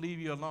you he's going to leave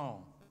you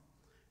alone,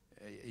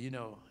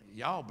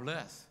 y'all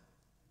blessed.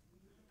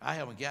 I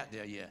haven't got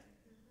there yet.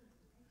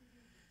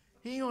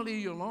 He ain't going to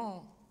leave you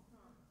alone.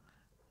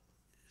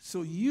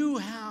 So you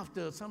have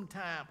to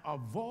sometimes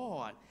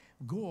avoid,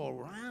 go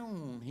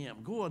around him,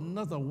 go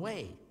another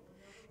way.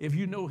 If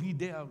you know he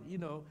there,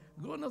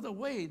 go another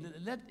way.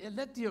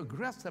 Let the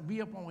aggressor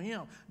be up on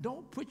him.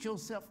 Don't put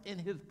yourself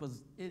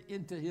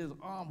into his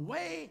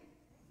way.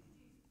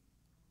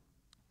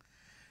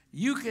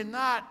 You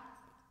cannot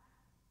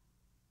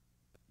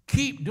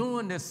keep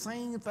doing the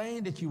same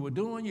thing that you were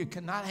doing. You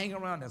cannot hang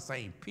around the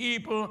same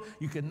people.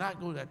 You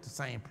cannot go at the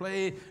same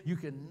place. You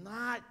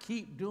cannot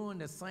keep doing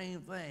the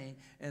same thing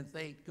and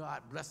think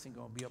God's blessing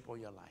going to be up on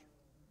your life.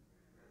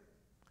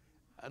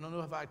 I don't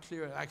know if I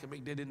can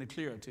make that any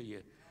clearer to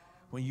you.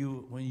 When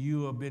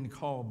you have been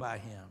called by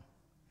him,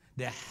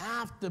 there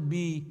have to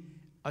be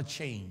a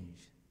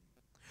change.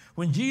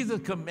 When Jesus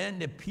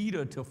commanded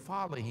Peter to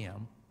follow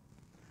him,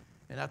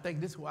 and I think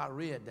this is why I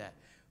read that.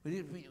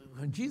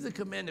 When Jesus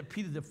commanded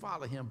Peter to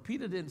follow him,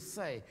 Peter didn't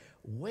say,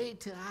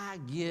 wait till I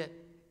get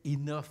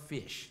enough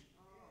fish.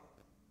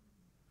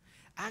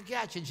 I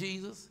got you,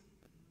 Jesus.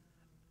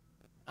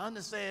 I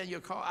understand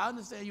your call. I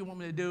understand you want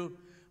me to do,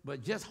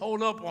 but just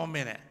hold up on a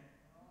minute.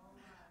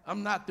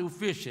 I'm not through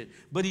fishing.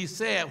 But he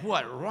said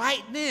what?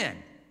 Right then.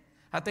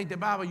 I think the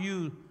Bible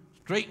used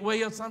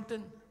straightway or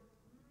something.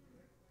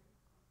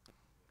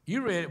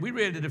 You read it. We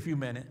read it a few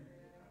minutes.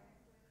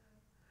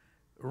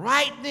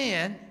 Right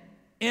then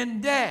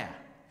and there.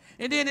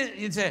 And then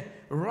it said,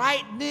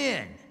 right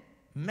then,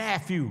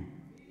 Matthew.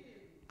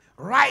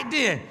 Right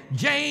then,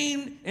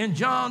 James and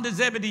John the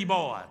Zebedee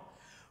boy.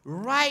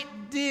 Right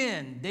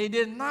then. They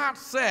did not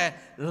say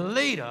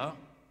later.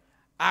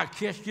 I'll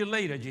catch you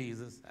later,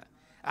 Jesus.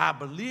 I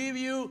believe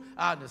you,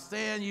 I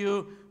understand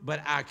you,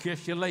 but I'll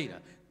kiss you later.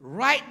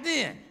 Right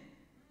then.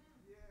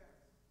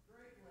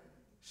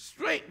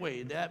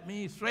 Straightway, that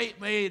means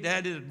straightway,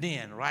 that is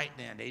then, right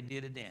then. They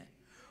did it then.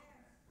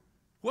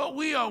 What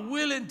we are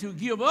willing to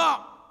give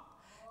up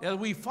as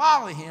we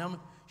follow him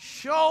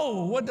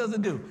shows, what does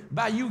it do?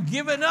 By you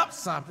giving up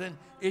something,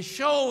 it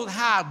shows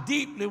how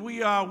deeply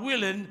we are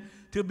willing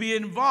to be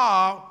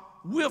involved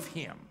with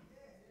him.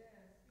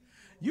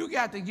 You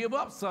got to give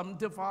up something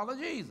to follow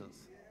Jesus.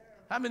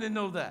 How many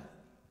know that?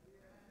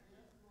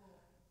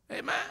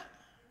 Amen.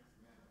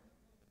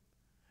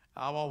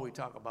 I always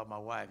talk about my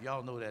wife.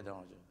 Y'all know that,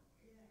 don't you?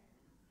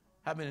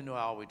 How many know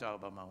I always talk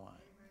about my wife?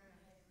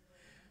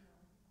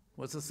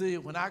 Well, Cecilia,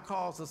 when I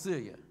call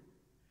Cecilia,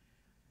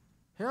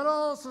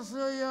 hello,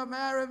 Cecilia,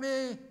 marry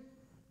me.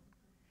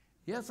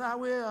 Yes, I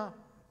will.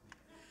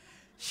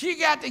 She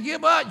got to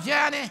give up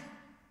Johnny.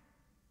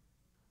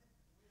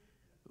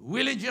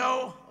 Willie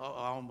Joe.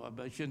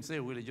 I shouldn't say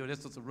Willie Joe.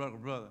 That's just a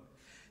brother.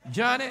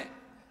 Johnny.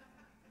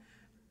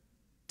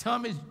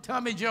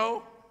 Tommy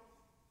Joe,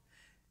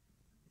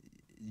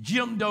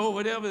 Jim Doe,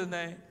 whatever his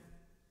name.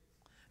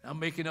 I'm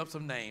making up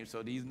some names,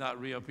 so these are not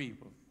real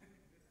people.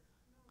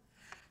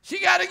 She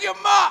got to give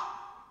them up.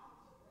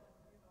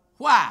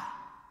 Why?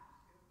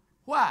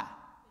 Why?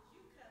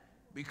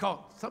 Because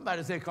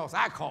somebody said, because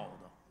I called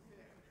her.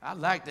 I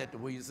like that the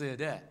way you said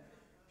that.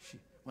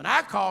 When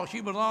I called, she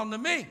belonged to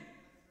me.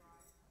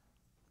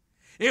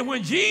 And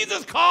when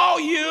Jesus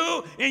called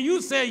you and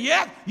you said,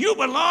 yes, you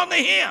belong to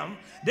him,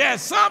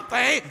 there's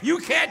something you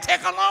can't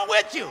take along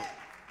with you.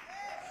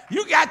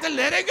 You got to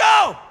let it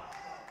go.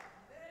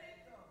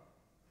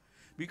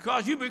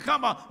 Because you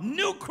become a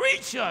new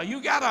creature.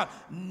 You got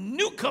a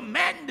new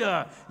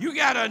commander. You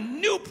got a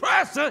new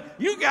person.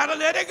 You got to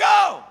let it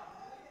go.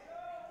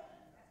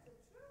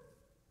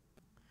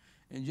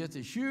 And just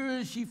as sure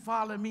as she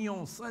followed me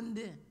on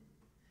Sunday,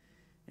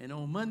 and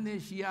on Monday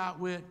she out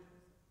with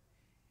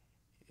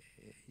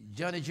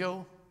Johnny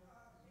Joe,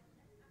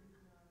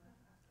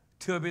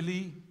 Tubby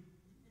Lee,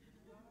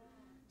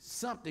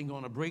 something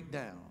going to break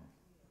down.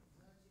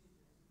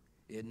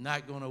 It's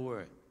not going to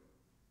work.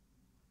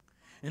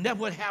 And that's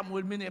what happened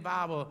with many of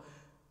our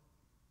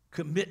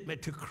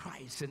commitment to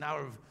Christ in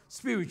our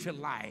spiritual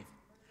life.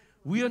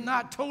 We are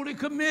not totally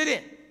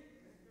committed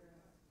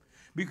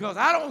because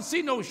I don't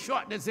see no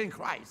shortness in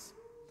Christ.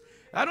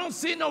 I don't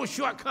see no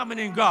shortcoming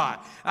in God.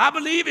 I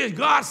believe if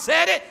God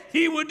said it,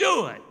 he will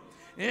do it.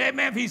 And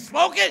amen, if he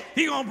spoke it,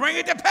 he's going to bring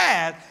it to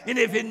pass. And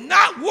if it's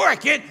not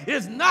working,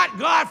 it's not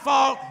God's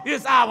fault,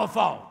 it's our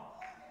fault.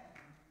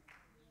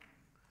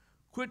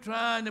 Quit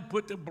trying to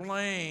put the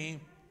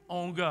blame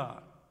on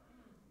God.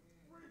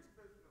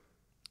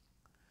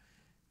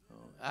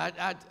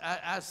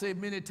 I say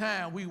many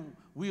times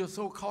we are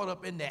so caught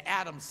up in the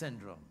Adam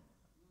syndrome.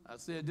 I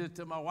said this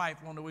to my wife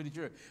on the way to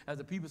church. As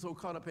the people so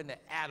caught up in the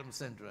Adam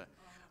syndrome.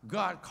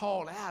 God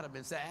called Adam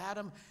and said,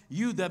 Adam,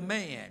 you the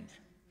man.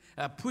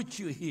 I put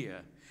you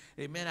here.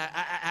 Amen.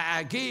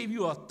 I gave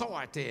you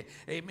authority.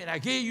 Amen. I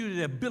gave you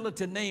the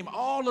ability to name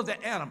all of the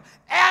animals.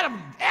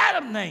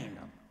 Adam named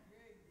them.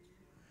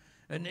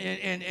 And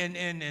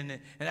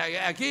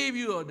I gave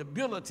you the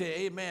ability,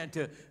 amen,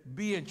 to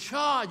be in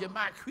charge of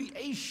my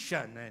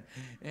creation.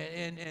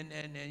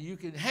 And you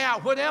can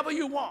have whatever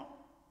you want.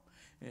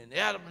 And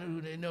Adam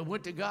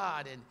went to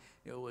God, and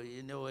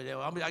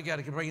I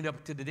got to bring it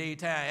up to the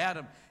daytime.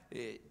 Adam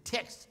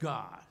texted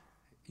God.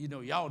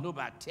 Y'all know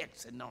about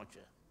texting, don't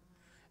you?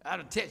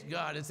 Adam text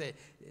God and say,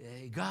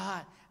 hey,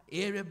 God,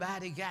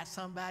 everybody got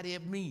somebody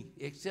of me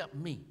except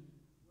me.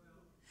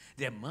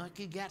 The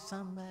monkey got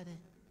somebody.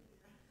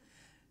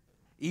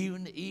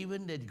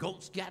 Even the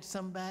goats got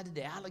somebody.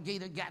 The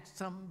alligator got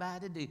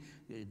somebody.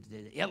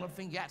 The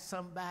elephant got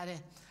somebody.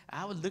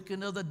 I was looking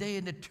the other day,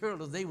 and the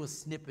turtles, they were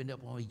snipping up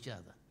on each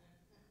other.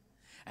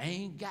 I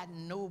ain't got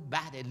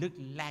nobody look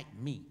like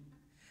me.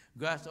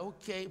 God said,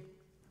 okay,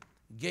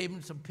 gave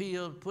him some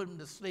pills, put him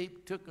to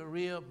sleep, took a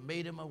rib,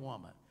 made him a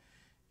woman.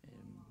 And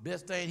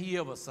best thing he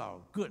ever saw.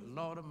 Good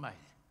Lord Almighty.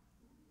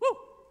 Woo!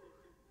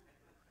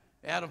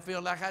 Adam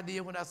felt like I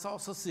did when I saw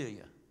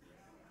Cecilia.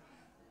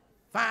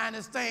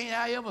 Finest thing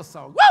I ever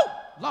saw. Woo!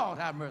 Lord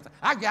have mercy.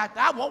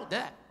 I want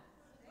that.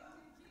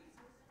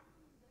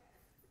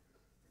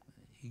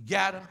 He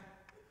got her,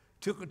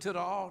 took her to the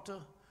altar,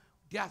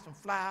 got some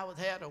flowers,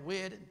 had a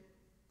wedding.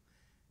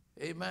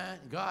 Amen.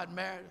 God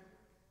married her.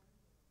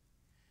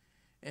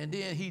 And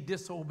then he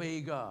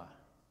disobeyed God.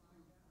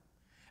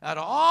 Out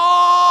of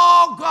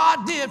all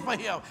God did for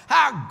him,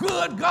 how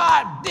good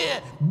God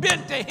did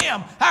been to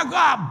him, how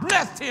God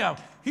blessed him,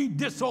 he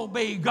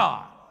disobeyed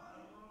God.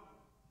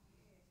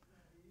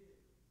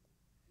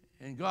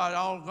 And God,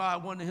 all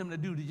God wanted him to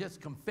do to just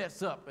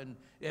confess up and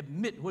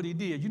admit what he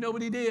did. You know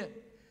what he did?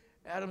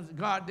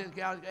 God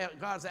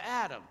said,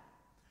 Adam,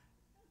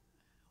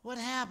 what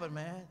happened,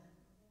 man?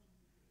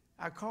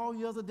 I called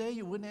you the other day,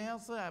 you wouldn't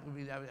answer.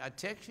 I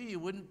text you, you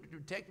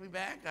wouldn't text me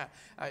back.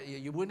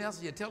 You wouldn't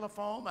answer your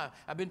telephone.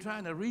 I've been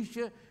trying to reach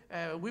you.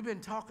 We've been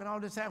talking all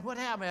this time. What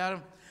happened,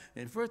 Adam?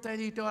 And the first thing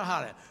he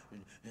thought,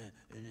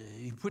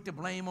 he put the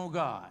blame on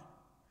God.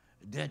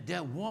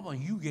 That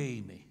woman you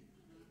gave me.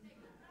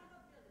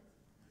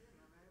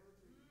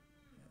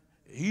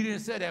 He didn't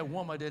say that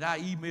woman that I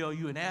emailed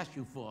you and asked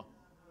you for.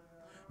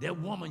 That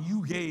woman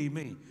you gave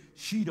me,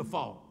 she the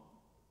fault.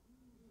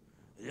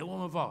 That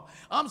woman's fault.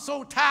 I'm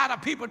so tired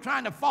of people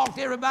trying to fault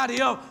everybody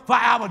else for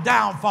our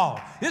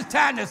downfall. It's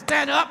time to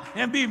stand up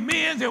and be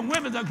men and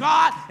women of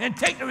God and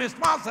take the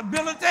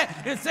responsibility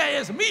and say,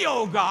 it's me,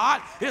 oh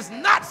God. It's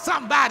not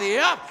somebody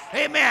else.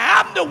 Amen.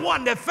 I'm the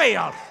one that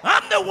failed.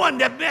 I'm the one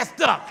that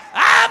messed up.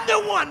 I'm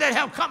the one that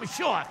have come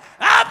short.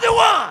 I'm the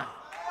one.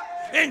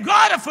 And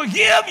God will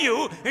forgive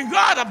you, and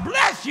God will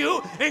bless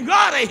you, and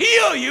God will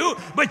heal you.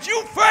 But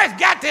you first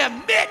got to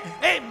admit,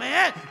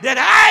 amen, that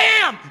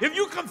I am, if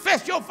you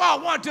confess your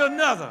fault one to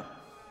another.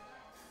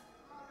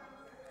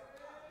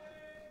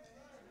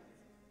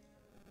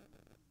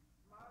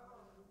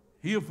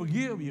 He'll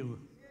forgive you.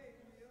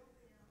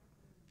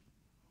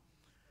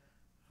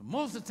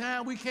 Most of the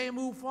time, we can't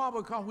move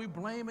forward because we're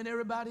blaming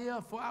everybody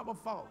else for our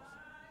faults.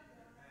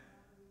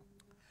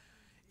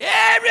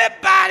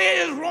 Everybody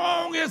is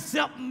wrong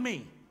except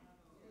me.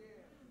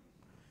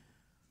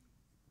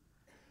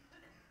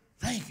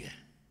 Thank you.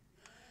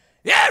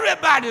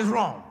 Everybody's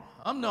wrong.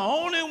 I'm the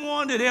only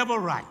one that ever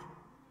right.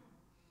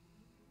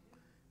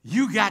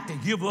 You got to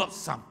give up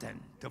something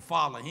to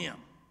follow him.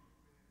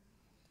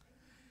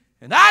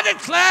 And I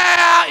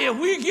declare if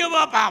we give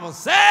up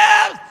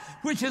ourselves,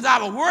 which is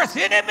our worst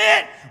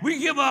enemy, we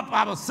give up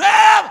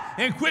ourselves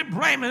and quit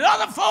blaming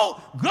other folk,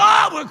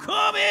 God will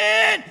come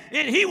in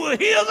and he will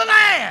heal the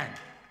land.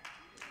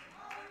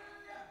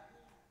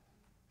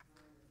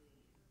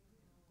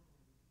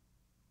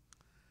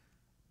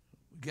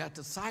 We got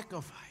to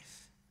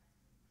sacrifice.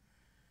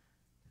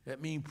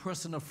 That means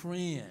personal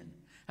friend.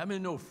 How many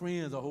know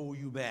friends will hold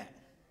you back?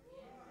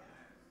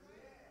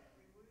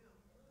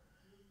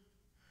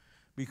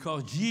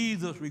 Because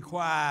Jesus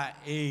required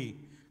a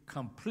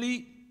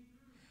complete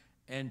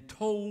and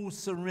total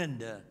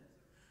surrender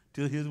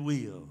to his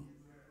will.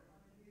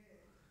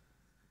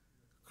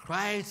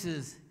 Christ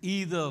is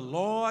either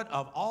Lord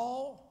of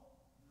all.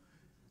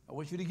 I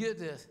want you to get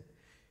this.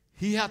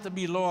 He has to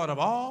be Lord of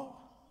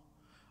all,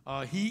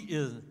 or he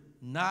is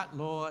not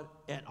Lord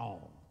at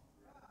all.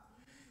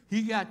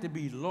 He got to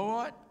be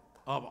Lord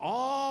of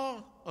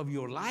all of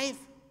your life.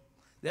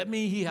 That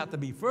means he has to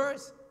be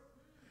first.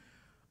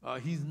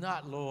 He's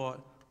not Lord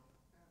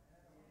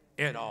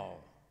at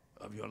all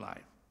of your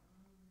life.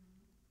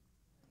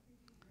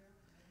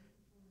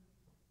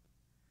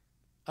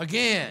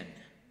 Again,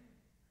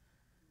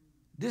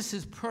 this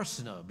is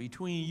personal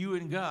between you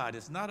and God.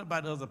 It's not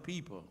about other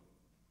people.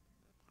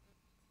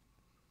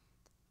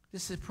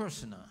 This is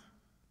personal.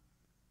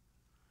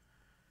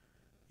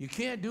 You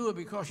can't do it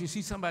because you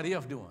see somebody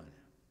else doing it.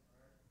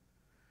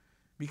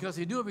 Because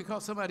you do it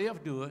because somebody else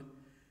do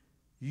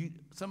it,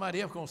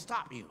 somebody else going to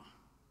stop you.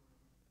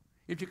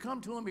 If you come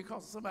to him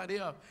because of somebody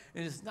else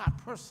and it's not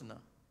personal,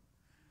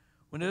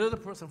 when the other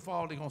person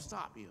falls, they're going to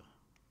stop you.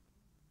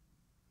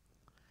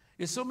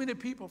 And so many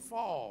people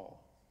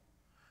fall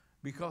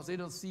because they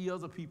don't see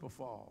other people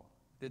fall,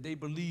 that they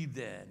believed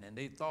that and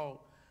they thought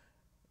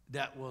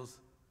that was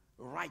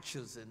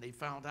righteous, and they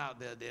found out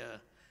that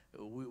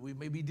we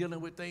may be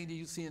dealing with things that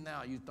you see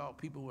now. You thought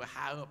people were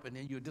high up, and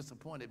then you're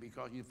disappointed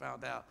because you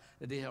found out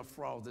that they have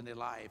flaws in their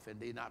life and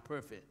they're not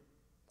perfect.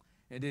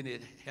 And then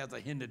it has a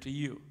hinder to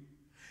you.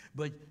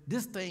 But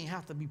this thing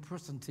has to be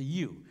personal to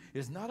you.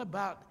 It's not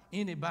about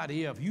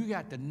anybody else. You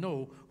got to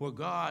know what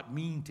God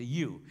means to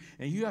you.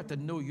 And you have to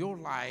know your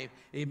life,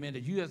 amen,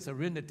 that you have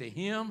surrendered to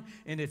him.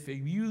 And if you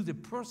use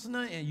it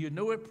personal and you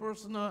know it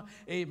personal,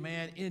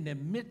 amen, in the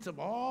midst of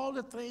all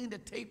the things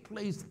that take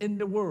place in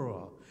the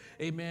world,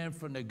 amen,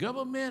 from the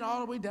government all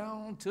the way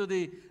down to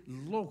the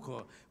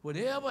local,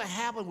 whatever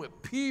happened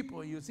with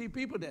people, you see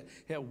people that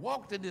have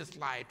walked in this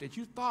life that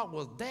you thought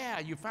was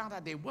there, you found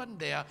out they wasn't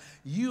there,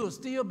 you'll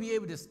still be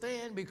able to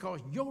stand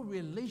because your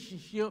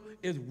relationship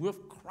is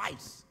with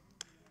Christ.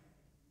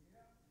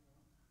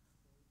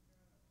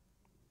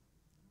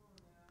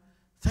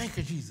 Thank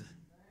you, Jesus.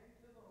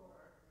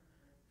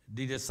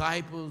 The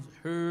disciples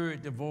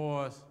heard the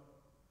voice,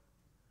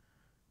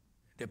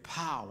 the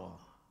power,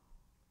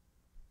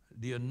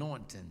 the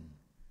anointing.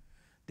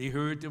 They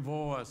heard the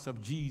voice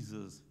of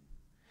Jesus.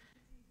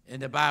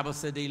 And the Bible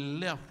said they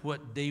left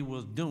what they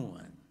was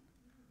doing.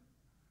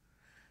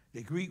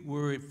 The Greek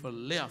word for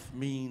left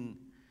means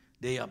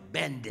they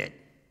abandoned.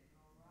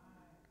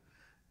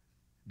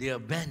 They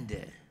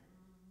abandoned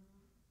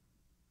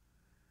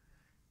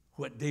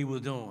what they were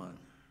doing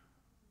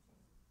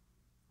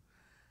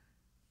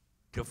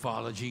to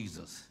follow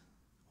Jesus.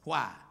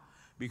 Why?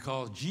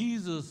 Because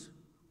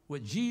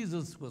what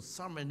Jesus was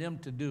summoning them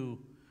to do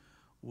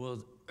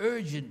was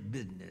urgent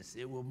business.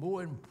 It was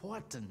more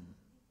important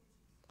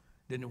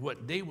than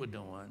what they were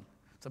doing.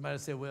 Somebody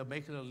said, well,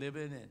 making a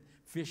living and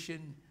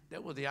fishing,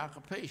 that was the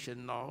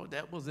occupation. No,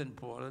 that was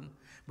important.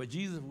 But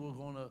Jesus was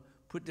going to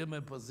put them in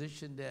a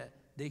position that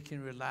they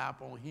can rely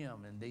upon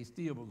him, and they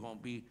still were going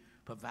to be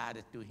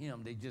provided through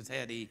him. They just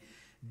had a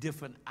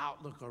different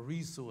outlook or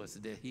resource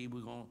that he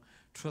was going to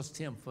trust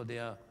him for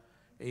their,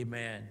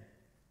 amen,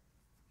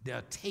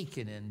 their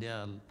taking and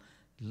their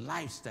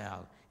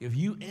lifestyle. If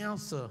you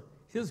answer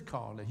his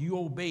call, if you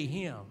obey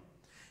him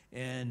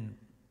and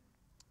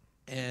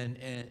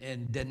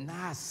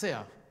deny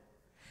self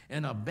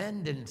and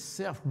abandon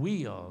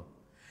self-will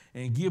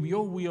and give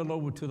your will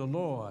over to the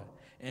Lord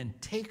and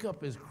take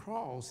up his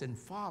cross and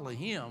follow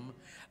him,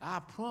 I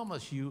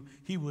promise you,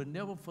 he will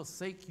never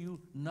forsake you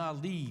nor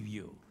leave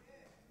you.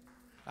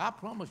 I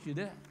promise you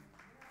that.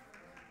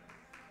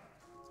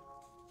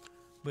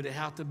 But it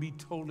has to be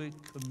totally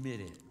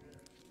committed.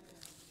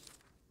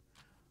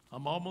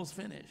 I'm almost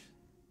finished.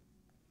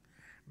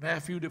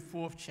 Matthew, the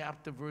 4th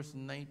chapter, verse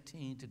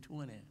 19 to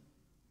 20.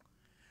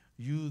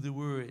 Use the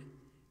word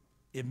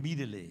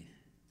immediately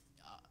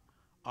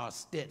or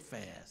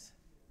steadfast.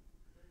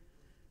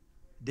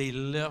 They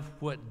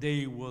left what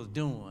they was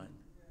doing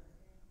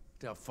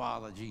to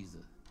follow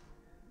Jesus.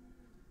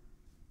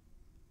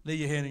 Lay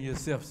your hand on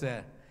yourself,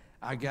 say,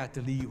 I got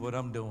to leave what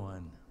I'm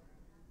doing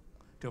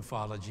to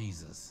follow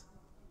Jesus.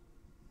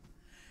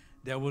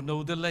 There was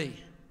no delay.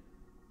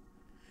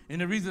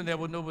 And the reason there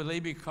was no delay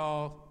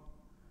because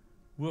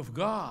with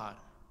God,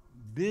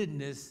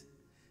 business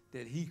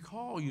that he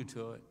called you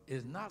to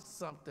is not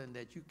something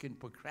that you can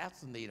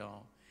procrastinate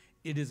on.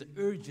 It is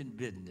urgent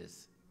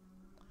business.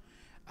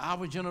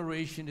 Our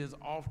generation is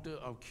often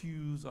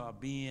accused of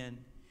being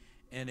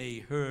in a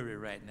hurry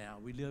right now.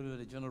 We live in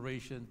a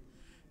generation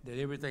that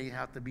everything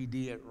has to be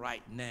did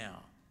right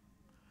now.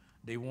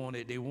 They want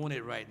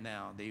it right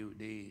now.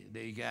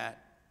 They got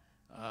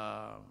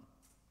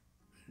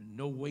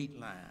no wait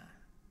line.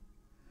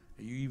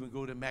 You even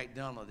go to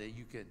McDonald's that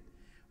you can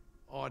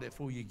order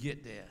before you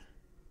get there.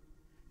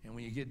 And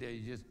when you get there,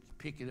 you just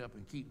pick it up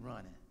and keep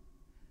running.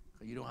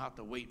 So you don't have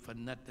to wait for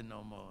nothing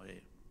no more.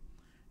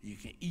 You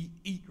can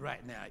eat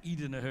right now, eat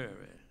in a hurry.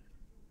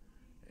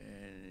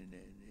 And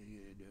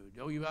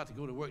don't you have to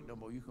go to work no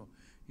more. You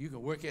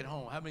can work at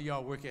home. How many of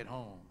y'all work at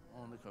home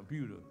on the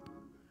computer?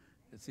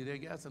 And see, they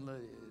got some.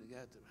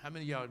 How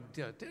many of y'all?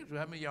 Tell me,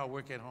 how many of y'all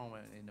work at home?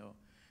 You know,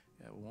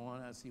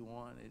 one. I see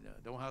one.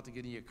 Don't have to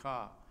get in your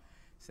car.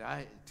 See,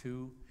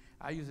 two.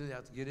 I usually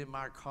have to get in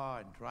my car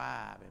and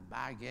drive and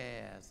buy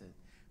gas and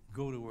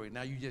go to work.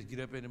 Now you just get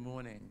up in the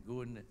morning and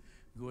go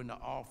in the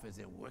office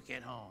and work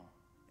at home.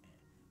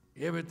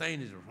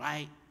 Everything is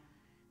right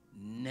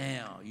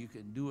now. You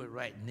can do it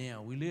right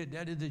now. We live.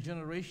 That is the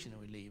generation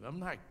we live. I'm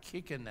not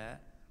kicking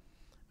that,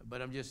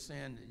 but I'm just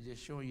saying,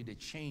 just showing you the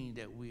change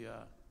that we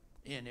are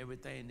in.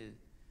 Everything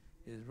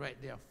is right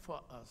there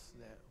for us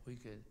that we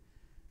could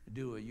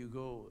do it. You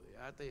go.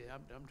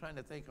 I'm trying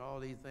to think of all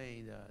these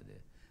things.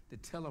 The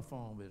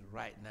telephone is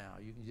right now.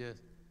 You can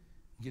just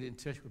get in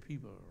touch with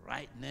people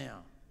right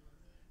now.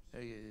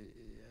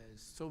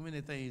 So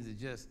many things to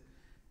just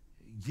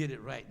get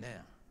it right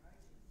now.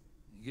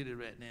 Get it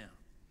right now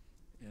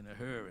in a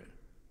hurry.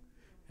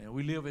 And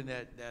we live in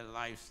that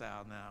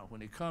lifestyle now.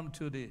 When it comes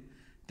to the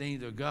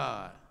things of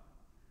God,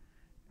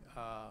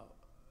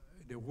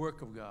 the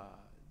work of God,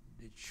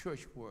 the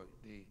church work,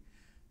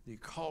 the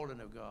calling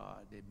of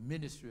God, the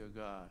ministry of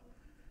God,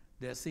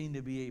 there seems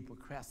to be a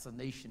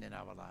procrastination in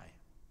our life.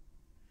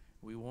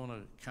 We want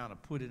to kind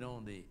of put it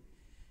on the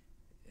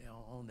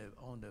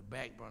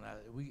back burner.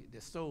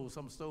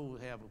 Some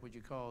stoves have what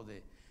you call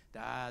the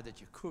eye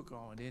that you cook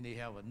on, and then they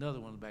have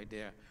another one back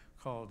there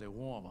called the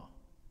warmer.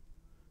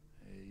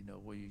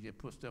 Where you just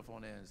put stuff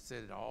on there and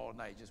set it all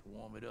night, just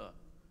warm it up.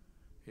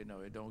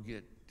 It don't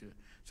get to,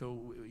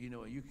 so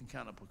you can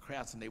kind of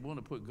procrastinate. They want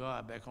to put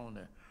God back on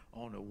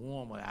the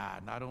warmer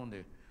eye, not on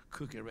the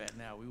cooking right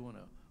now. We want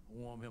to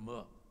warm him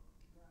up,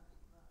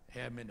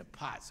 have him in the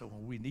pot, so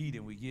when we need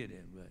him, we get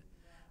him.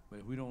 But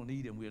if we don't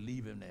need him, we'll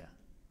leave him there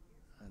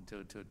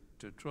until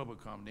trouble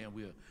comes. Then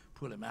we'll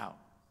pull him out.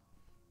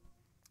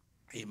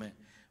 Amen.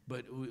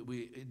 But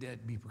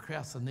that be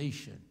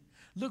procrastination.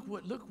 Look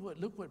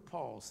what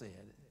Paul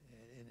said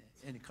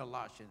in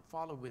Colossians.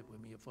 Follow with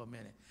me for a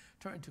minute.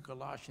 Turn to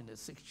Colossians,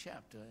 the 6th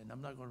chapter, and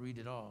I'm not going to read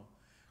it all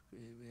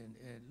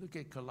And look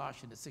at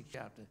Colossians, the 6th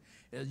chapter.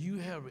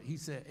 He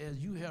said, as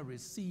you have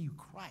received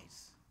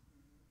Christ,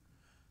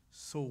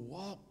 so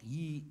walk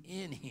ye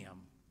in him.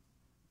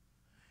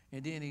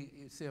 And then he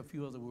said a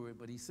few other words,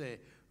 but he said,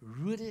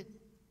 rooted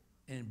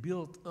and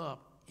built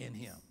up in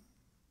him.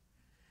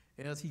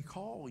 As he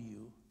called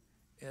you,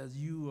 as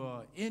you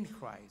are in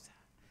Christ,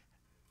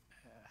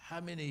 how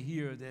many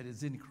here that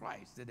is in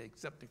Christ, that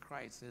accepted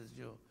Christ as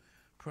your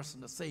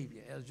personal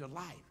Savior, as your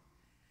life?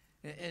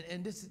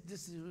 And this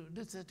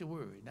is the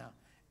word. Now,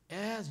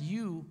 as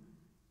you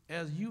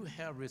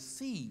have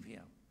received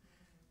him,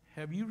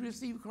 have you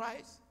received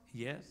Christ?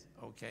 Yes.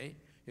 Okay.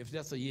 If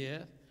that's a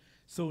yes.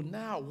 So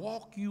now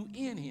walk you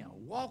in him.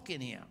 Walk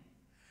in him.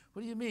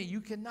 What do you mean?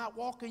 You cannot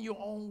walk in your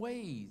own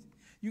ways.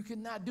 You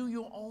cannot do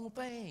your own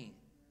thing.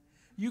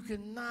 You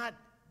cannot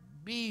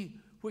be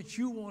what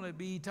you want to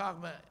be, talking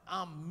about,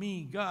 I'm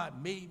me,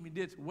 God made me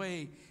this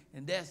way,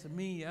 and that's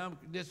me,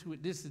 this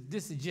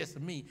is just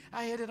me.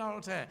 I hear it all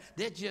the time.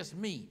 That's just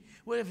me.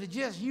 Well, if it's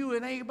just you,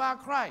 it ain't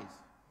about Christ.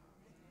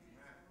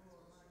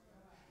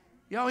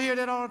 Y'all hear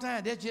that all the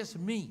time? That's just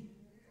me.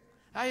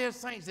 I hear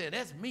saints say,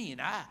 that's me,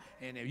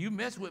 and if you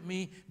mess with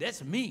me,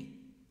 that's me.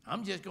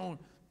 I'm just going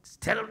to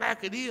tell them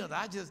like it is.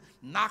 I just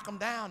knock them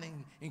down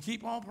and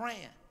keep on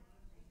praying.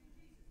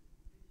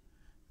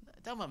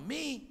 Talking about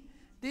me,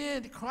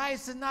 then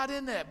Christ is not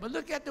in that. But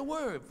look at the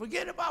word.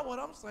 Forget about what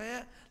I'm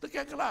saying. Look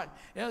at Colossians.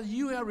 As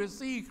you have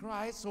received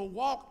Christ, so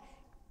walk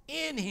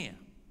in him.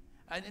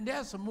 And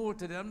there's some more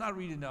to that. I'm not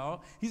reading it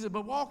all. He said,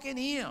 but walk in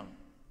him.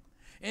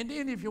 And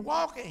then if you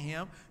walk in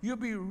him, you'll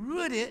be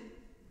rooted.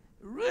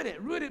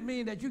 Rooted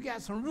means that you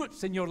got some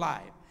roots in your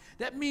life.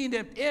 That means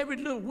that every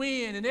little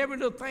wind and every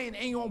little thing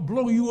ain't going to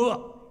blow you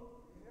up.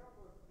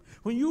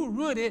 When you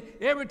rooted,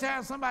 every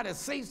time somebody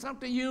say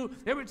something to you,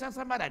 every time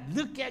somebody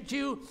look at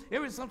you,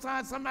 every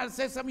time somebody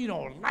says something you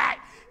don't like,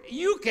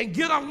 you can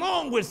get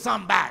along with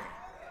somebody.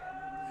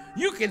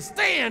 You can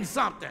stand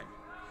something.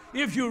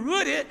 If you're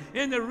rooted,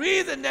 and the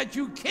reason that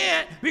you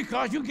can't,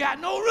 because you got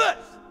no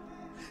roots.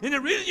 And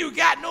the reason you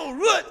got no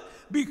roots,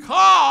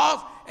 because,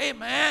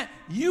 amen,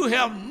 you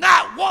have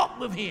not walked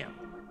with him.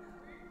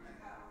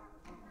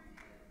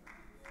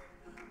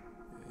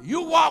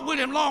 You walk with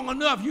him long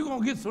enough, you're going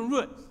to get some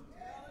roots.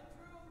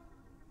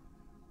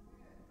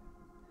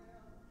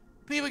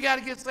 People got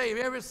to get saved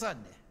every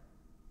Sunday.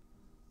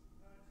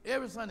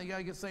 Every Sunday got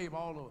to get saved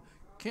all over.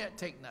 Can't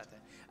take nothing.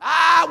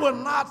 I will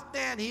not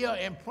stand here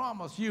and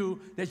promise you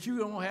that you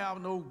don't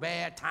have no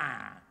bad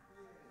time.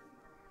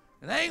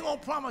 And I ain't going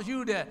to promise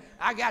you that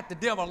I got the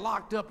devil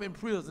locked up in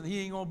prison.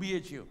 He ain't going to be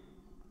at you.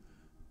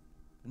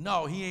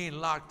 No, he ain't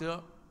locked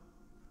up.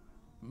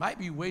 Might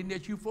be waiting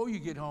at you before you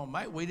get home.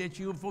 Might wait at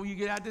you before you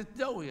get out this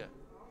door here.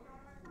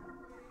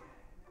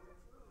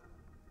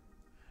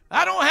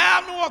 I don't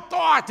have no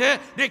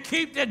authority to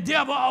keep the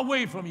devil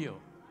away from you.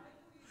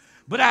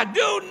 But I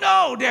do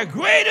know that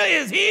greater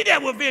is he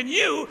that within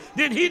you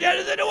than he that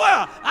is in the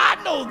world.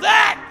 I know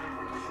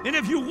that. And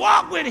if you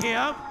walk with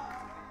him,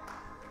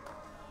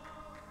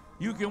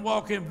 you can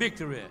walk in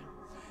victory.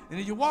 And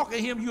if you walk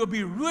in him, you'll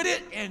be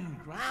rooted and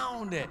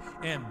grounded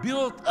and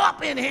built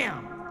up in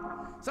him.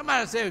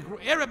 Somebody said,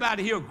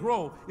 everybody here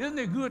grow. Isn't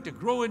it good to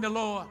grow in the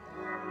Lord?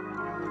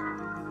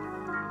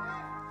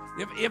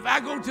 If I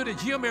go to the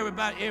gym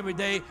every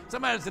day,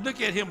 somebody said, look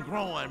at him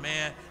growing,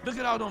 man. Look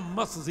at all those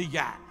muscles he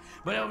got.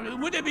 But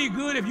wouldn't it be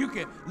good if you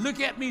could look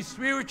at me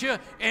spiritual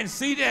and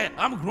see that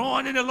I'm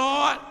growing in the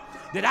Lord?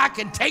 That I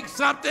can take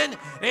something,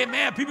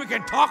 amen, people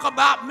can talk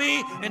about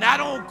me and I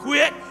don't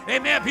quit,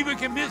 amen, people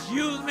can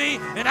misuse me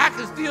and I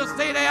can still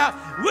stay there.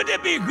 Wouldn't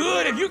it be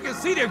good if you can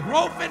see the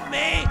growth in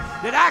me,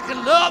 that I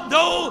can love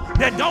those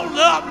that don't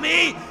love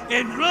me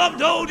and love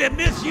those that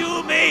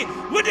misuse me?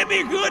 Wouldn't it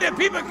be good if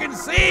people can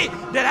see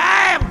that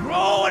I am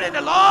growing in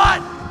the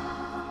Lord?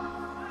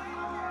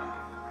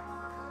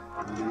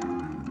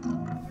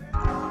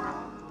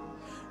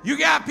 You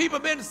got people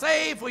been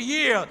saved for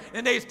years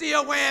and they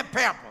still wearing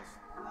Pampers.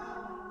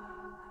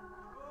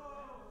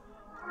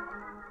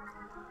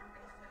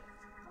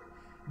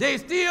 They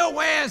still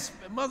wearing,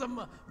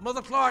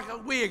 Mother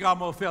Clark wig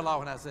almost fell off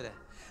when I said that.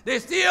 They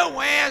still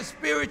wearing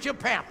spiritual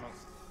Pampers.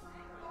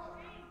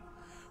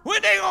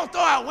 When they gonna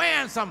start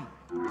wearing some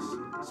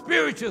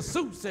spiritual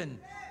suits and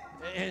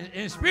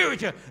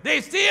spiritual,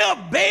 they still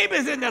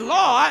babies in the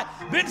Lord,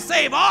 been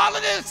saved all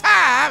of this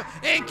time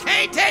and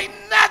can't take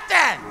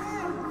nothing.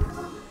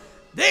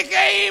 They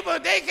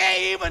can't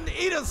even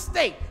eat a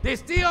steak. They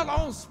still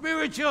on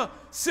spiritual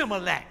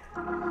Similac.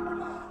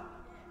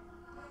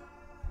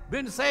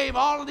 Been saved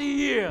all of these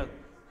years.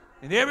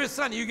 And every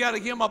Sunday you got to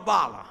give them a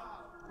bottle.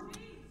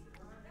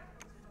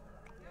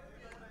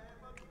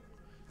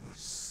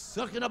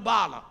 Suck in a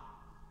bottle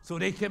so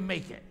they can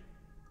make it.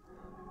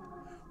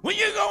 When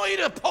you going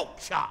to eat a pork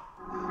chop?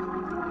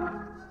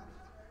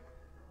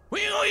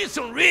 When you going to eat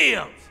some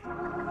ribs?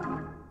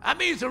 I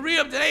mean some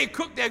ribs that ain't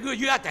cooked that good.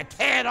 You have to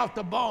tear it off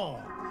the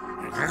bone.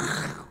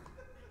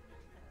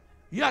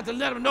 You have to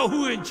let them know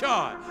who in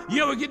charge.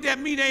 You ever get that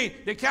meat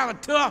ain't that kind of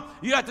tough?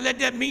 You have to let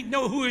that meat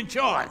know who in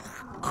charge.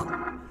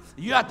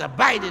 You have to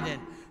bite it and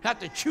have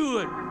to chew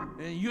it,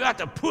 and you have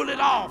to pull it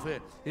off.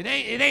 It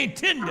ain't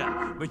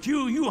tender, but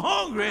you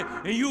hungry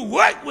and you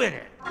work with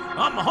it.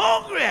 I'm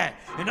hungry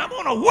and I'm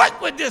gonna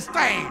work with this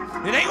thing.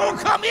 It ain't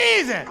gonna come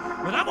easy,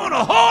 but I'm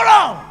gonna hold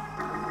on.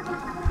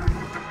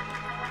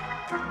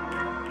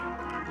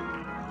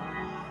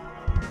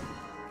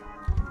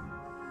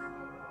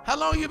 How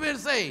long you been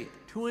saved?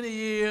 20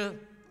 years.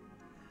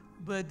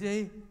 But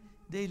they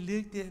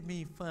looked at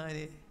me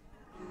funny.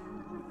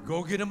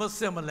 Go get them a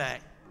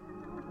Similac.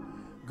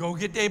 Go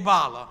get their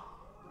bottle.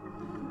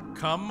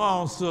 Come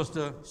on,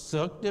 sister,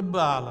 suck the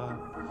bottle.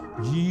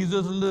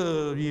 Jesus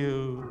loves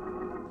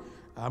you.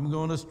 I'm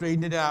gonna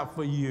straighten it out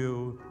for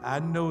you. I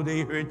know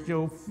they hurt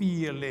your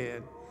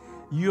feeling.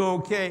 You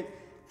okay?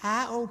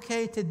 I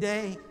okay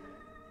today.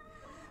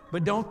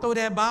 But don't throw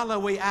that bottle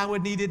away. I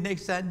would need it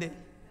next Sunday.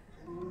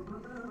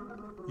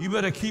 You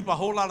better keep a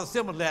whole lot of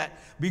Similac,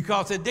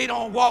 because if they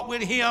don't walk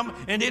with him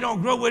and they don't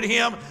grow with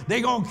him,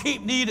 they're going to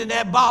keep needing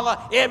that bottle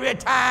every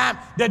time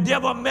the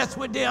devil mess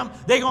with them.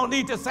 They're going to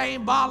need the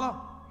same bottle.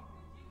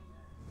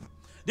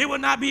 They will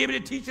not be able to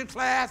teach a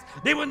class.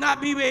 They will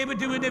not be able to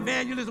do an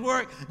evangelist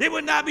work. They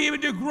will not be able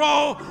to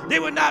grow. They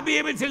will not be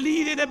able to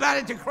lead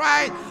anybody to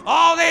Christ.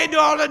 All they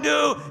know to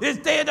do is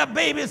stay in the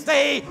baby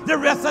stage the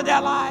rest of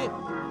their life.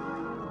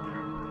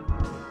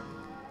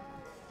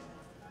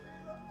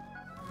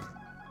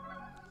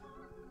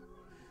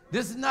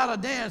 This is not a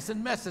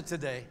dancing message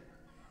today.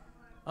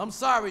 I'm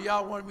sorry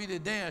y'all wanted me to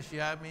dance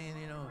here. I mean,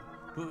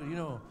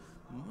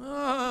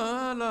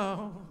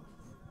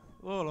 oh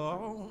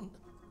Lord.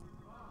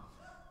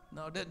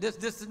 No, this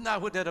is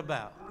not what that's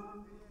about.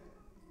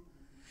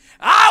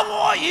 I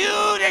want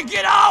you to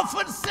get off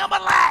from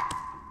Similac.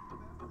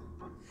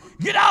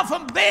 Get off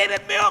from baby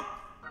milk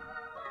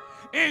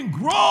and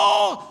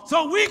grow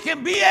so we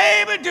can be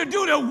able to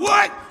do the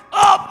work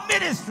of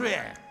ministry.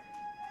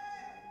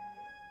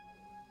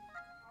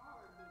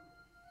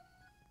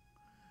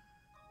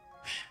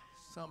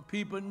 Some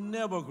people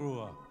never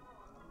grew up.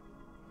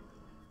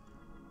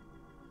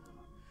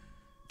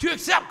 To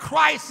accept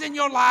Christ in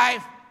your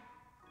life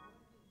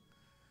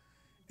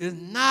is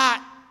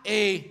not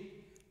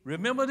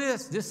remember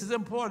this is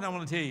important, I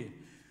want to tell you.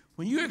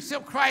 When you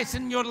accept Christ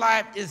in your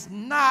life, it's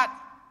not,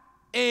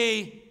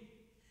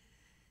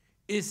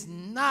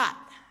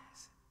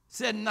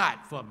 said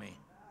not for me.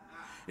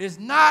 It's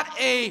not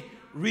a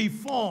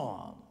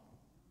reform.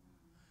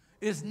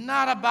 It's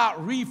not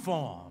about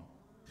reform.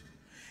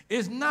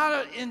 It's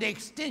not an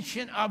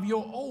extension of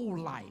your old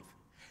life.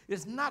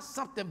 It's not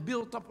something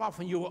built up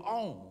off of your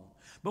own.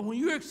 But when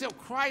you accept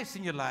Christ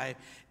in your life,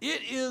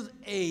 it is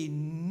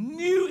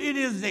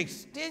an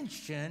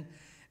extension,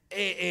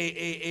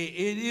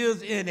 it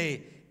is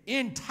an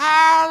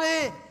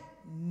entirely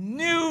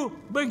new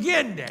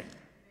beginning.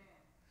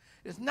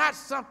 It's not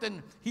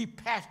something he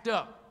patched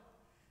up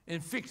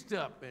and fixed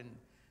up and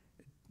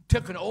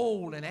took an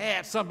old and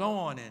add something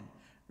on and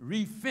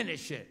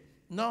refinish it.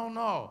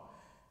 No.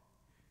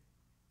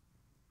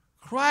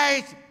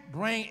 Christ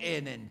brings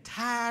an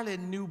entirely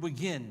new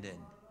beginning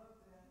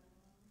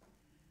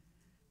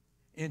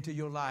into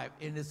your life,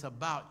 and it's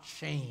about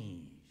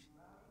change.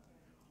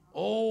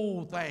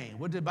 Old things.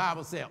 What did the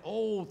Bible say?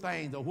 Old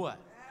things are what?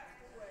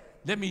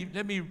 Let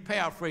me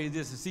paraphrase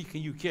this and see,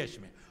 can you catch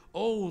me?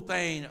 Old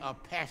things are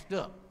patched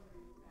up.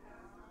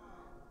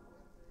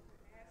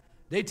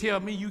 They tell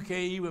me you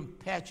can't even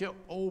patch up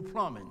old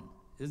plumbing.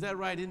 Is that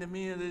right? Any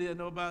men that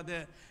know about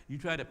that? You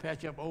try to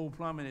patch up old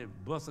plumbing and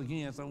it busts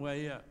again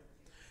somewhere else.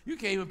 You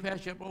can't even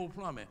patch up old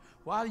plumbing.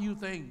 Why do you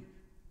think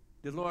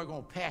the Lord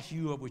going to patch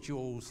you up with your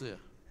old self?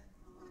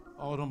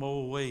 All them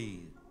old ways.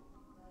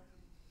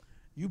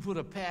 You put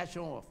a patch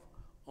on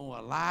a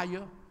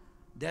liar,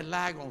 that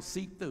lie going to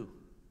seep through.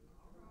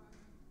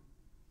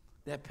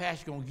 That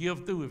patch going to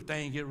give through if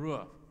things get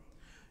rough.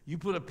 You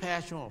put a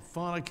patch on a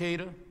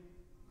fornicator,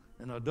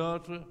 an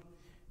adulterer,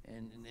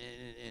 and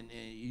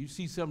you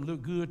see something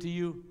look good to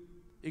you,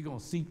 it's going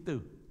to seep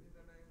through.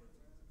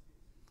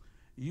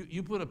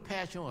 You put a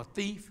patch on a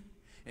thief,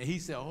 and he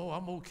said, oh,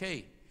 I'm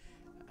okay.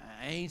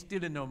 I ain't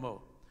stealing no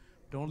more.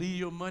 Don't leave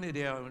your money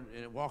there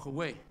and walk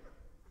away.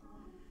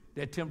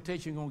 That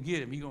temptation going to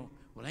get him. He going,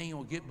 well, I ain't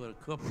going to get but a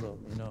couple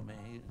of them,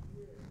 man.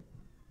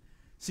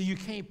 See, you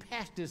can't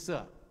patch this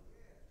up.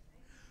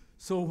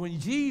 So when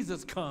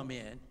Jesus come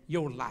in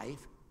your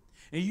life,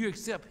 and you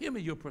accept him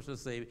as your personal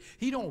Savior,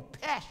 he don't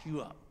patch you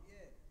up.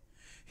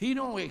 He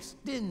don't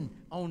extend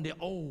on the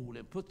old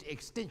and put the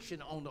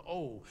extension on the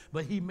old,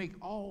 but he make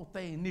all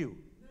things new.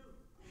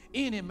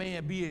 Any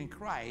man be in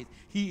Christ,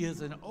 he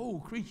is an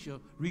old creature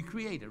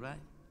recreated, right?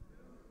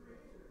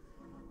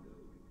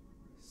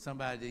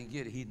 Somebody didn't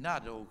get it. He's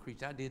not an old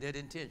creature. I did that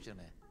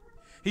intentionally.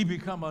 He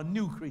become a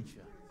new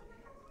creature.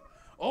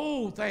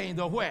 Old things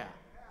are where?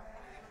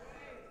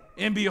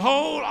 And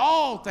behold,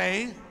 all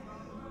things.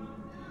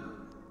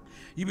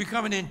 You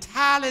become an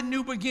entirely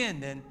new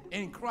beginning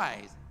in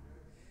Christ,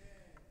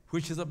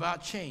 which is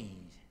about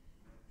change.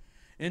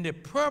 And the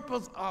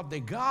purpose of the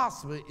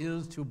gospel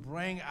is to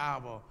bring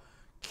our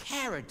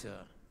character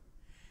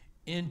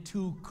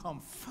into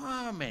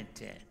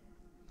conformity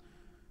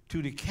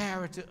to the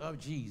character of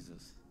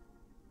Jesus.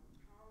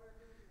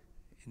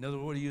 In other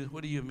words,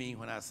 what do you mean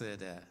when I said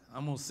that?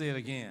 I'm going to say it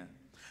again.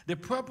 The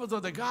purpose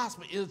of the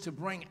gospel is to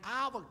bring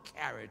our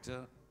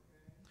character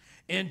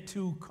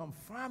into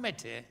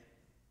conformity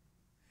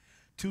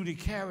to the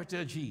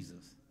character of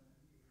Jesus.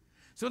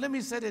 So let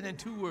me say that in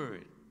 2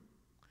 words.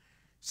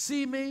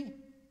 See me,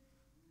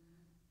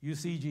 you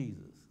see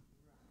Jesus.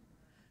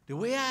 The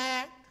way I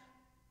act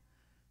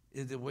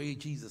is the way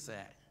Jesus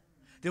acts.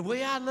 The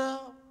way I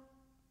love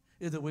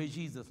is the way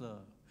Jesus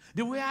loves.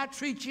 The way I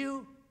treat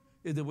you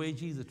is the way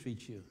Jesus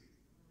treats you.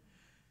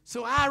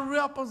 So I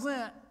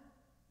represent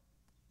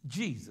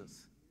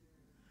Jesus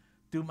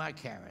through my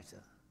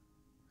character.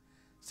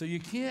 So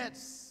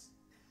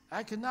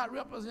I cannot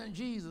represent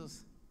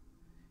Jesus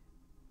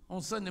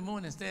on Sunday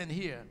morning stand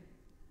here,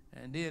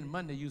 and then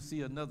Monday you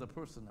see another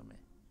person of me.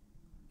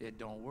 It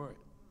don't work.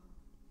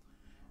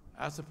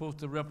 I'm supposed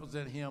to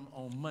represent him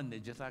on Monday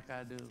just like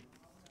I do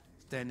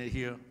standing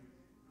here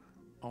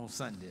on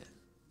Sunday.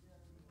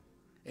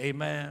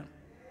 Amen.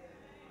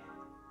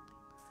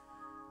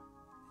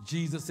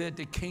 Jesus said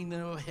the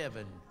kingdom of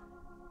heaven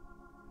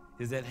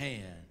is at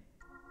hand.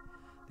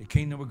 The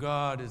kingdom of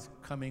God is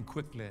coming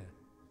quickly.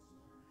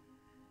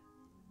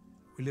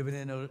 We're living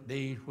in a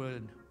day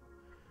where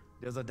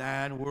there's a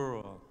dying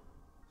world.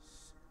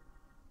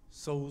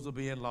 Souls are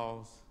being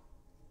lost.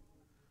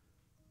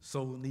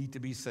 Souls need to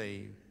be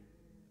saved.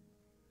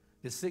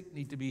 The sick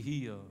need to be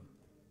healed.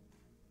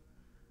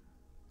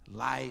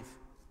 Life,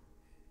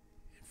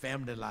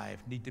 family life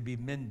need to be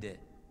mended.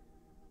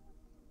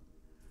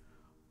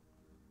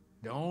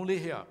 The only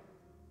help,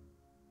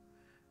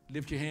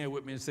 lift your hand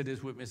with me and say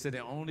this with me, say the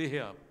only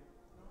help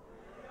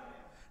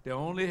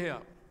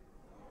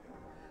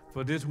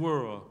for this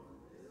world,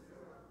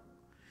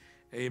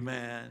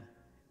 amen,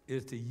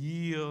 is to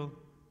yield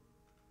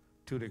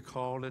to the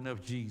calling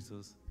of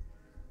Jesus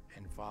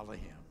and follow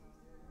him.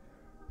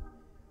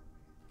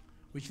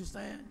 Would you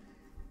stand?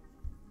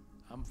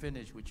 I'm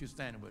finished. Would you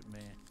stand with me?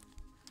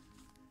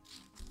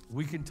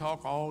 We can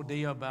talk all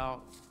day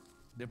about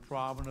the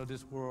problem of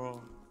this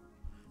world,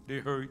 the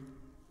hurt,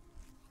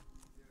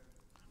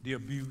 the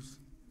abuse,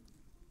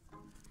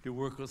 the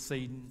work of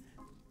Satan.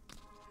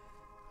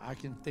 I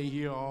can stay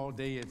here all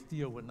day and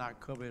still would not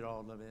cover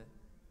all of it.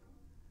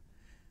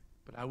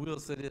 But I will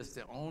say this,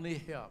 the only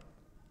help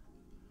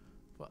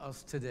for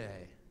us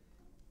today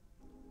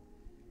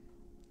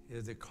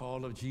is the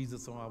call of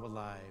Jesus on our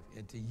life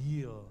and to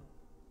yield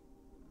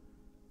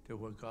to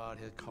what God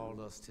has called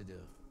us to do.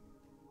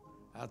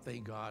 I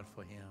thank God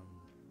for him.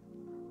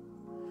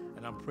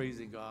 And I'm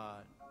praising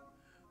God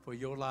for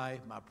your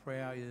life. My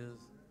prayer is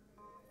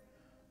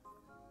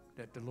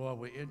that the Lord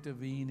will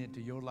intervene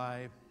into your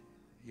life,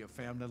 your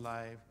family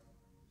life,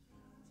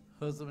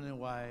 husband and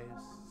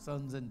wives,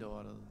 sons and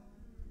daughters,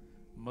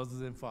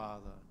 mothers and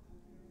fathers.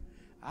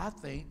 I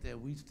think that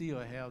we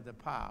still have the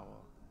power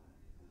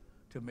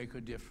to make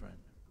a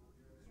difference.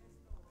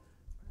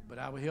 But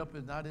our help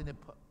is not in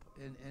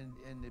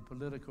the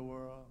political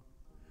world.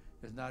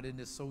 It's not in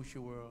the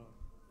social world.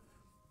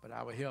 But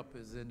our help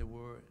is in the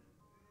word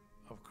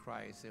of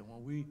Christ. And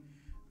when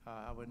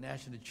our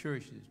national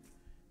church,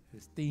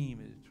 his theme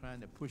is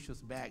trying to push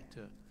us back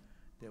to,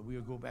 that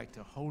we'll go back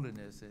to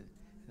holiness.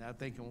 And I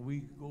think when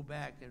we go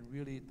back and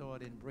really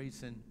start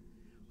embracing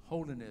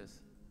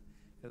holiness,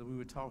 as we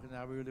were talking in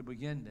our early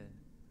beginning,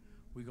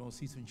 we're going to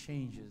see some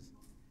changes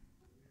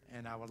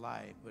in our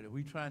life. But if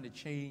we're trying to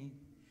change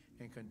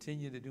and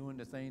continue to doing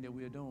the thing that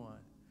we're doing,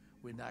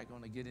 we're not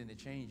going to get any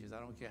changes. I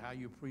don't care how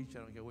you preach. I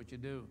don't care what you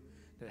do.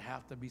 There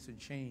have to be some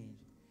change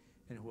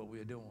in what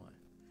we're doing.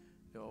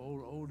 The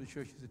older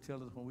church used to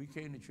tell us when we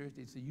came to church,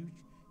 they said,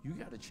 you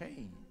got to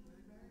change.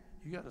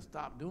 You got to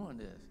stop doing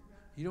this.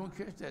 You don't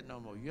catch that no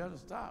more. You got to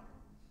stop.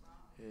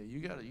 You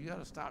got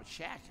to stop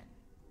shacking.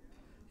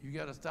 You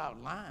got to stop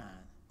lying.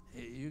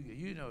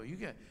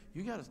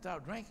 You got to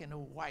stop drinking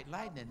no White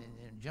Lightning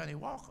and Johnny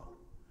Walker.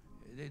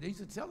 They used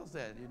to tell us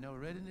that,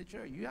 right in the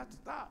church. You have to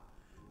stop.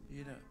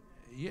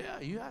 Yeah,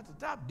 you have to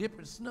stop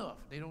dipping snuff.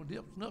 They don't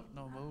dip snuff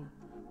no more. You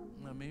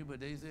know what I mean? But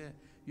they said,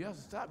 you have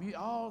to stop.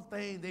 All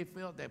things they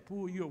felt that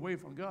pull you away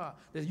from God,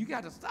 that you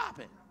got to stop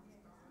it.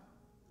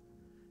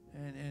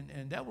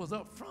 And that was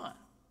up front.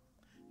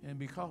 And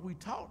because we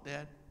taught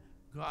that,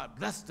 God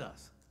blessed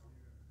us.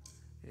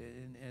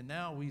 And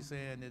now we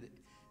saying that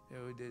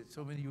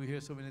you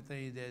hear so many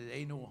things that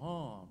ain't no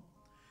harm.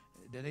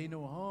 That ain't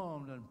no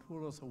harm done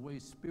pull us away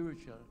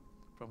spiritual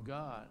from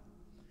God.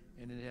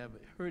 And it have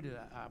hurted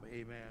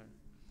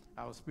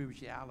our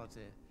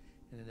spirituality.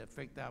 And it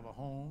affect our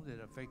homes, it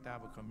affect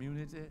our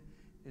community,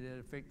 it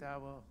affect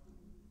our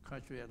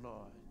country at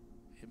large.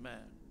 Amen.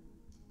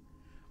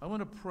 I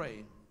want to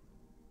pray.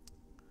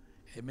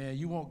 Amen.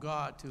 You want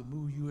God to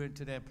move you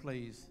into that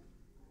place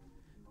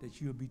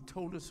that you'll be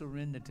totally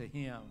surrendered to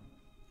him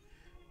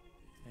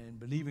and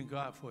believing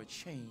God for a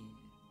change.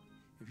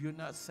 If you're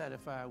not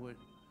satisfied with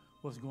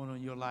what's going on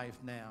in your life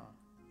now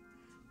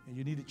and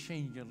you need to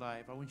change your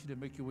life, I want you to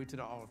make your way to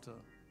the altar.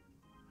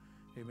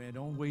 Amen.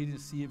 Don't wait and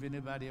see if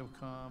anybody else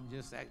come.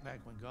 Just act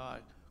like when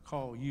God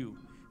called you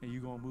and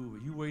you're going to move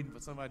it. You waiting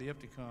for somebody else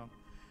to come,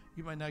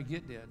 you might not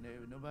get there.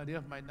 Nobody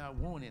else might not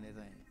want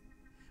anything.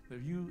 But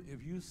if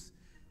you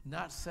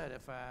not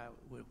satisfied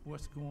with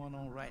what's going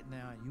on right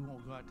now and you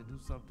want God to do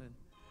something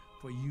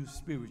for you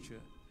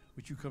spiritual,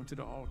 would you come to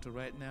the altar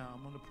right now?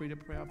 I'm going to pray the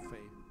prayer of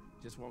faith.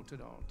 Just walk to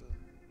the altar.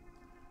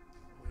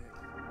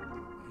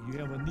 You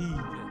have a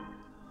need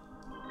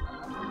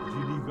that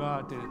you need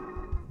God to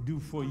do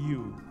for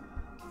you,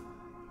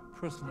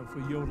 personal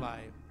for your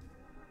life.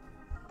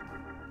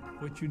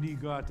 What you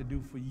need God to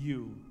do for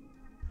you.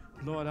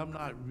 Lord, I'm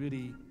not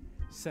really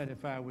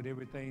satisfied with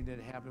everything that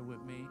happened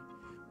with me,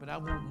 but I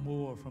want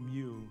more from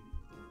you.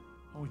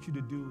 I want you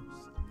to do,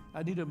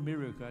 I need a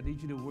miracle. I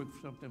need you to work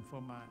something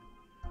for my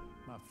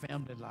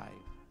family life.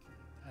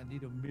 I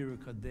need a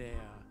miracle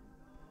there.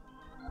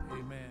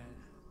 Amen.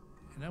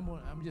 And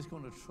I'm just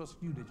going to trust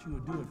you that you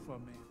will do it for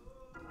me.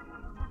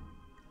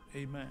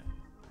 Amen.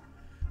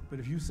 But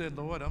if you said,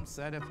 Lord, I'm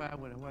satisfied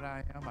with what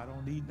I am, I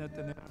don't need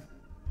nothing else.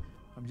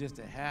 I'm just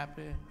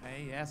happy. I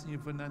ain't asking you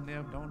for nothing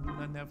else. Don't do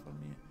nothing else for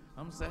me.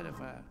 I'm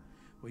satisfied.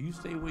 Well, you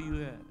stay where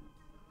you at.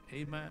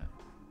 Amen.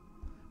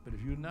 But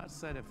if you're not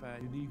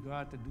satisfied, you need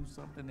God to do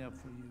something else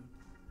for you.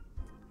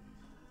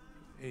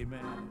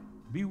 Amen.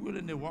 Be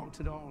willing to walk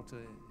to the altar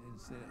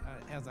and say,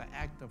 as an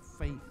act of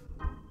faith.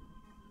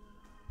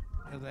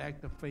 As an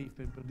act of faith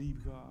and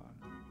believe God.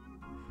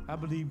 I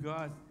believe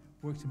God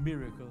works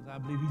miracles. I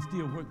believe he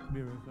still works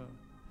miracles.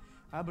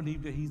 I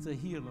believe that he's a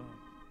healer.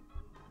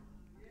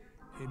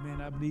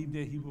 Amen. I believe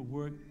that he will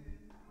work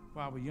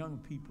for our young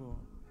people.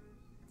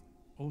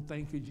 Oh,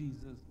 thank you,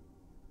 Jesus.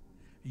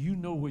 You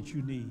know what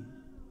you need.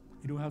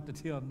 You don't have to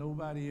tell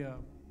nobody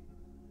else.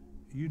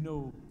 You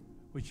know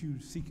what you're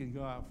seeking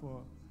God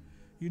for.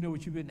 You know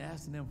what you've been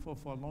asking him for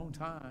a long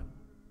time.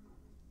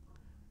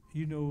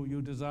 You know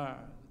your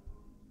desire.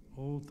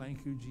 Oh,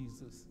 thank you,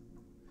 Jesus.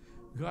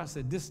 God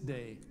said, this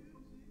day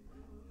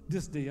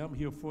I'm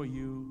here for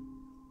you.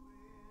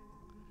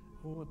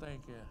 Oh,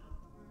 thank you.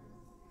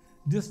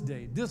 This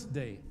day.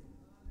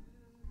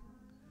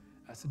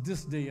 I said,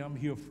 this day I'm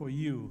here for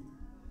you.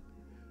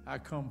 I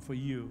come for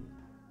you.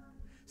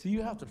 See,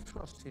 you have to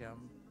trust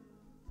him.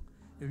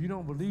 If you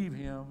don't believe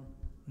him,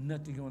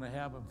 nothing's going to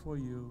happen for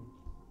you.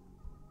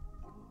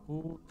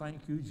 Oh,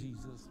 thank you,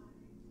 Jesus.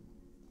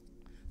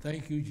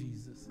 Thank you,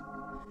 Jesus.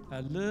 I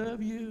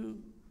love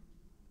you.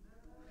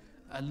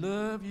 I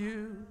love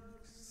you.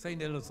 Sing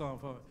that little song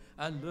for me.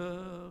 I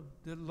love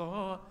the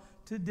Lord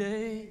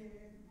today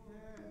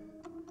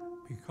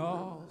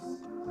because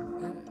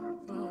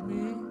for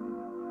me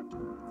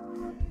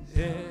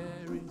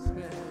every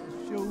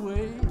special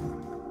way.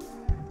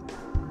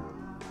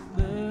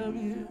 Love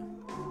you.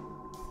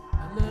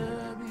 I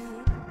love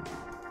you.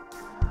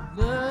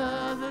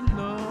 Love the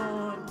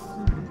Lord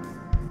today.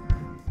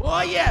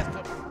 Oh, yes.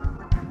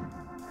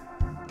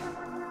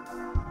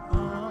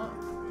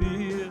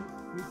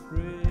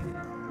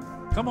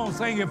 Come on,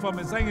 sing it for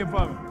me, sing it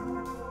for me.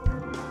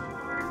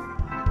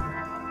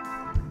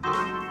 I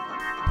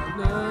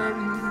love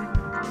you,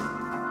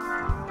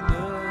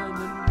 love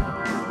the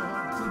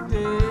Lord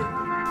today.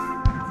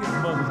 Get the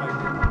brothers like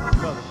that,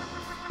 brother.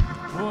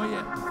 Oh,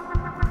 yeah.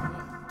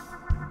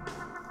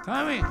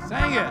 Tommy,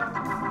 sing it.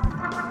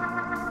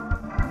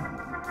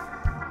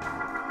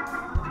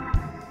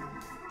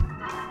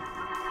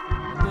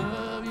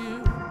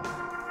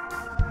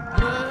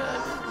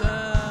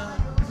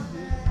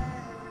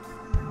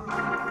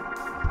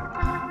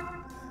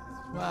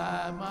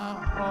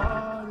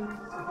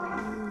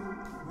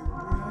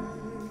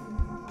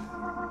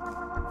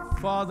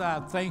 Father, I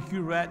thank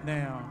you right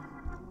now.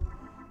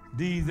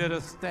 These that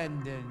are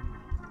standing,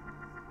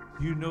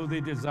 you know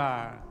they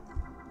desire.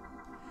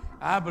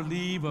 I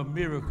believe a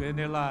miracle in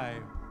their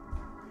life.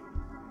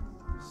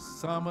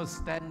 Some are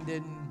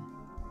standing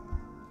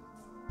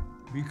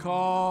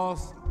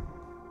because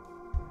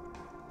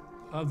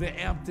of the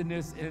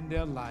emptiness in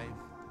their life,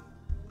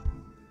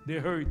 the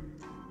hurt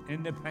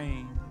and the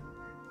pain.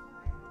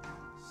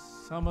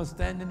 Some are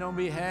standing on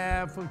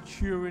behalf of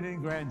children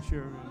and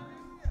grandchildren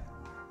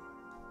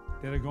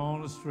that are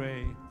gone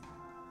astray.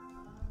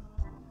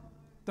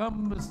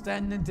 Some are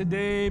standing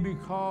today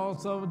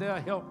because of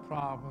their health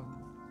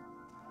problems.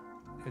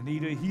 They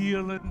need a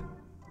healing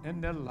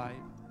in their life.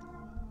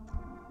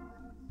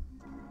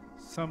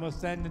 Some are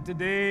standing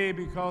today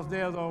because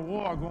there's a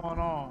war going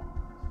on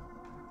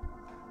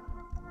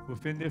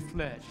within their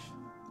flesh.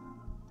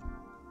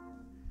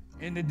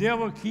 And the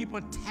devil keep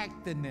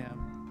attacking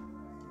them.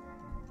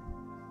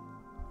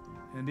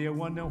 And they're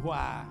wondering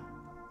why.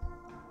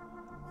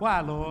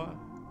 Why, Lord?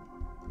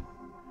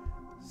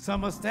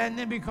 Some are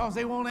standing because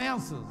they want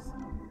answers.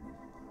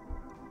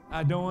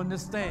 I don't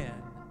understand.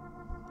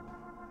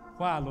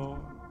 Why,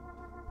 Lord?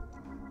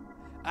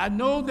 I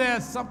know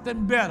there's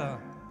something better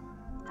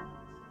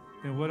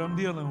than what I'm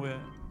dealing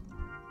with.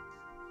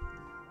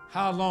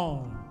 How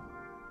long,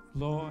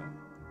 Lord?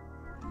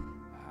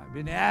 I've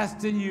been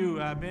asking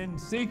you, I've been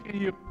seeking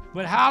you,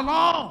 but how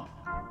long?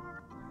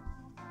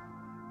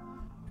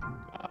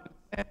 God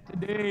said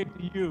today, say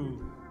to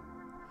you,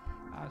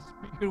 I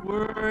speak a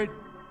word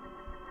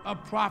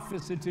of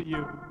prophecy to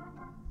you.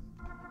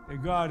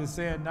 And God is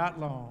saying, not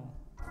long.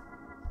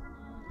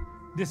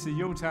 This is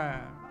your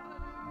time.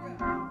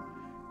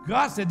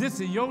 God said, this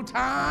is your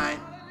time.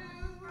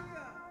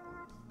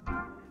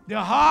 The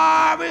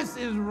harvest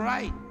is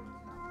right.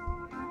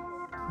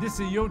 This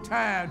is your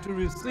time to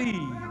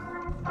receive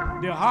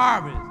the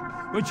harvest.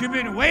 What you've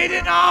been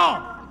waiting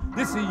on,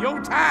 this is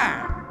your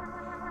time.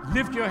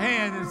 Lift your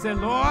hand and say,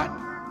 Lord,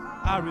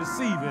 I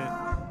receive it.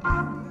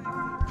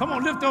 Come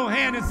on, lift your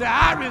hand and say,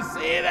 I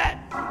receive it.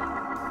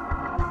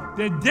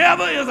 The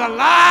devil is a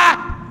lie.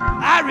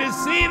 I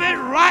receive it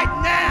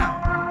right now.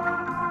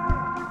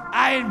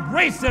 I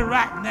embrace it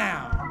right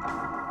now.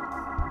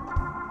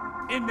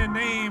 In the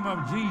name of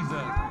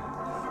Jesus.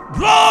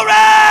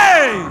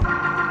 Glory!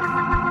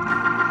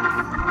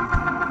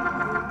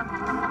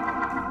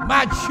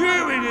 My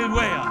children is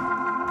well.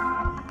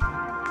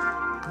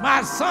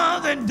 My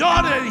sons and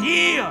daughters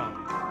healed.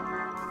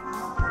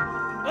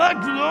 Oh,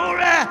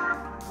 glory!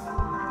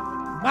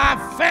 My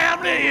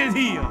family is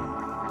healed.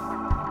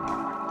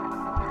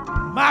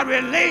 My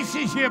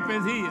relationship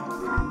is healed.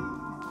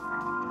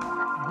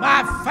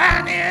 My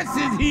finance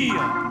is healed.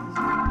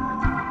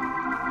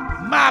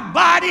 My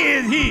body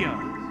is healed.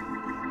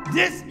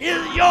 This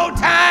is your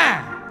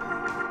time.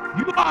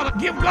 You ought to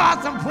give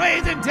God some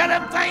praise and tell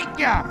him thank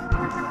you.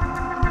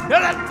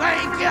 Tell him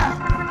thank you.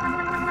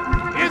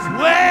 It's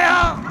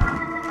well.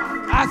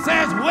 I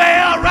say it's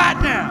well right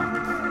now.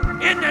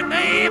 In the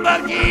name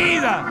of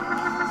Jesus.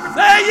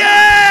 Say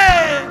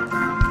yes.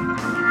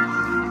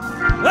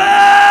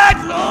 Oh,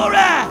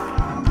 glory.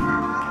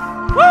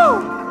 Woo.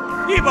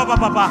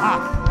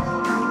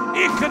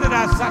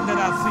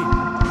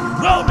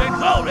 Glory,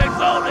 glory,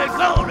 glory,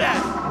 glory.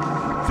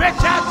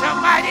 Stretch out your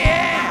mighty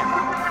hand.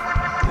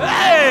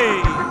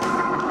 Hey.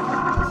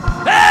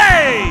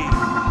 Hey.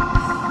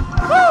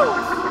 Woo.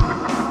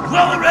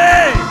 Glory.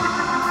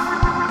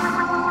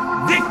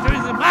 Victory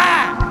is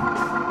mine.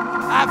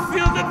 I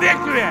feel the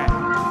victory.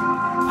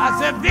 I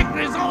said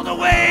victory is on the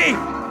way.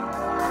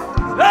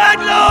 Oh,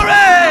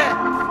 glory.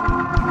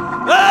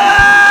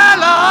 Oh,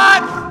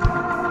 Lord.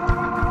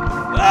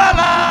 Oh,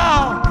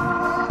 Lord.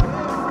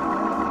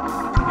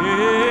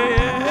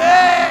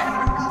 Yeah.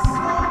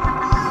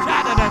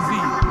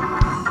 Shadadazi.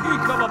 He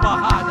come up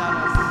behind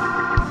us.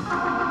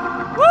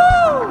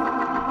 Woo.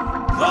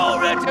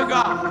 Glory to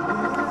God.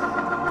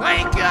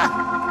 Thank you.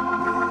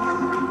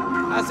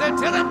 I said,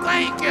 tell him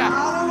thank you.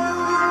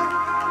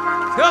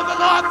 Tell the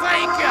Lord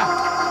thank you.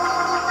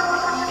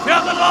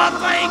 Tell the Lord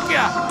thank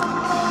you.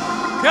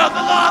 Tell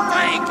the Lord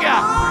thank you.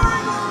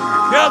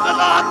 Tell the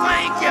Lord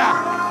thank you.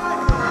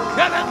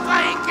 Tell him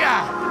thank you.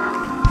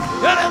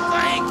 Tell him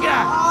thank you.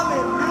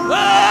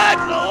 Good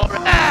glory.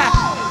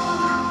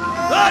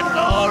 Good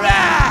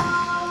glory.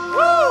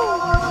 Woo.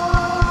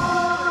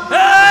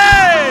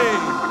 Hey.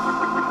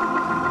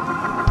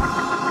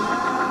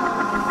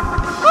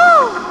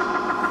 Woo.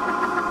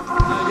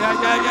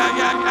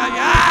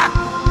 Yeah.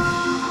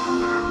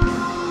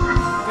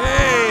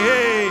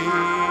 Hey.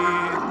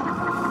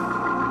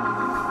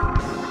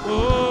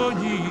 Oh,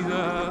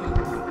 Jesus.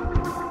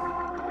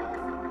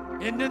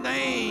 In the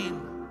name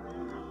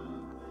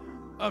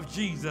of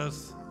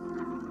Jesus,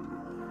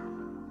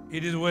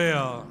 it is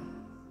well.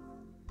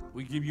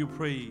 We give you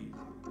praise.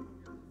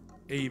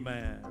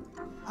 Amen.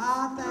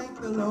 I thank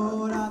the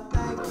Lord, I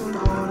thank the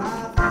Lord,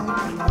 I thank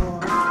the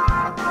Lord.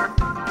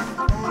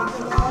 Thank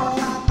the Lord,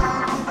 I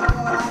thank the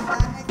Lord, I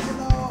thank the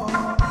Lord.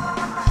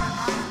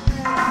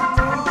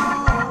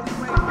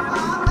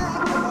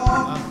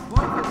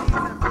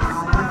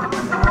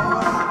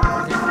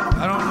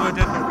 I don't know what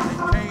that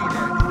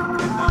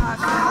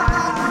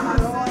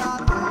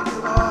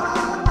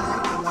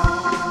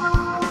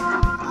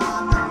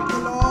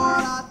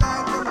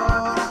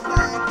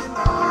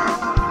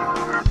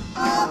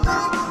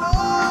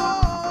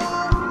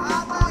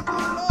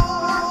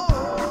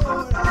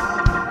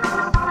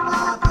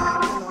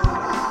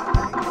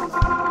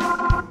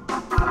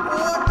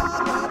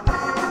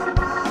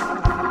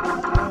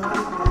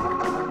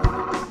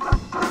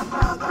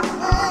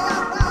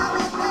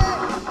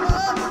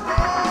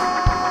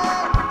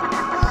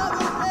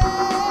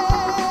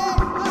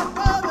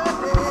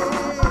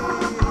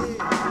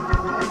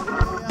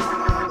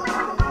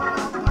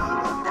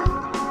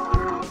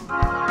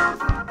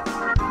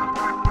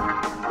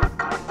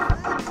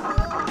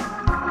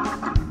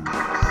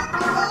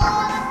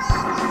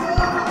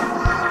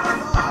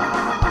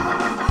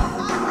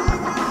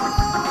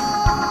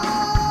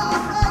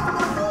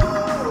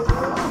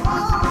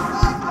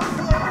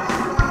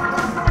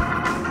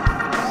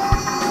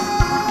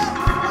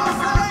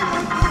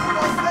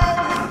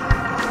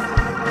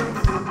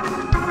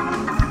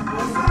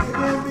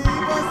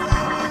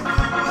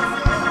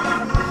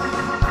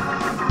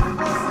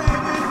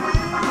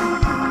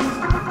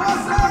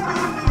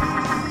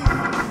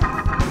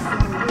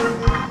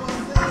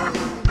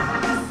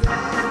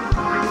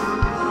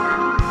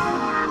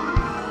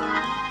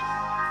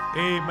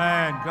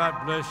Amen.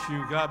 God bless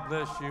you. God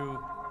bless you.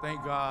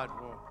 Thank God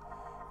for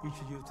each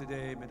of you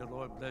today. May the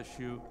Lord bless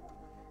you.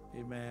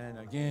 Amen.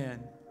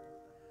 Again,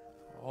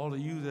 all of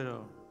you that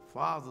are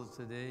fathers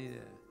today,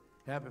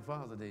 happy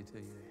Father's Day to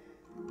you.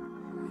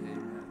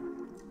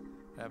 Amen.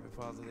 Happy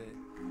Father's Day.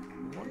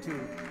 We want to,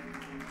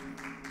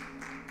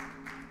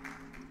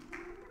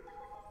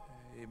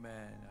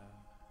 amen.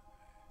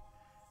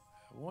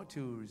 I want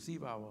to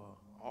receive our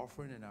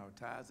offering and our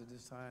tithes at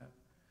this time.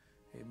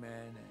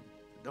 Amen.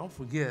 And don't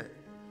forget,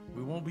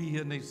 we won't be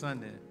here next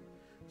Sunday.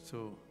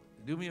 So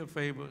do me a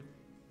favor,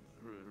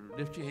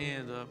 lift your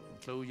hands up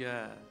and close your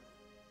eyes.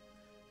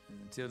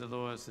 And tell the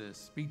Lord, says,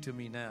 speak to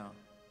me now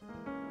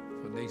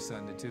for next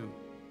Sunday too.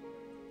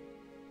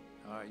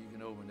 All right, you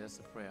can open. That's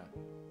a prayer.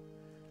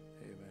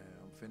 Amen.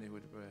 I'm finished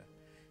with the prayer.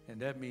 And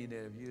that means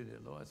that if you,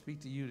 the Lord speak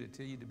to you to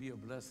tell you to be a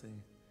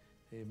blessing,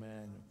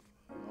 amen.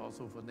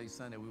 Also for next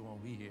Sunday, we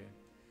won't be here.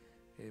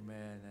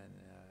 Amen. And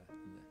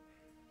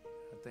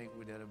I think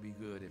that'll be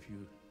good if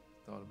you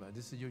thought about it.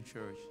 This is your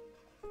church.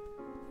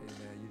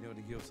 Amen. You know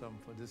to give something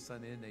for this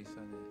Sunday and next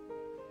Sunday.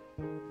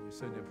 We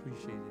certainly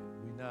appreciate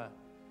it.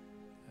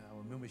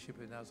 Our membership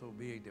is not so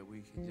big that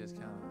we can just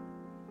kind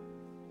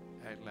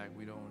of act like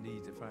we don't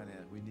need to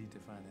finance. We need to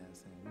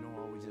finance. And we don't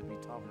always just be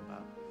talking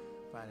about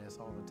finance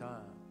all the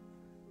time.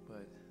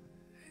 But,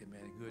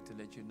 amen, it's good to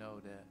let you know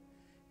that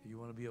if you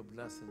want to be a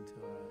blessing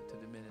to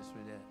the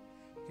ministry, that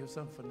give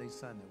something for next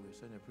Sunday. We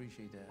certainly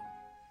appreciate that.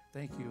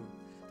 Thank you.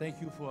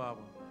 Thank you for our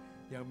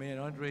young man,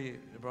 Andre.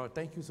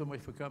 Thank you so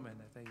much for coming.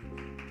 Thank you.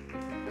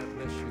 God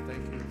bless you.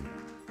 Thank you.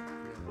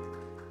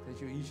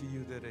 Thank you, each of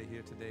you that are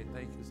here today.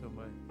 Thank you so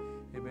much.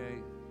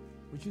 Amen.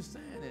 Would you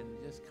stand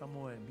and just come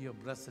on and be a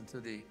blessing to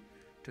the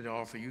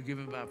offering? You give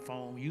it by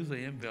phone. Use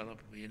an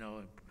envelope,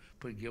 and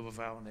put give a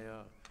file on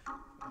there.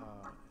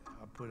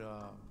 I put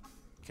a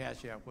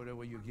cash out,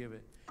 whatever you give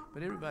it.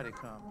 But everybody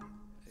come.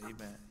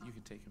 Amen. You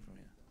can take it from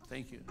here.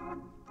 Thank you.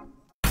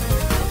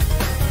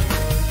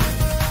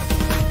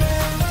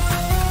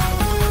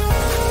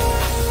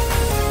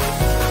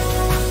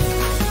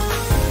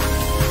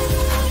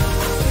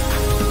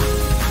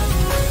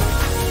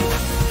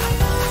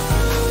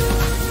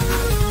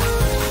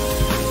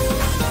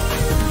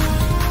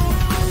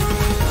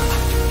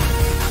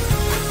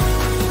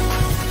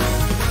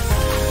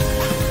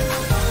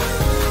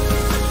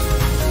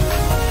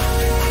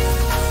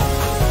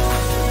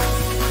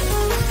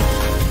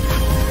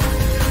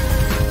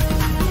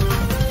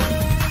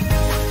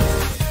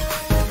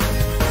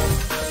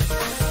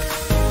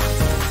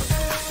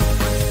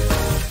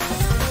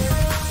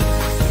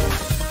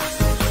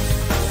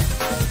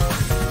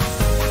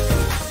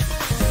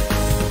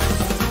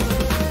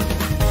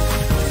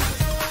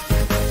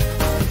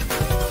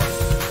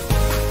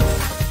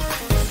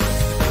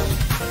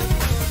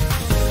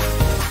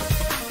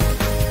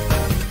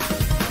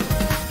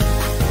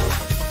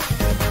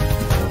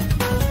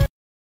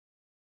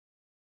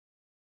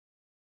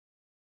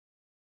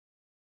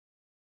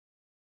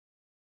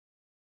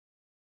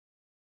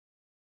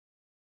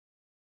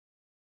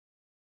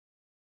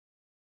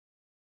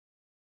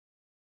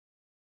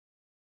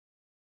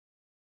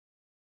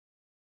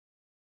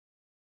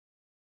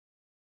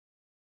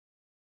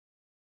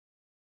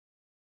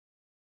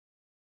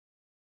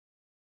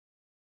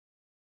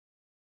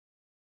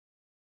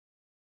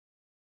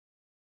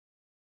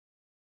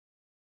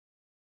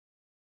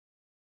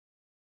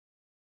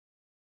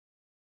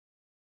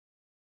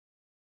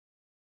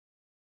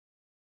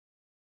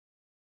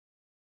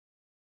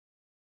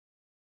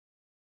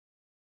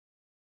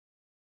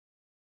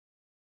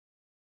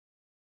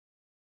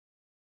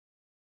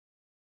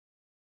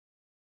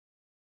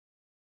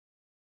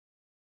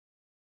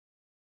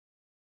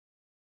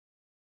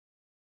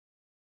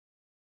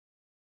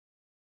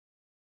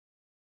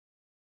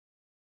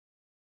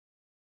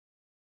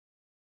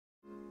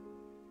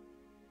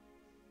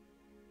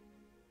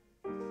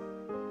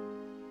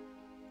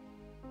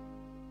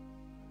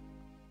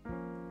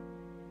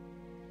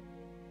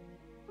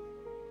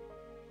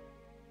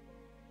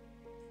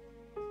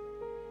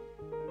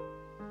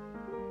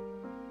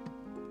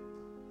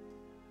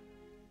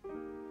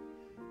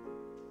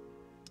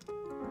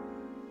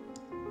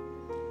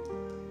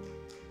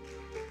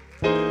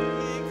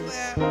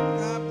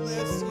 God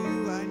bless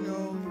you. I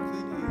know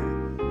you can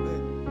hear,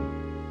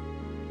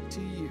 but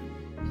to you.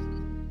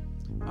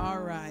 All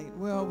right.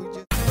 Well, we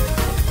just